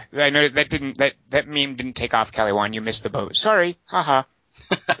 Paul, yeah, I know that meme didn't take off, Kelly Wand. You missed the boat. Sorry. Haha.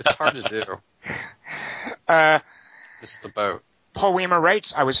 It's hard to do. Missed the boat. Paul Weimer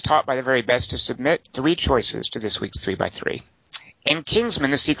writes, I was taught by the very best to submit 3 choices to this week's 3x3. In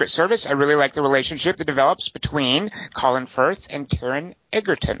Kingsman, The Secret Service, I really like the relationship that develops between Colin Firth and Taron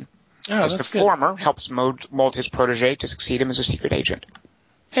Egerton. As the former helps mold his protege to succeed him as a secret agent.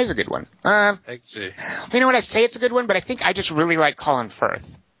 It is a good one. I see. You know what? I say it's a good one, but I think I just really like Colin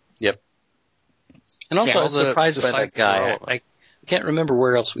Firth. Yep. And also, I was surprised by that guy. I can't remember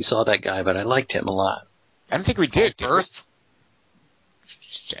where else we saw that guy, but I liked him a lot. I don't think we did. Firth?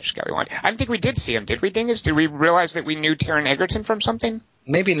 I don't think we did see him, did we, Dingus? Did we realize that we knew Taron Egerton from something?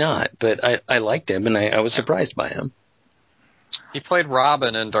 Maybe not, but I liked him, and I was surprised by him. He played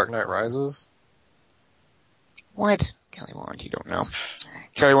Robin in Dark Knight Rises. What? Kelly Wand, you don't know.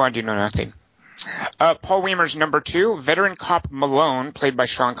 Kelly Wand, you know nothing. Paul Weimer's number 2, veteran cop Malone, played by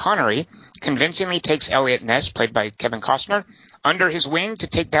Sean Connery, convincingly takes Elliot Ness, played by Kevin Costner, under his wing to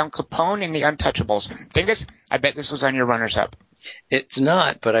take down Capone in The Untouchables. Dingus, I bet this was on your runners-up. It's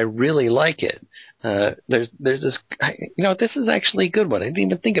not, but I really like it. There's this, this is actually a good one. I didn't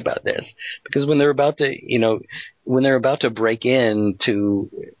even think about this, because when they're about to break into,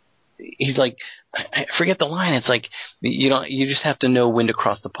 he's like, I forget the line. It's like, you just have to know when to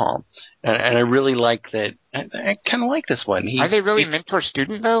cross the palm. And I really like that. I kind of like this one. Are they really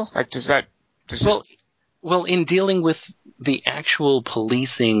mentor-student, though? Like, Well, in dealing with the actual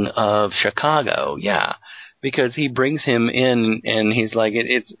policing of Chicago, yeah. Because he brings him in, and he's like,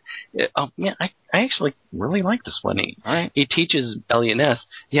 I actually really like this one. He teaches Elliot Ness,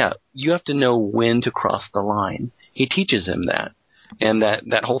 you have to know when to cross the line. He teaches him that. And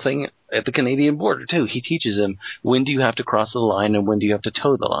that whole thing at the Canadian border, too. He teaches him, when do you have to cross the line and when do you have to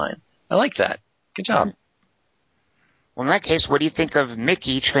toe the line. I like that. Good job. Well, in that case, what do you think of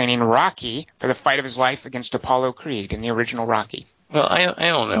Mickey training Rocky for the fight of his life against Apollo Creed in the original Rocky? Well, I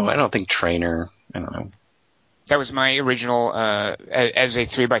don't know. I don't think trainer. I don't know. That was my original, as a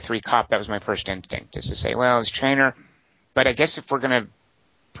 3x3 cop, that was my first instinct, is to say, well, as trainer, but I guess if we're going to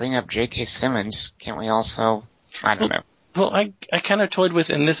bring up J.K. Simmons, can't we also, I don't know. Well, I kind of toyed with,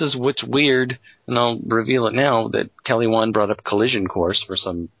 and this is what's weird, and I'll reveal it now, that Kelly Wand brought up Collision Course for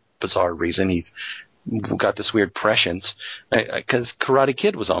some bizarre reason. He's got this weird prescience, because Karate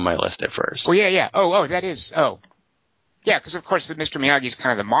Kid was on my list at first. Oh, yeah. Oh, that is, Yeah, because of course Mr. Miyagi's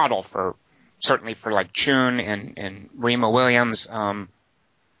kind of the model certainly for like Chun and Rima Williams. And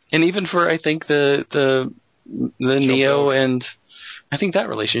even for, I think, the Neo and I think that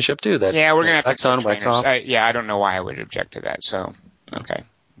relationship too. That we're going to have to wax on, wax off. I don't know why I would object to that. So, okay.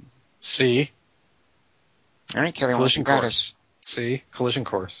 See? All right, Kelly, Collision got Course. us. See? Collision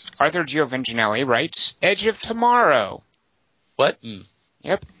Course. Arthur Giovinginelli writes, Edge of Tomorrow. What?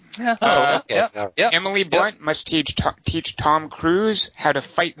 Yep. Yeah. Yep. Emily Blunt must teach Tom Cruise how to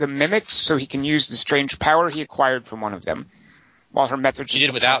fight the mimics so he can use the strange power he acquired from one of them. While her methods... She did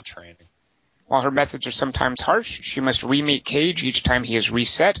it without training. While her methods are sometimes harsh, she must re-meet Cage each time he is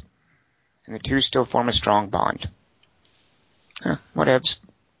reset, and the two still form a strong bond. Whatevs.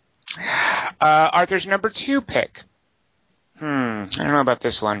 Arthur's number 2 pick. I don't know about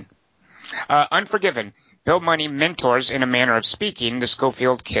this one. Unforgiven. Bill Money mentors, in a manner of speaking, the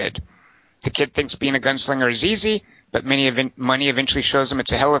Schofield kid. The kid thinks being a gunslinger is easy, but Money eventually shows him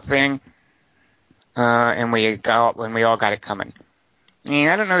it's a hell of a thing, and we all got it coming. I mean,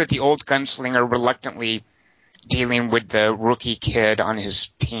 I don't know that the old gunslinger reluctantly dealing with the rookie kid on his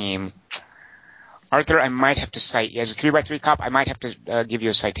team. Arthur, I might have to cite you. As a 3x3 cop, I might have to give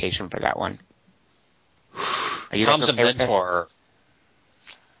you a citation for that one. Are you Tom's guys okay a with that? mentor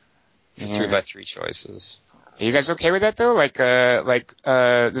for Yeah. 3x3 choices. Are you guys okay with that though? Like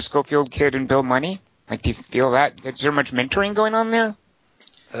the Schofield kid and Bill Money? Like, do you feel that? Is there much mentoring going on there?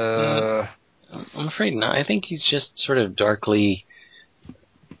 I'm afraid not. I think he's just sort of darkly.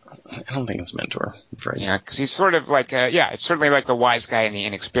 I don't think it's mentor. I'm afraid. Yeah, because he's sort of like it's certainly like the wise guy and the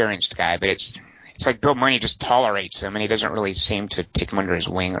inexperienced guy, but it's like Bill Money just tolerates him and he doesn't really seem to take him under his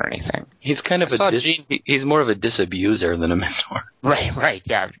wing or anything. He's kind of he's more of a disabuser than a mentor. Right,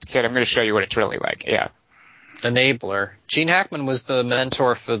 yeah. Kid, I'm going to show you what it's really like. Yeah. Enabler. Gene Hackman was the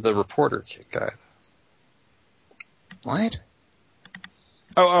mentor for the reporter kid guy. What?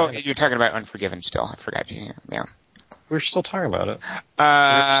 Oh, you're talking about Unforgiven still. I forgot. Yeah. We were still talking about it.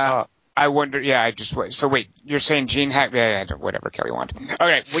 I wonder, so wait, you're saying Gene Hackman, yeah, whatever, Kelly wanted. Okay,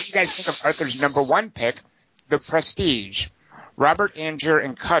 what do you guys think of Arthur's number 1 pick, The Prestige? Robert Angier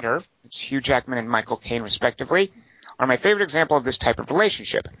and Cutter, it's Hugh Jackman and Michael Caine respectively, are my favorite example of this type of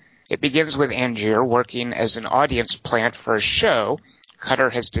relationship. It begins with Angier working as an audience plant for a show Cutter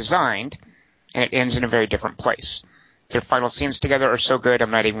has designed, and it ends in a very different place. Their final scenes together are so good,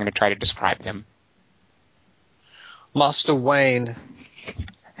 I'm not even going to try to describe them. Master Wayne.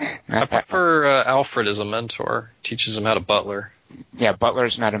 I prefer Alfred as a mentor. Teaches him how to butler. Yeah,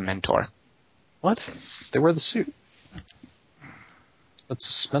 Butler's not a mentor. What? They wear the suit.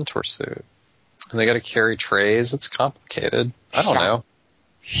 It's a mentor suit. And they got to carry trays. It's complicated. I don't know.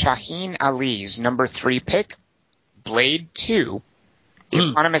 Shaheen Ali's number 3 pick, Blade 2. The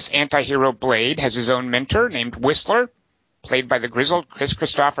eponymous anti-hero Blade has his own mentor named Whistler, played by the grizzled Chris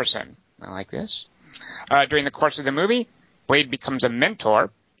Christopherson. I like this. During the course of the movie, Blade becomes a mentor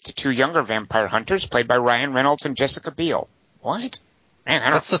to 2 younger vampire hunters played by Ryan Reynolds and Jessica Biel. What?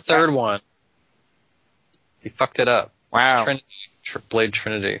 Man, That's the third one. He fucked it up. Wow. It's Blade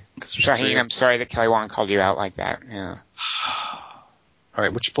Trinity. Shaheen, I'm sorry that Kelly Wong called you out like that. Yeah. All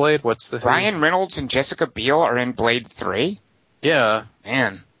right, which Blade? What's the Ryan Reynolds and Jessica Biel are in Blade 3? Yeah.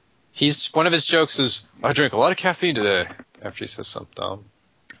 Man. One of his jokes is, I drank a lot of caffeine today, after he says something dumb.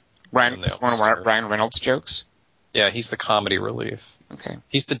 It's one of Ryan Reynolds' jokes? Yeah, he's the comedy relief. Okay.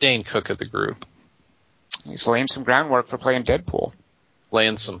 He's the Dane Cook of the group. He's laying some groundwork for playing Deadpool.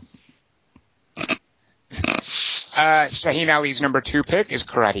 Laying some. Shaheen Ali's number 2 pick is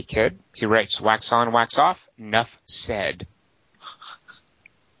Karate Kid. He writes, wax on, wax off, enough said.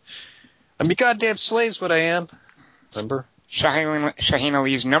 I'm your goddamn slaves, what I am. Remember? Shaheen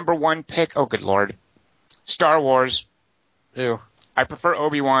Ali's number 1 pick, oh good lord, Star Wars. Ew. I prefer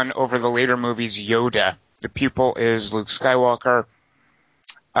Obi-Wan over the later movies' Yoda. The pupil is Luke Skywalker.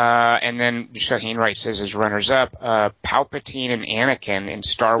 And then Shaheen writes as his runners-up, Palpatine and Anakin in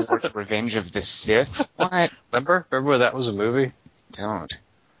Star Wars Revenge of the Sith. What? Remember when that was a movie? Don't.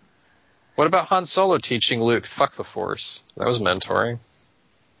 What about Han Solo teaching Luke, fuck the Force? That was mentoring.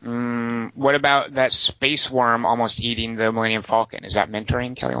 What about that space worm almost eating the Millennium Falcon? Is that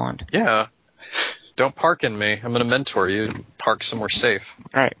mentoring, Kelly Wand? Yeah. Don't park in me. I'm going to mentor you. Park somewhere safe.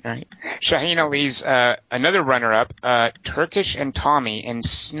 All right. Shaheen Ali's another runner-up, Turkish and Tommy in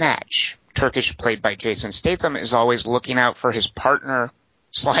Snatch. Turkish, played by Jason Statham, is always looking out for his partner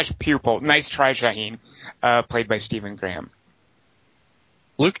 / pupil. Nice try, Shaheen. Played by Stephen Graham.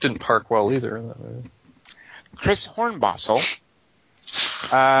 Luke didn't park well either in that movie. Chris Hornbossel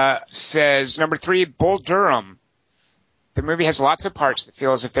says, number 3, Bull Durham. The movie has lots of parts that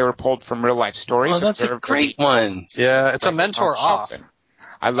feel as if they were pulled from real-life stories. Oh, that's a great one. Yeah, it's a mentor off.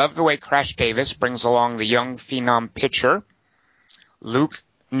 I love the way Crash Davis brings along the young phenom pitcher, Nuke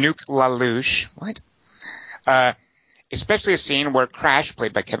LaLoosh. What? Especially a scene where Crash,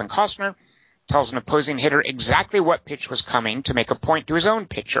 played by Kevin Costner, tells an opposing hitter exactly what pitch was coming to make a point to his own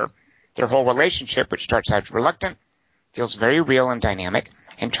pitcher. Their whole relationship, which starts out reluctant, feels very real and dynamic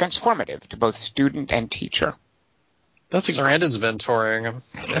and transformative to both student and teacher. Sarandon's mentoring him.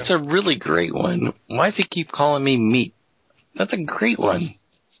 That's a really great one. Why does he keep calling me meat? That's a great one.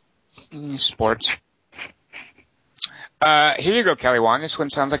 Sports. Here you go, Kelly Wong. This one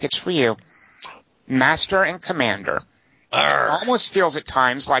sounds like it's for you. Master and Commander. It almost feels at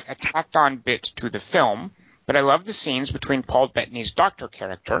times like a tacked-on bit to the film, but I love the scenes between Paul Bettany's doctor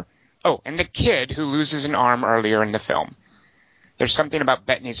character, and the kid who loses an arm earlier in the film. There's something about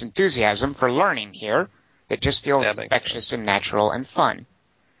Bettany's enthusiasm for learning here that just feels infectious and natural and fun.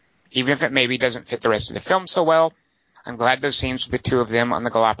 Even if it maybe doesn't fit the rest of the film so well, I'm glad those scenes with the two of them on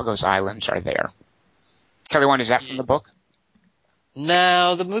the Galapagos Islands are there. Kelly Wand, is that from the book?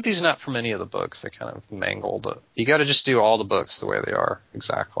 No, the movie's not from any of the books. They kind of mangled it. You got to just do all the books the way they are,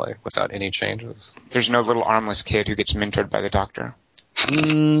 exactly, without any changes. There's no little armless kid who gets mentored by the doctor?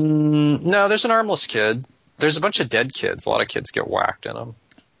 No, there's an armless kid. There's a bunch of dead kids. A lot of kids get whacked in them.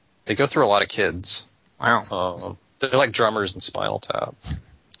 They go through a lot of kids. Wow. They're like drummers in Spinal Tap.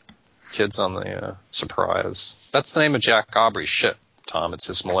 Kids on the Surprise. That's the name of Jack Aubrey's ship, Tom. It's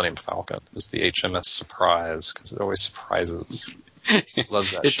his Millennium Falcon. It's the HMS Surprise, because it always surprises.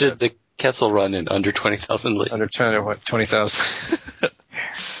 Loves that shit. It did the Kessel Run in under 20,000 leagues. Under 20,000.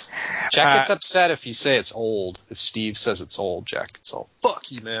 Jack gets upset if you say it's old. If Steve says it's old, Jack gets all,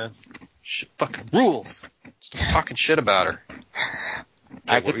 fuck you, man. Shit fucking rules. Stop talking shit about her.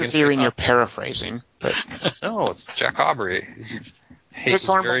 I get the feeling you're paraphrasing, but no, it's Jack Aubrey. Chris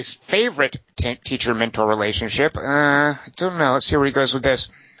Hornball's favorite teacher-mentor relationship. I don't know. Let's see where he goes with this.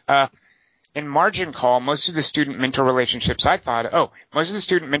 In Margin Call, most of the student-mentor relationships I thought of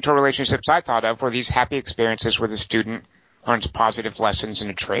were these happy experiences where the student learns positive lessons in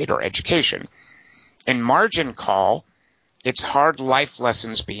a trade or education. In Margin Call, it's hard life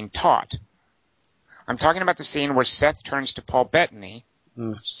lessons being taught. I'm talking about the scene where Seth turns to Paul Bettany,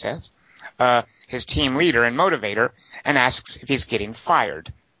 his team leader and motivator, and asks if he's getting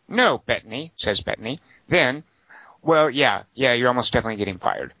fired. No, Bettany, says Bettany. Then, well, yeah, you're almost definitely getting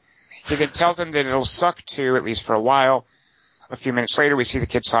fired. He then tells him that it'll suck too, at least for a while. A few minutes later, we see the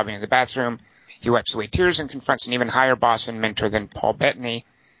kid sobbing in the bathroom. He wipes away tears and confronts an even higher boss and mentor than Paul Bettany.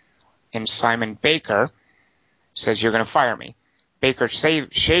 And Simon Baker says, you're going to fire me. Baker,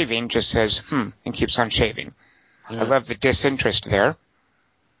 shaving, just says, and keeps on shaving. Yeah. I love the disinterest there.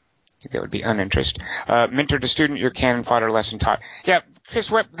 I think that would be uninterest. Mentor to student, your cannon fodder lesson taught. Yeah,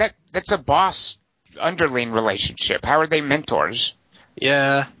 Chris, that's a boss-underling relationship. How are they mentors?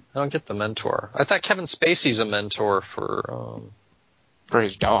 Yeah, I don't get the mentor. I thought Kevin Spacey's a mentor for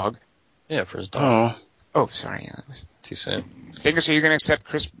his dog. Yeah, for his dog. Oh, sorry. That was too soon. Dingus, are you going to accept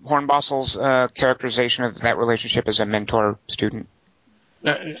Chris Hornbossel's characterization of that relationship as a mentor-student?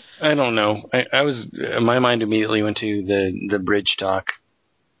 I don't know. My mind immediately went to the bridge talk.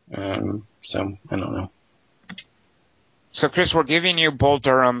 So I don't know. So, Chris, we're giving you Bull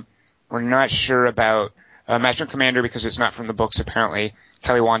Durham. We're not sure about Master and Commander because it's not from the books, apparently.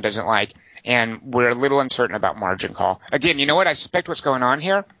 Kelly Wand doesn't like. And we're a little uncertain about Margin Call. Again, you know what? I suspect what's going on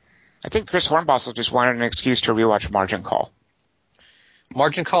here. I think Chris Hornbossel just wanted an excuse to rewatch Margin Call.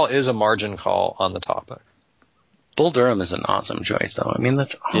 Margin Call is a margin call on the topic. Bull Durham is an awesome choice, though. I mean,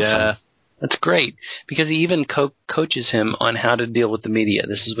 that's awesome. Yeah. That's great, because he even coaches him on how to deal with the media.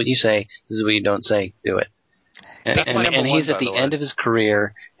 This is what you say. This is what you don't say. Do it. And he's at the end of his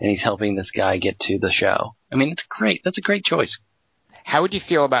career, and he's helping this guy get to the show. I mean, it's great. That's a great choice. How would you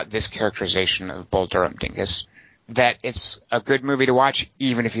feel about this characterization of Bull Durham, Dingus? That it's a good movie to watch,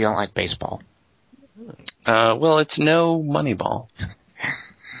 even if you don't like baseball. Well, it's no Moneyball.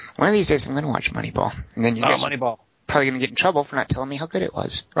 One of these days, I'm going to watch Moneyball, and then you guys Moneyball. Probably going to get in trouble for not telling me how good it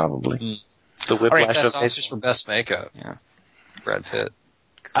was. Probably. The whiplash of best Oscars for best makeup. Yeah. Brad Pitt.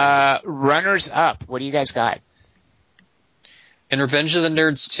 Runners up. What do you guys got? In Revenge of the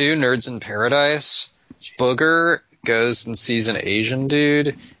Nerds 2, Nerds in Paradise, Booger goes and sees an Asian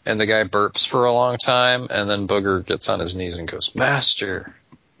dude, and the guy burps for a long time, and then Booger gets on his knees and goes, Master.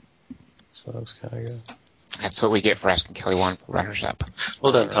 So that was kind of good. That's what we get for asking Kelly Wand for runners up.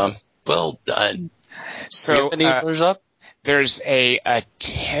 Well done, Tom. Well done. So, any runners up? There's a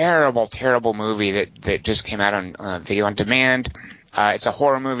terrible, terrible movie that just came out on video on demand. It's a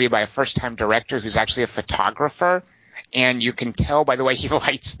horror movie by a first-time director who's actually a photographer. And you can tell by the way he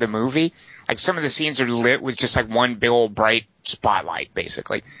lights the movie. Like, some of the scenes are lit with just like one big old bright spotlight,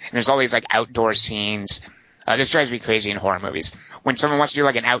 basically. And there's all these like outdoor scenes. This drives me crazy in horror movies. When someone wants to do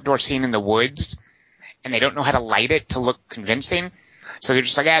like an outdoor scene in the woods, and they don't know how to light it to look convincing, so they're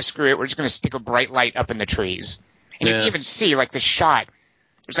just like, screw it, we're just going to stick a bright light up in the trees. And you can even see, like, the shot,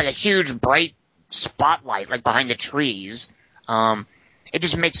 there's like a huge bright spotlight, like, behind the trees. It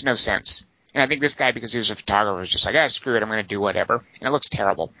just makes no sense. And I think this guy, because he was a photographer, was just like, screw it, I'm going to do whatever. And it looks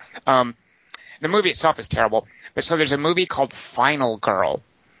terrible. The movie itself is terrible. But so there's a movie called Final Girl,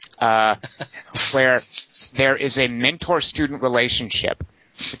 where there is a mentor-student relationship.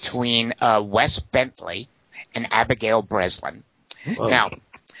 between Wes Bentley and Abigail Breslin. Whoa. Now,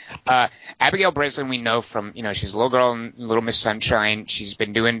 Abigail Breslin we know from, she's a little girl in Little Miss Sunshine. She's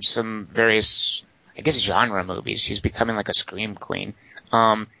been doing some various, I guess, genre movies. She's becoming like a scream queen.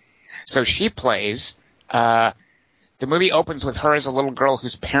 So she plays, the movie opens with her as a little girl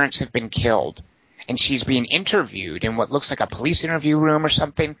whose parents have been killed. And she's being interviewed in what looks like a police interview room or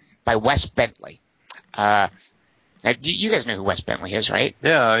something by Wes Bentley. Now, you guys know who Wes Bentley is, right?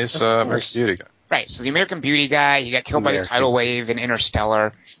 Yeah, he's American Beauty guy. Right, so the American Beauty guy, he got killed by the tidal wave in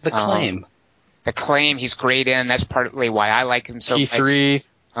Interstellar. The Claim. The Claim, he's great in. That's partly why I like him so much. T3.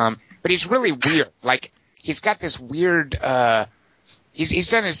 But he's really weird. Like, he's got this weird, he's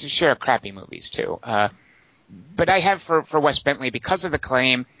done his share of crappy movies too. But I have for Wes Bentley because of The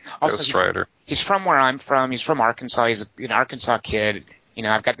Claim. Also, Ghost Rider. He's from where I'm from. He's from Arkansas. He's an Arkansas kid.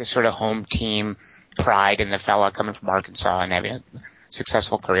 I've got this sort of home team pride in the fella coming from Arkansas and having a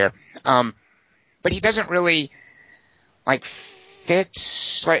successful career. But he doesn't really, fit,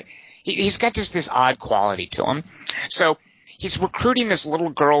 he's got just this odd quality to him. So he's recruiting this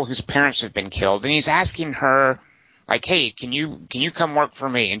little girl whose parents have been killed, and he's asking her, hey, can you come work for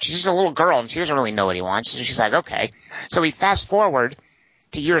me? And she's just a little girl, and she doesn't really know what he wants, so she's like, okay. So we fast forward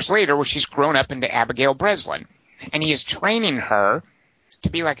to years later where she's grown up into Abigail Breslin, and he is training her to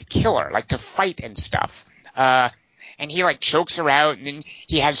be like a killer, to fight and stuff. And he chokes her out, and then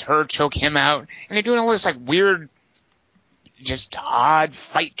he has her choke him out, and they're doing all this weird, just odd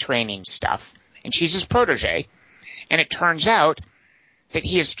fight training stuff. And she's his protege, and it turns out that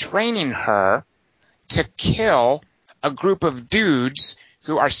he is training her to kill a group of dudes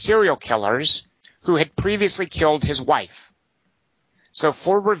who are serial killers who had previously killed his wife. So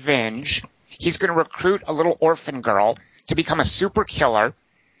for revenge, he's going to recruit a little orphan girl to become a super killer,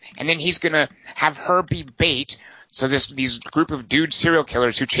 and then he's going to have her be bait. So these group of dude serial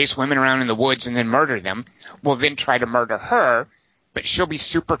killers who chase women around in the woods and then murder them will then try to murder her, but she'll be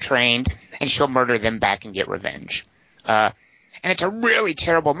super trained and she'll murder them back and get revenge. And it's a really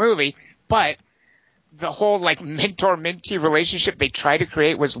terrible movie, but the whole mentor-mentee relationship they tried to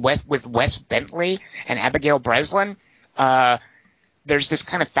create was with Wes Bentley and Abigail Breslin. There's this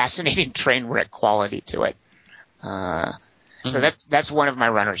kind of fascinating train wreck quality to it. So that's one of my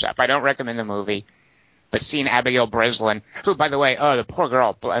runners-up. I don't recommend the movie. But seeing Abigail Breslin, who, by the way, the poor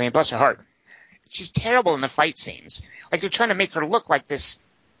girl, bless her heart, she's terrible in the fight scenes. They're trying to make her look like this,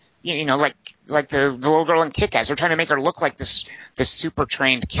 like the little girl in Kick-Ass. They're trying to make her look like this super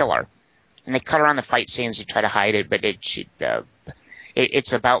trained killer. And they cut her on the fight scenes to try to hide it, but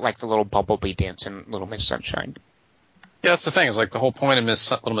it's about the little bumblebee dance in Little Miss Sunshine. Yeah, that's the thing. Is the whole point of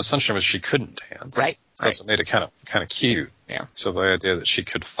Little Miss Sunshine was she couldn't dance. Right. So that's what made it kind of cute. Yeah. So the idea that she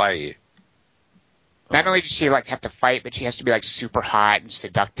could fight. Not only does she have to fight, but she has to be super hot and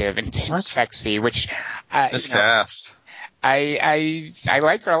seductive and sexy, which miscast. I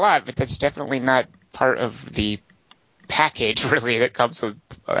like her a lot, but that's definitely not part of the package really that comes with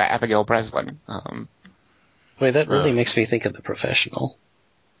Abigail Breslin. Wait, that really makes me think of The Professional.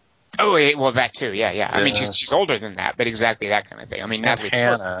 Oh, well, that too, yeah. I mean, she's older than that, but exactly that kind of thing. I mean, Natalie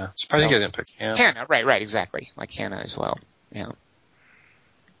Hannah. Surprised you guys didn't pick Hannah. Hannah, right, exactly, like Hannah as well. Yeah.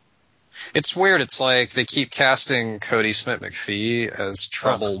 It's weird. It's they keep casting Cody Smith-McPhee as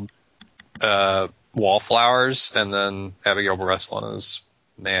troubled wallflowers, and then Abigail Breslin as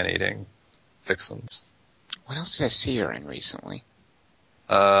man-eating vixens. What else did I see her in recently?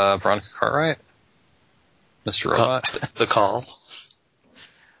 Veronica Cartwright? Mr. Robot? The Call?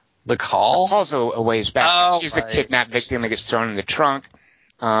 The Call? The Call's a ways back. Oh, She's the kidnapped victim that gets thrown in the trunk.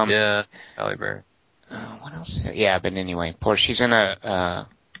 Yeah, Halle Berry. What else? Yeah, but anyway, she's in a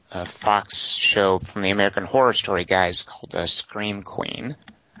Fox show from the American Horror Story guys called Scream Queen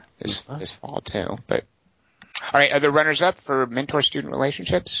this fall too. But all right, other runners up for mentor-student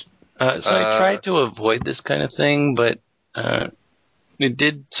relationships? So I tried to avoid this kind of thing, but it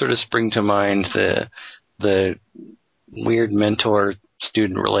did sort of spring to mind the weird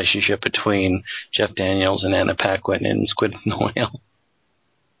mentor-student relationship between Jeff Daniels and Anna Paquin in Squid and Whale.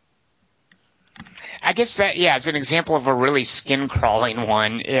 I guess it's an example of a really skin-crawling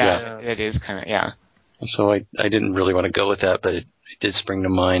one. Yeah. It is kind of, yeah. So I didn't really want to go with that, but it did spring to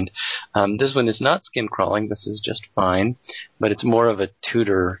mind. This one is not skin-crawling. This is just fine, but it's more of a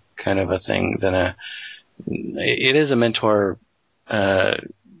tutor kind of a thing than it is a mentor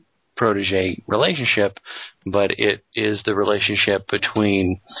protege relationship, but it is the relationship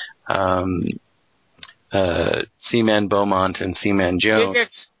between Seaman Beaumont and Seaman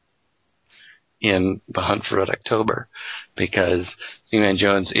Jones in The Hunt for Red October, because Seaman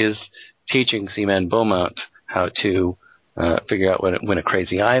Jones is teaching Seaman Beaumont how to figure out when a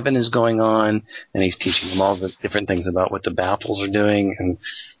crazy Ivan is going on, and he's teaching them all the different things about what the baffles are doing. And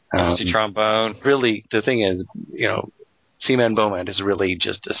Rusty trombone. really, the thing is, Seaman Beaumont is really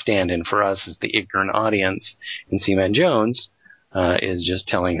just a stand-in for us as the ignorant audience, and Seaman Jones is just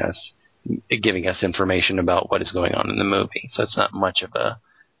giving us information about what is going on in the movie. So it's not much of a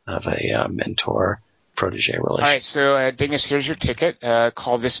mentor-protege relationship. All right, so Dingus, here's your ticket.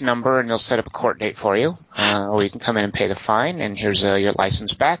 Call this number, and they'll set up a court date for you. Or you can come in and pay the fine, and here's your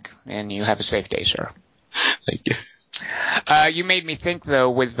license back, and you have a safe day, sir. Thank you. You made me think, though,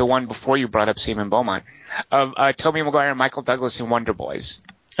 with the one before you brought up Seaman Beaumont, of Tobey Maguire and Michael Douglas in Wonder Boys.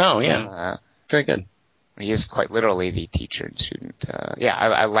 Oh, yeah. Very good. He is quite literally the teacher and student.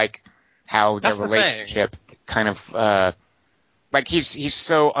 I like how their relationship kind of like he's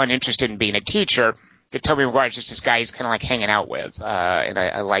so uninterested in being a teacher that Tobey Maguire is just this guy he's kind of like hanging out with, and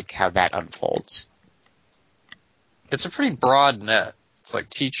I like how that unfolds. It's a pretty broad net. It's like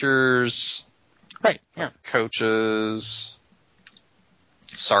teachers, right? Yeah, coaches,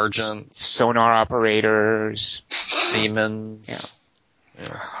 sergeants, sonar operators, seamen. Yeah.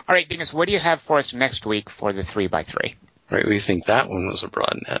 All right, Dingus, what do you have for us next week for the 3x3? Right, we think that one was a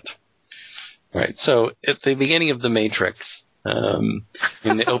broad net. Right, so at the beginning of The Matrix, in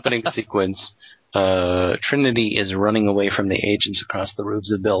the opening sequence, Trinity is running away from the agents across the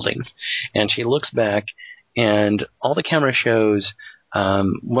roofs of buildings, and she looks back, and all the camera shows,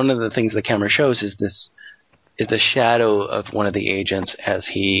 one of the things the camera shows is the shadow of one of the agents as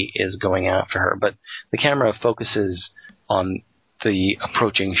he is going after her, but the camera focuses on the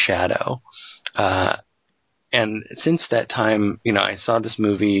approaching shadow. And since that time, I saw this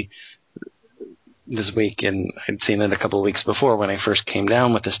movie this week, and I'd seen it a couple of weeks before when I first came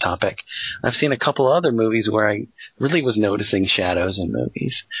down with this topic. I've seen a couple of other movies where I really was noticing shadows in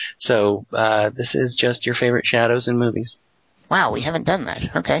movies. So this is just your favorite shadows in movies. Wow, we haven't done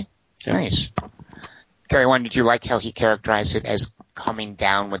that. Okay, nice. Gary, one, did you like how he characterized it as coming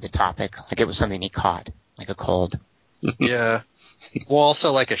down with the topic? Like it was something he caught, like a cold. Yeah. Well,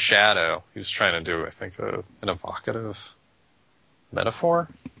 also like a shadow. He was trying to do, I think, an evocative metaphor.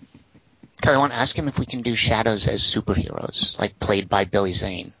 Kelly, I want to ask him if we can do shadows as superheroes, like played by Billy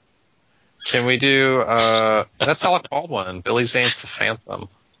Zane. Can we do, that's Alec Baldwin. Billy Zane's the Phantom.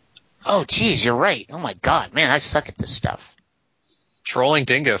 Oh, geez, you're right. Oh, my God. Man, I suck at this stuff. Trolling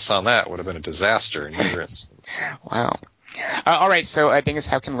Dingus on that would have been a disaster in your instance. Wow. All right, so Dingus,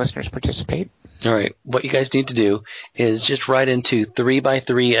 how can listeners participate? All right, what you guys need to do is just write into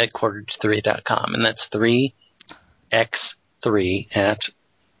 3x3@quarter3.com, and that's 3x3 at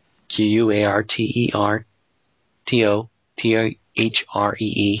QUARTERTOTHREE.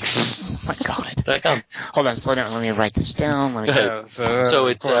 Oh my God. Hold on, slow down. Let me write this down. So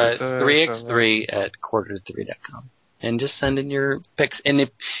it's 3x3@quarter3.com. And just send in your picks. And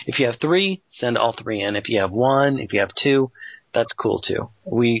if you have 3, send all 3 in. If you have 1, if you have 2, that's cool too.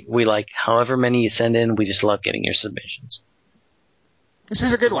 We like however many you send in. We just love getting your submissions. This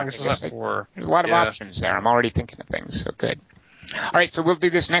is a good one. There's a lot of options there. I'm already thinking of things, so good. All right, so we'll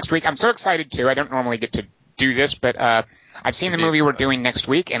do this next week. I'm so excited too. I don't normally get to do this, but I've seen the movie we're doing next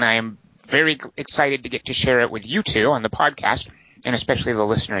week, and I am very excited to get to share it with you two on the podcast, and especially the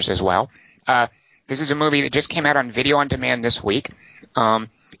listeners as well. This is a movie that just came out on video on demand this week.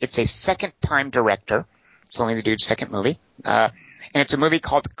 It's a second-time director. It's only the dude's second movie. And it's a movie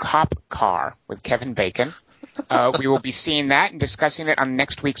called Cop Car with Kevin Bacon. We will be seeing that and discussing it on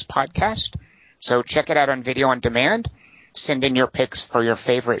next week's podcast. So check it out on video on demand. Send in your picks for your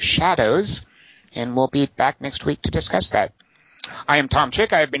favorite shadows, and we'll be back next week to discuss that. I am Tom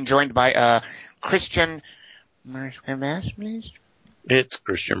Chick. I have been joined by Christian Morowski. It's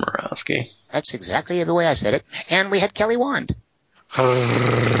Christian Morowski. That's exactly the way I said it. And we had Kelly Wand. Ooh!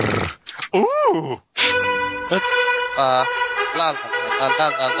 La la la la la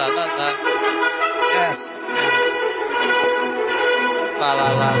la la la. Yes. La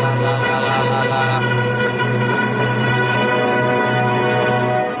la la la la la la la.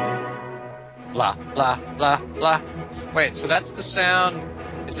 La la la la. Wait, so that's the sound.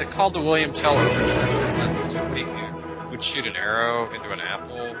 Is it called the William Tell Overture? Because that's what you would shoot an arrow into an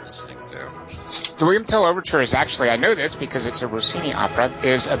apple listening to. The William Tell Overture is actually, I know this because it's a Rossini opera,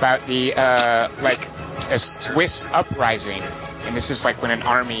 is about the, like, a Swiss uprising. And this is like when an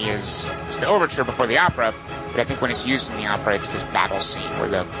army it's the overture before the opera, but I think when it's used in the opera, it's this battle scene where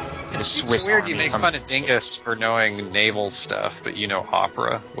the Swiss weird army you make comes fun of Dingus for knowing naval stuff, but you know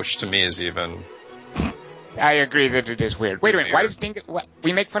opera, which to me is even I agree that it is weird. Wait a minute. Why does Dingus?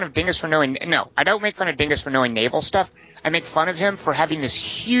 We make fun of Dingus for knowing? No, I don't make fun of Dingus for knowing naval stuff. I make fun of him for having this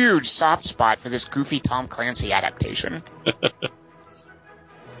huge soft spot for this goofy Tom Clancy adaptation.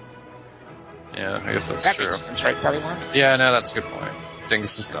 Yeah, I guess that's That true. makes sense, right, Kelly Wand? Yeah, no, that's a good point.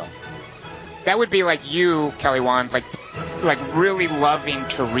 Dingus is dumb. That would be like you, Kelly Wand, like really loving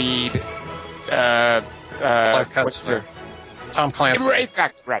to read. Clive What's Cussler. Tom Clancy.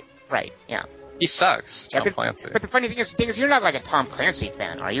 Exactly. Right. Yeah. He sucks, Tom but, Clancy. But the funny thing is, you're not like a Tom Clancy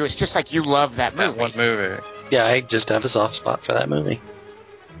fan, are you? It's just like you love that movie. That one movie. Yeah, I just have a soft spot for that movie.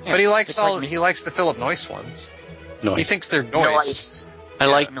 Yeah, But he likes it's he likes the Philip Noyce ones. Noise. He thinks they're Noyce.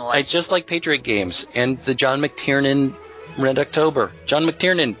 I just like Patriot Games and the John McTiernan Red October. John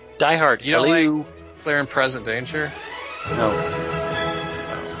McTiernan, Die Hard. You don't Hello. like Clear and Present Danger? No.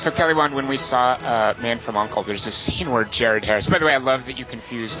 So, Kelly Wand, when we saw Man from U.N.C.L.E., there's a scene where Jared Harris... By the way, I love that you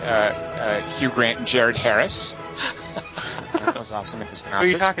confused Hugh Grant and Jared Harris. That was awesome in the synopsis. Who are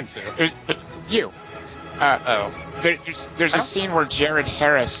you talking to? You. There's a scene where Jared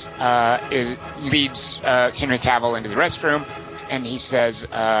Harris leads Henry Cavill into the restroom, and he says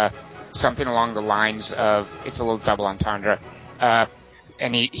something along the lines of... It's a little double entendre.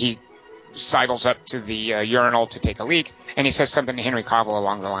 And he sidles up to the urinal to take a leak, and he says something to Henry Cavill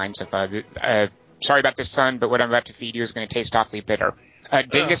along the lines of, sorry about this, son, but what I'm about to feed you is going to taste awfully bitter.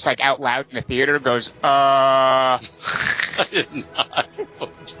 Dingus, like, out loud in the theater goes, I did not.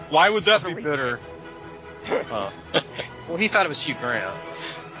 Why would that be bitter? Well, he thought it was Hugh Grant.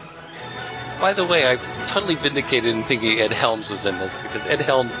 By the way, I'm totally vindicated in thinking Ed Helms was in this, because Ed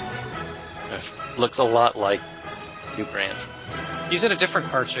Helms looks a lot like Hugh Grant. He's in a different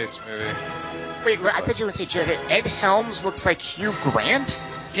car chase movie. Wait, I thought you were going to say Jared. Ed Helms looks like Hugh Grant?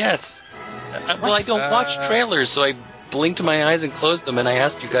 Yes. Well, I don't watch trailers, so I blinked my eyes and closed them, and I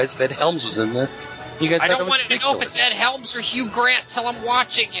asked you guys if Ed Helms was in this. You guys I thought don't it was want to know if ridiculous. it's Ed Helms or Hugh Grant till I'm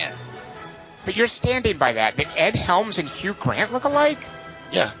watching it. But you're standing by that Ed Helms and Hugh Grant look alike?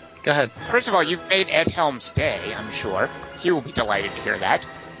 Yeah, go ahead. First of all, you've made Ed Helms' day, I'm sure. He will be delighted to hear that.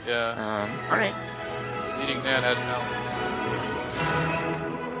 Yeah. All right. Leading man, Ed Helms.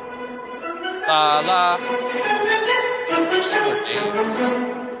 La la. These are similar names.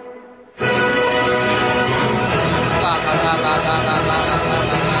 La la la la la la la la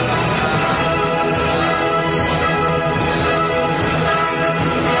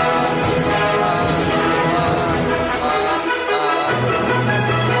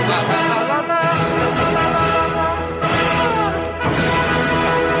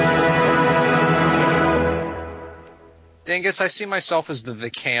Dingus, I see myself as the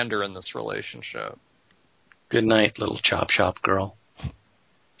Vikander in this relationship. Good night, little chop shop girl.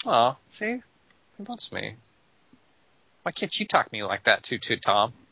 Aw, see? He loves me. Why can't you talk to me like that too, Tom?